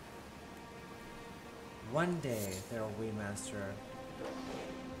games. One day they'll remaster.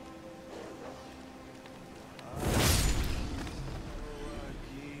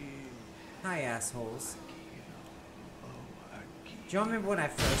 Hi, assholes. Do you remember when I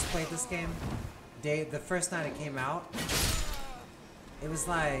first played this game? The first night it came out? It was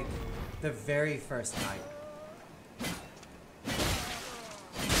like the very first night.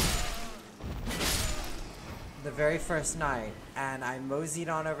 The very first night, and I moseyed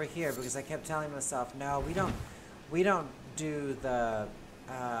on over here because I kept telling myself, no, we don't do the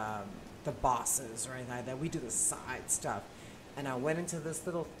bosses or anything like that. We do the side stuff. And I went into this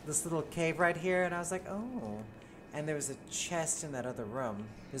little cave right here, and I was like, oh. And there was a chest in that other room.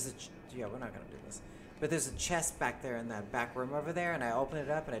 Yeah, we're not gonna do this. But there's a chest back there in that back room over there, and I opened it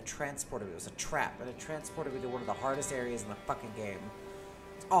up and I transported it. It was a trap, and it transported me to one of the hardest areas in the fucking game.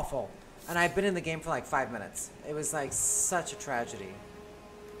 It's awful. And I've been in the game for like 5 minutes. It was like such a tragedy.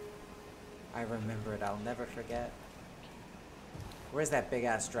 I remember it. I'll never forget. Where's that big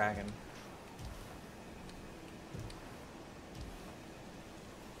ass dragon?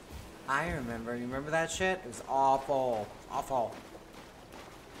 I remember. You remember that shit? It was awful. Awful.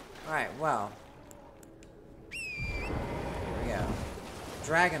 Alright, well. Here we go.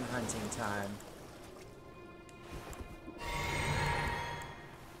 Dragon hunting time.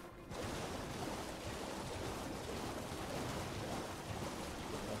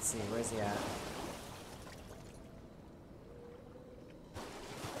 Let's see, where's he at?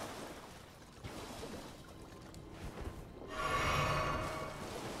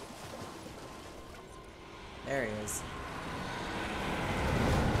 There he is.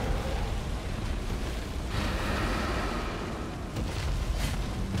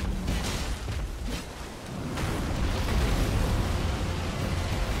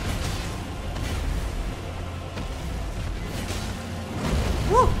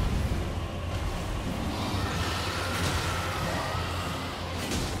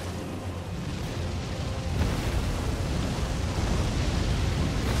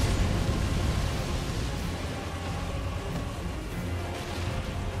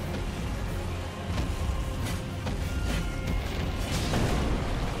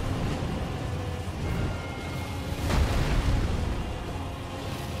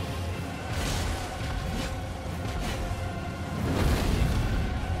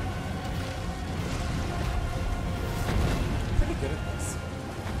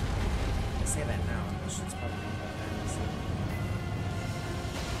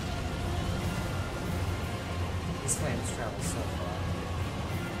 Flames travel so far.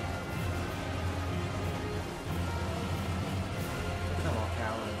 Look at them all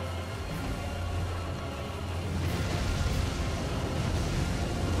cowering.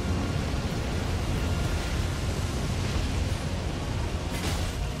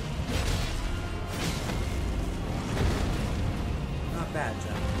 Not bad,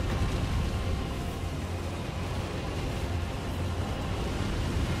 John.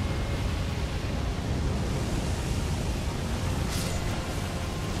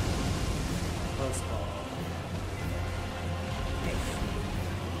 Close.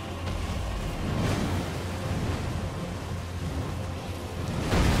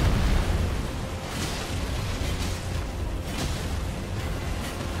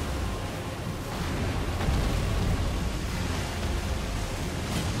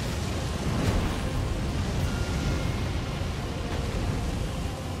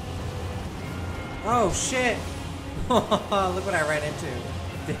 Oh shit! Look what I ran into.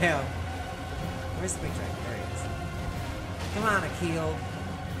 Damn. Where's the big dragon? There he is. Come on, Akil.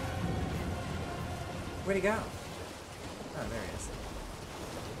 Where'd he go? Oh, there he is.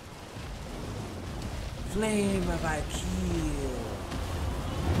 Flame of Akil.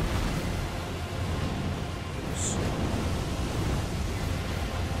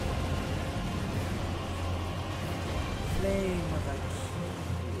 Flame of Akil.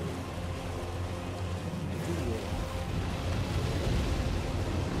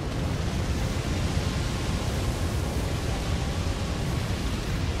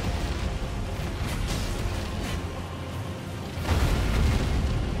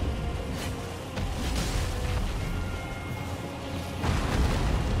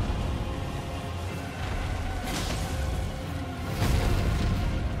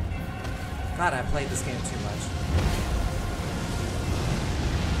 God, I played this game too much.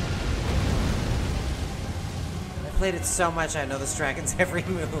 I played it so much I know this dragon's every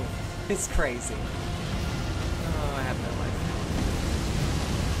move. It's crazy. Oh, I have no life.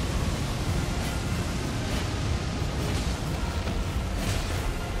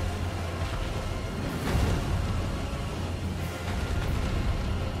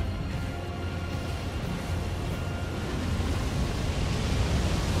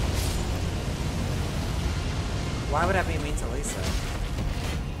 Why would I be mean to Lisa?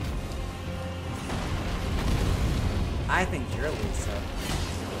 I think you're Lisa.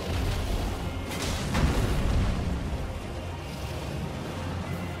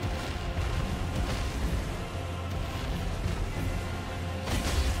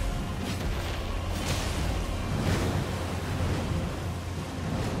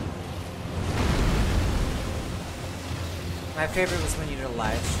 My favorite was when you did a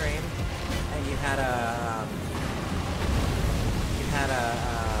live stream and you had a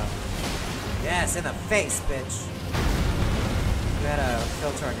yes, in the face, bitch. You had a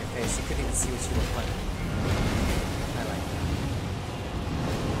filter on your face. You couldn't even see what you looked like. I like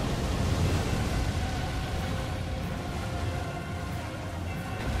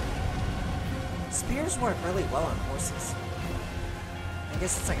that. Spears work really well on horses. I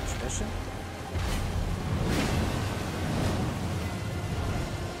guess it's like a tradition.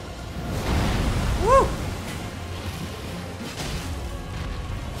 Woo!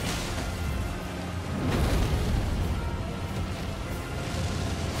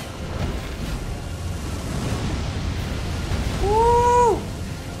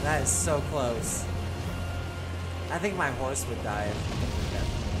 That is so close. I think my horse would die if he did that.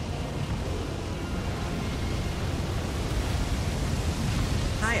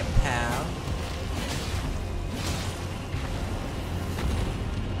 Hiya, pal.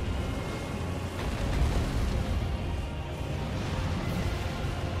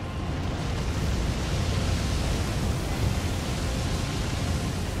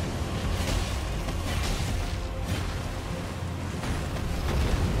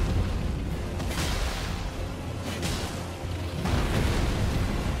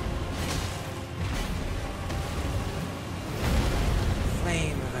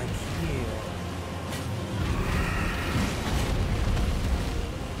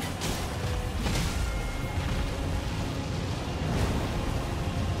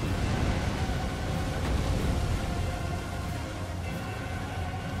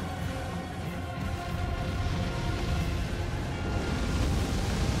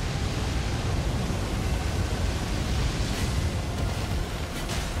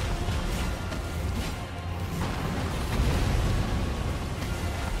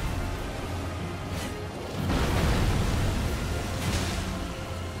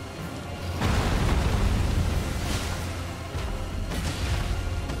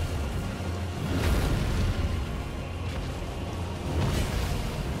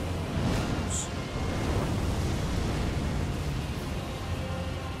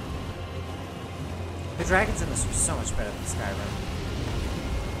 The dragons in this are so much better than Skyrim.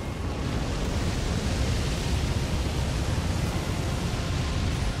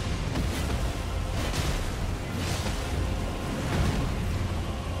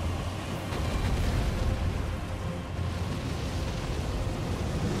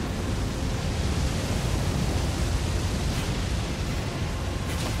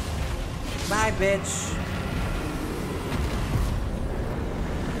 Bye, bitch.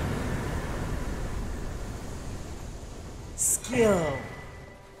 Skill.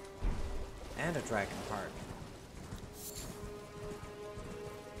 And a dragon heart.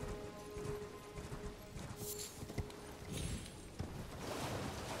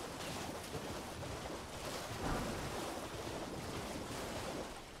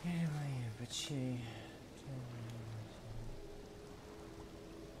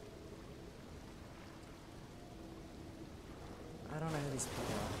 are these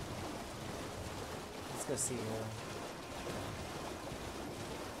people? Let's go see her.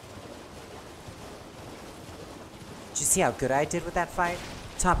 Did you see how good I did with that fight?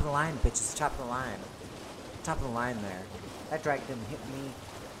 Top of the line, bitches. Top of the line. Top of the line there. That dragon didn't hit me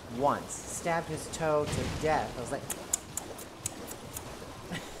once. Stabbed his toe to death. I was like...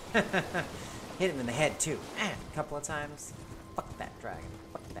 Hit him in the head, too. A couple of times. Fuck that dragon.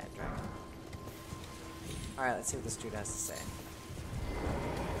 Fuck that dragon. Alright, let's see what this dude has to say.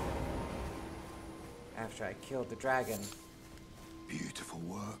 After I killed the dragon. Beautiful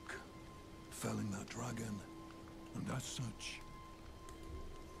work. Felling that dragon. And as such,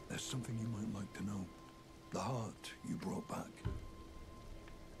 there's something you might like to know. The heart you brought back.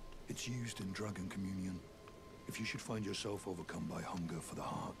 It's used in dragon communion. If you should find yourself overcome by hunger for the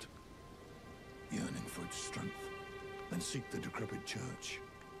heart, yearning for its strength, then seek the decrepit church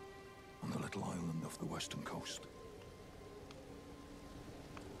on the little island off the western coast.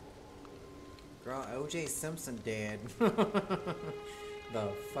 Girl, O.J. Simpson dead.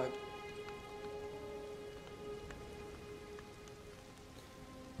 The fuck?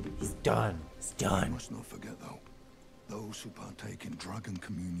 He's done. He's done. You must not forget, though, those who partake in dragon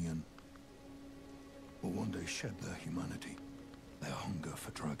communion will one day shed their humanity, their hunger for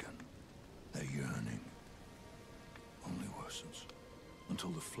dragon, their yearning only worsens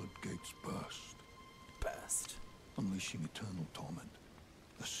until the floodgates burst, unleashing eternal torment,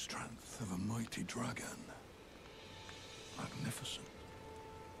 the strength of a mighty dragon. Magnificent.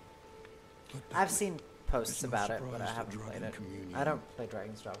 I've seen posts about it, but I haven't played it. I don't play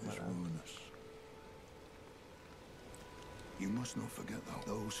Dragon's Dogma though. You must not forget,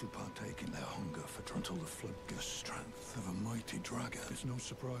 though, those who partake in their hunger for until the floodgates strength of a mighty dragon. It's no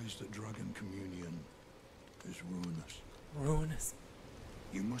surprise that dragon communion is ruinous. Ruinous.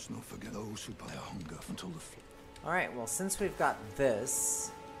 You must not forget those who partake their hunger until the flood. Alright, well, since we've got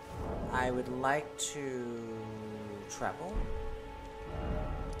this, I would like to travel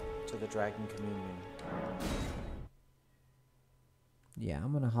to the dragon communion. Yeah,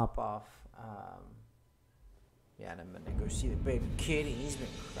 I'm gonna hop off. Yeah, and I'm gonna go see the baby kitty. He's been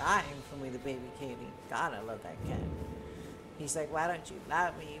crying for me, the baby kitty. God, I love that cat. He's like, why don't you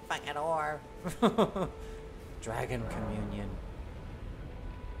love me, you fucking whore? Dragon communion.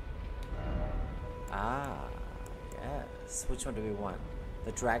 Ah, yes. Which one do we want?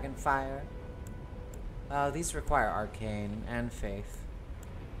 The dragon fire? These require arcane and faith.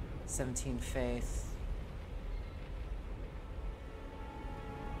 17 faith.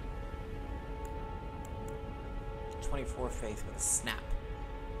 24 faith with a snap.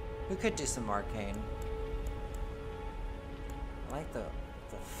 We could do some arcane. I like the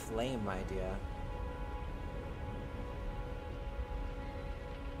flame idea.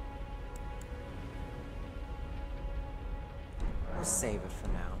 We'll save it for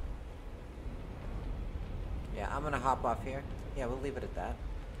now. Yeah, I'm gonna hop off here. Yeah, we'll leave it at that.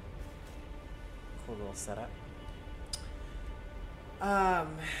 Cool little setup.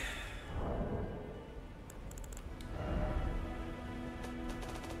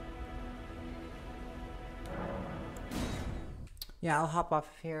 Yeah, I'll hop off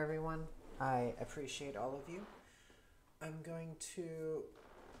here, everyone. I appreciate all of you. I'm going to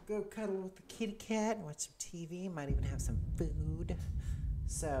go cuddle with the kitty cat and watch some TV. Might even have some food.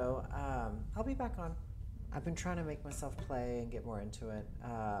 So, I'll be back on. I've been trying to make myself play and get more into it.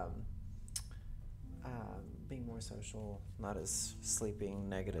 Being more social, not as sleeping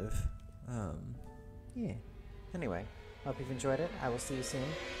negative. Yeah. Anyway, hope you've enjoyed it. I will see you soon.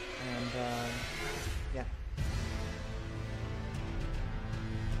 And, yeah.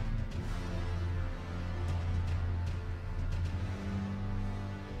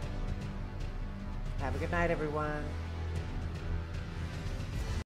 Have a good night, everyone.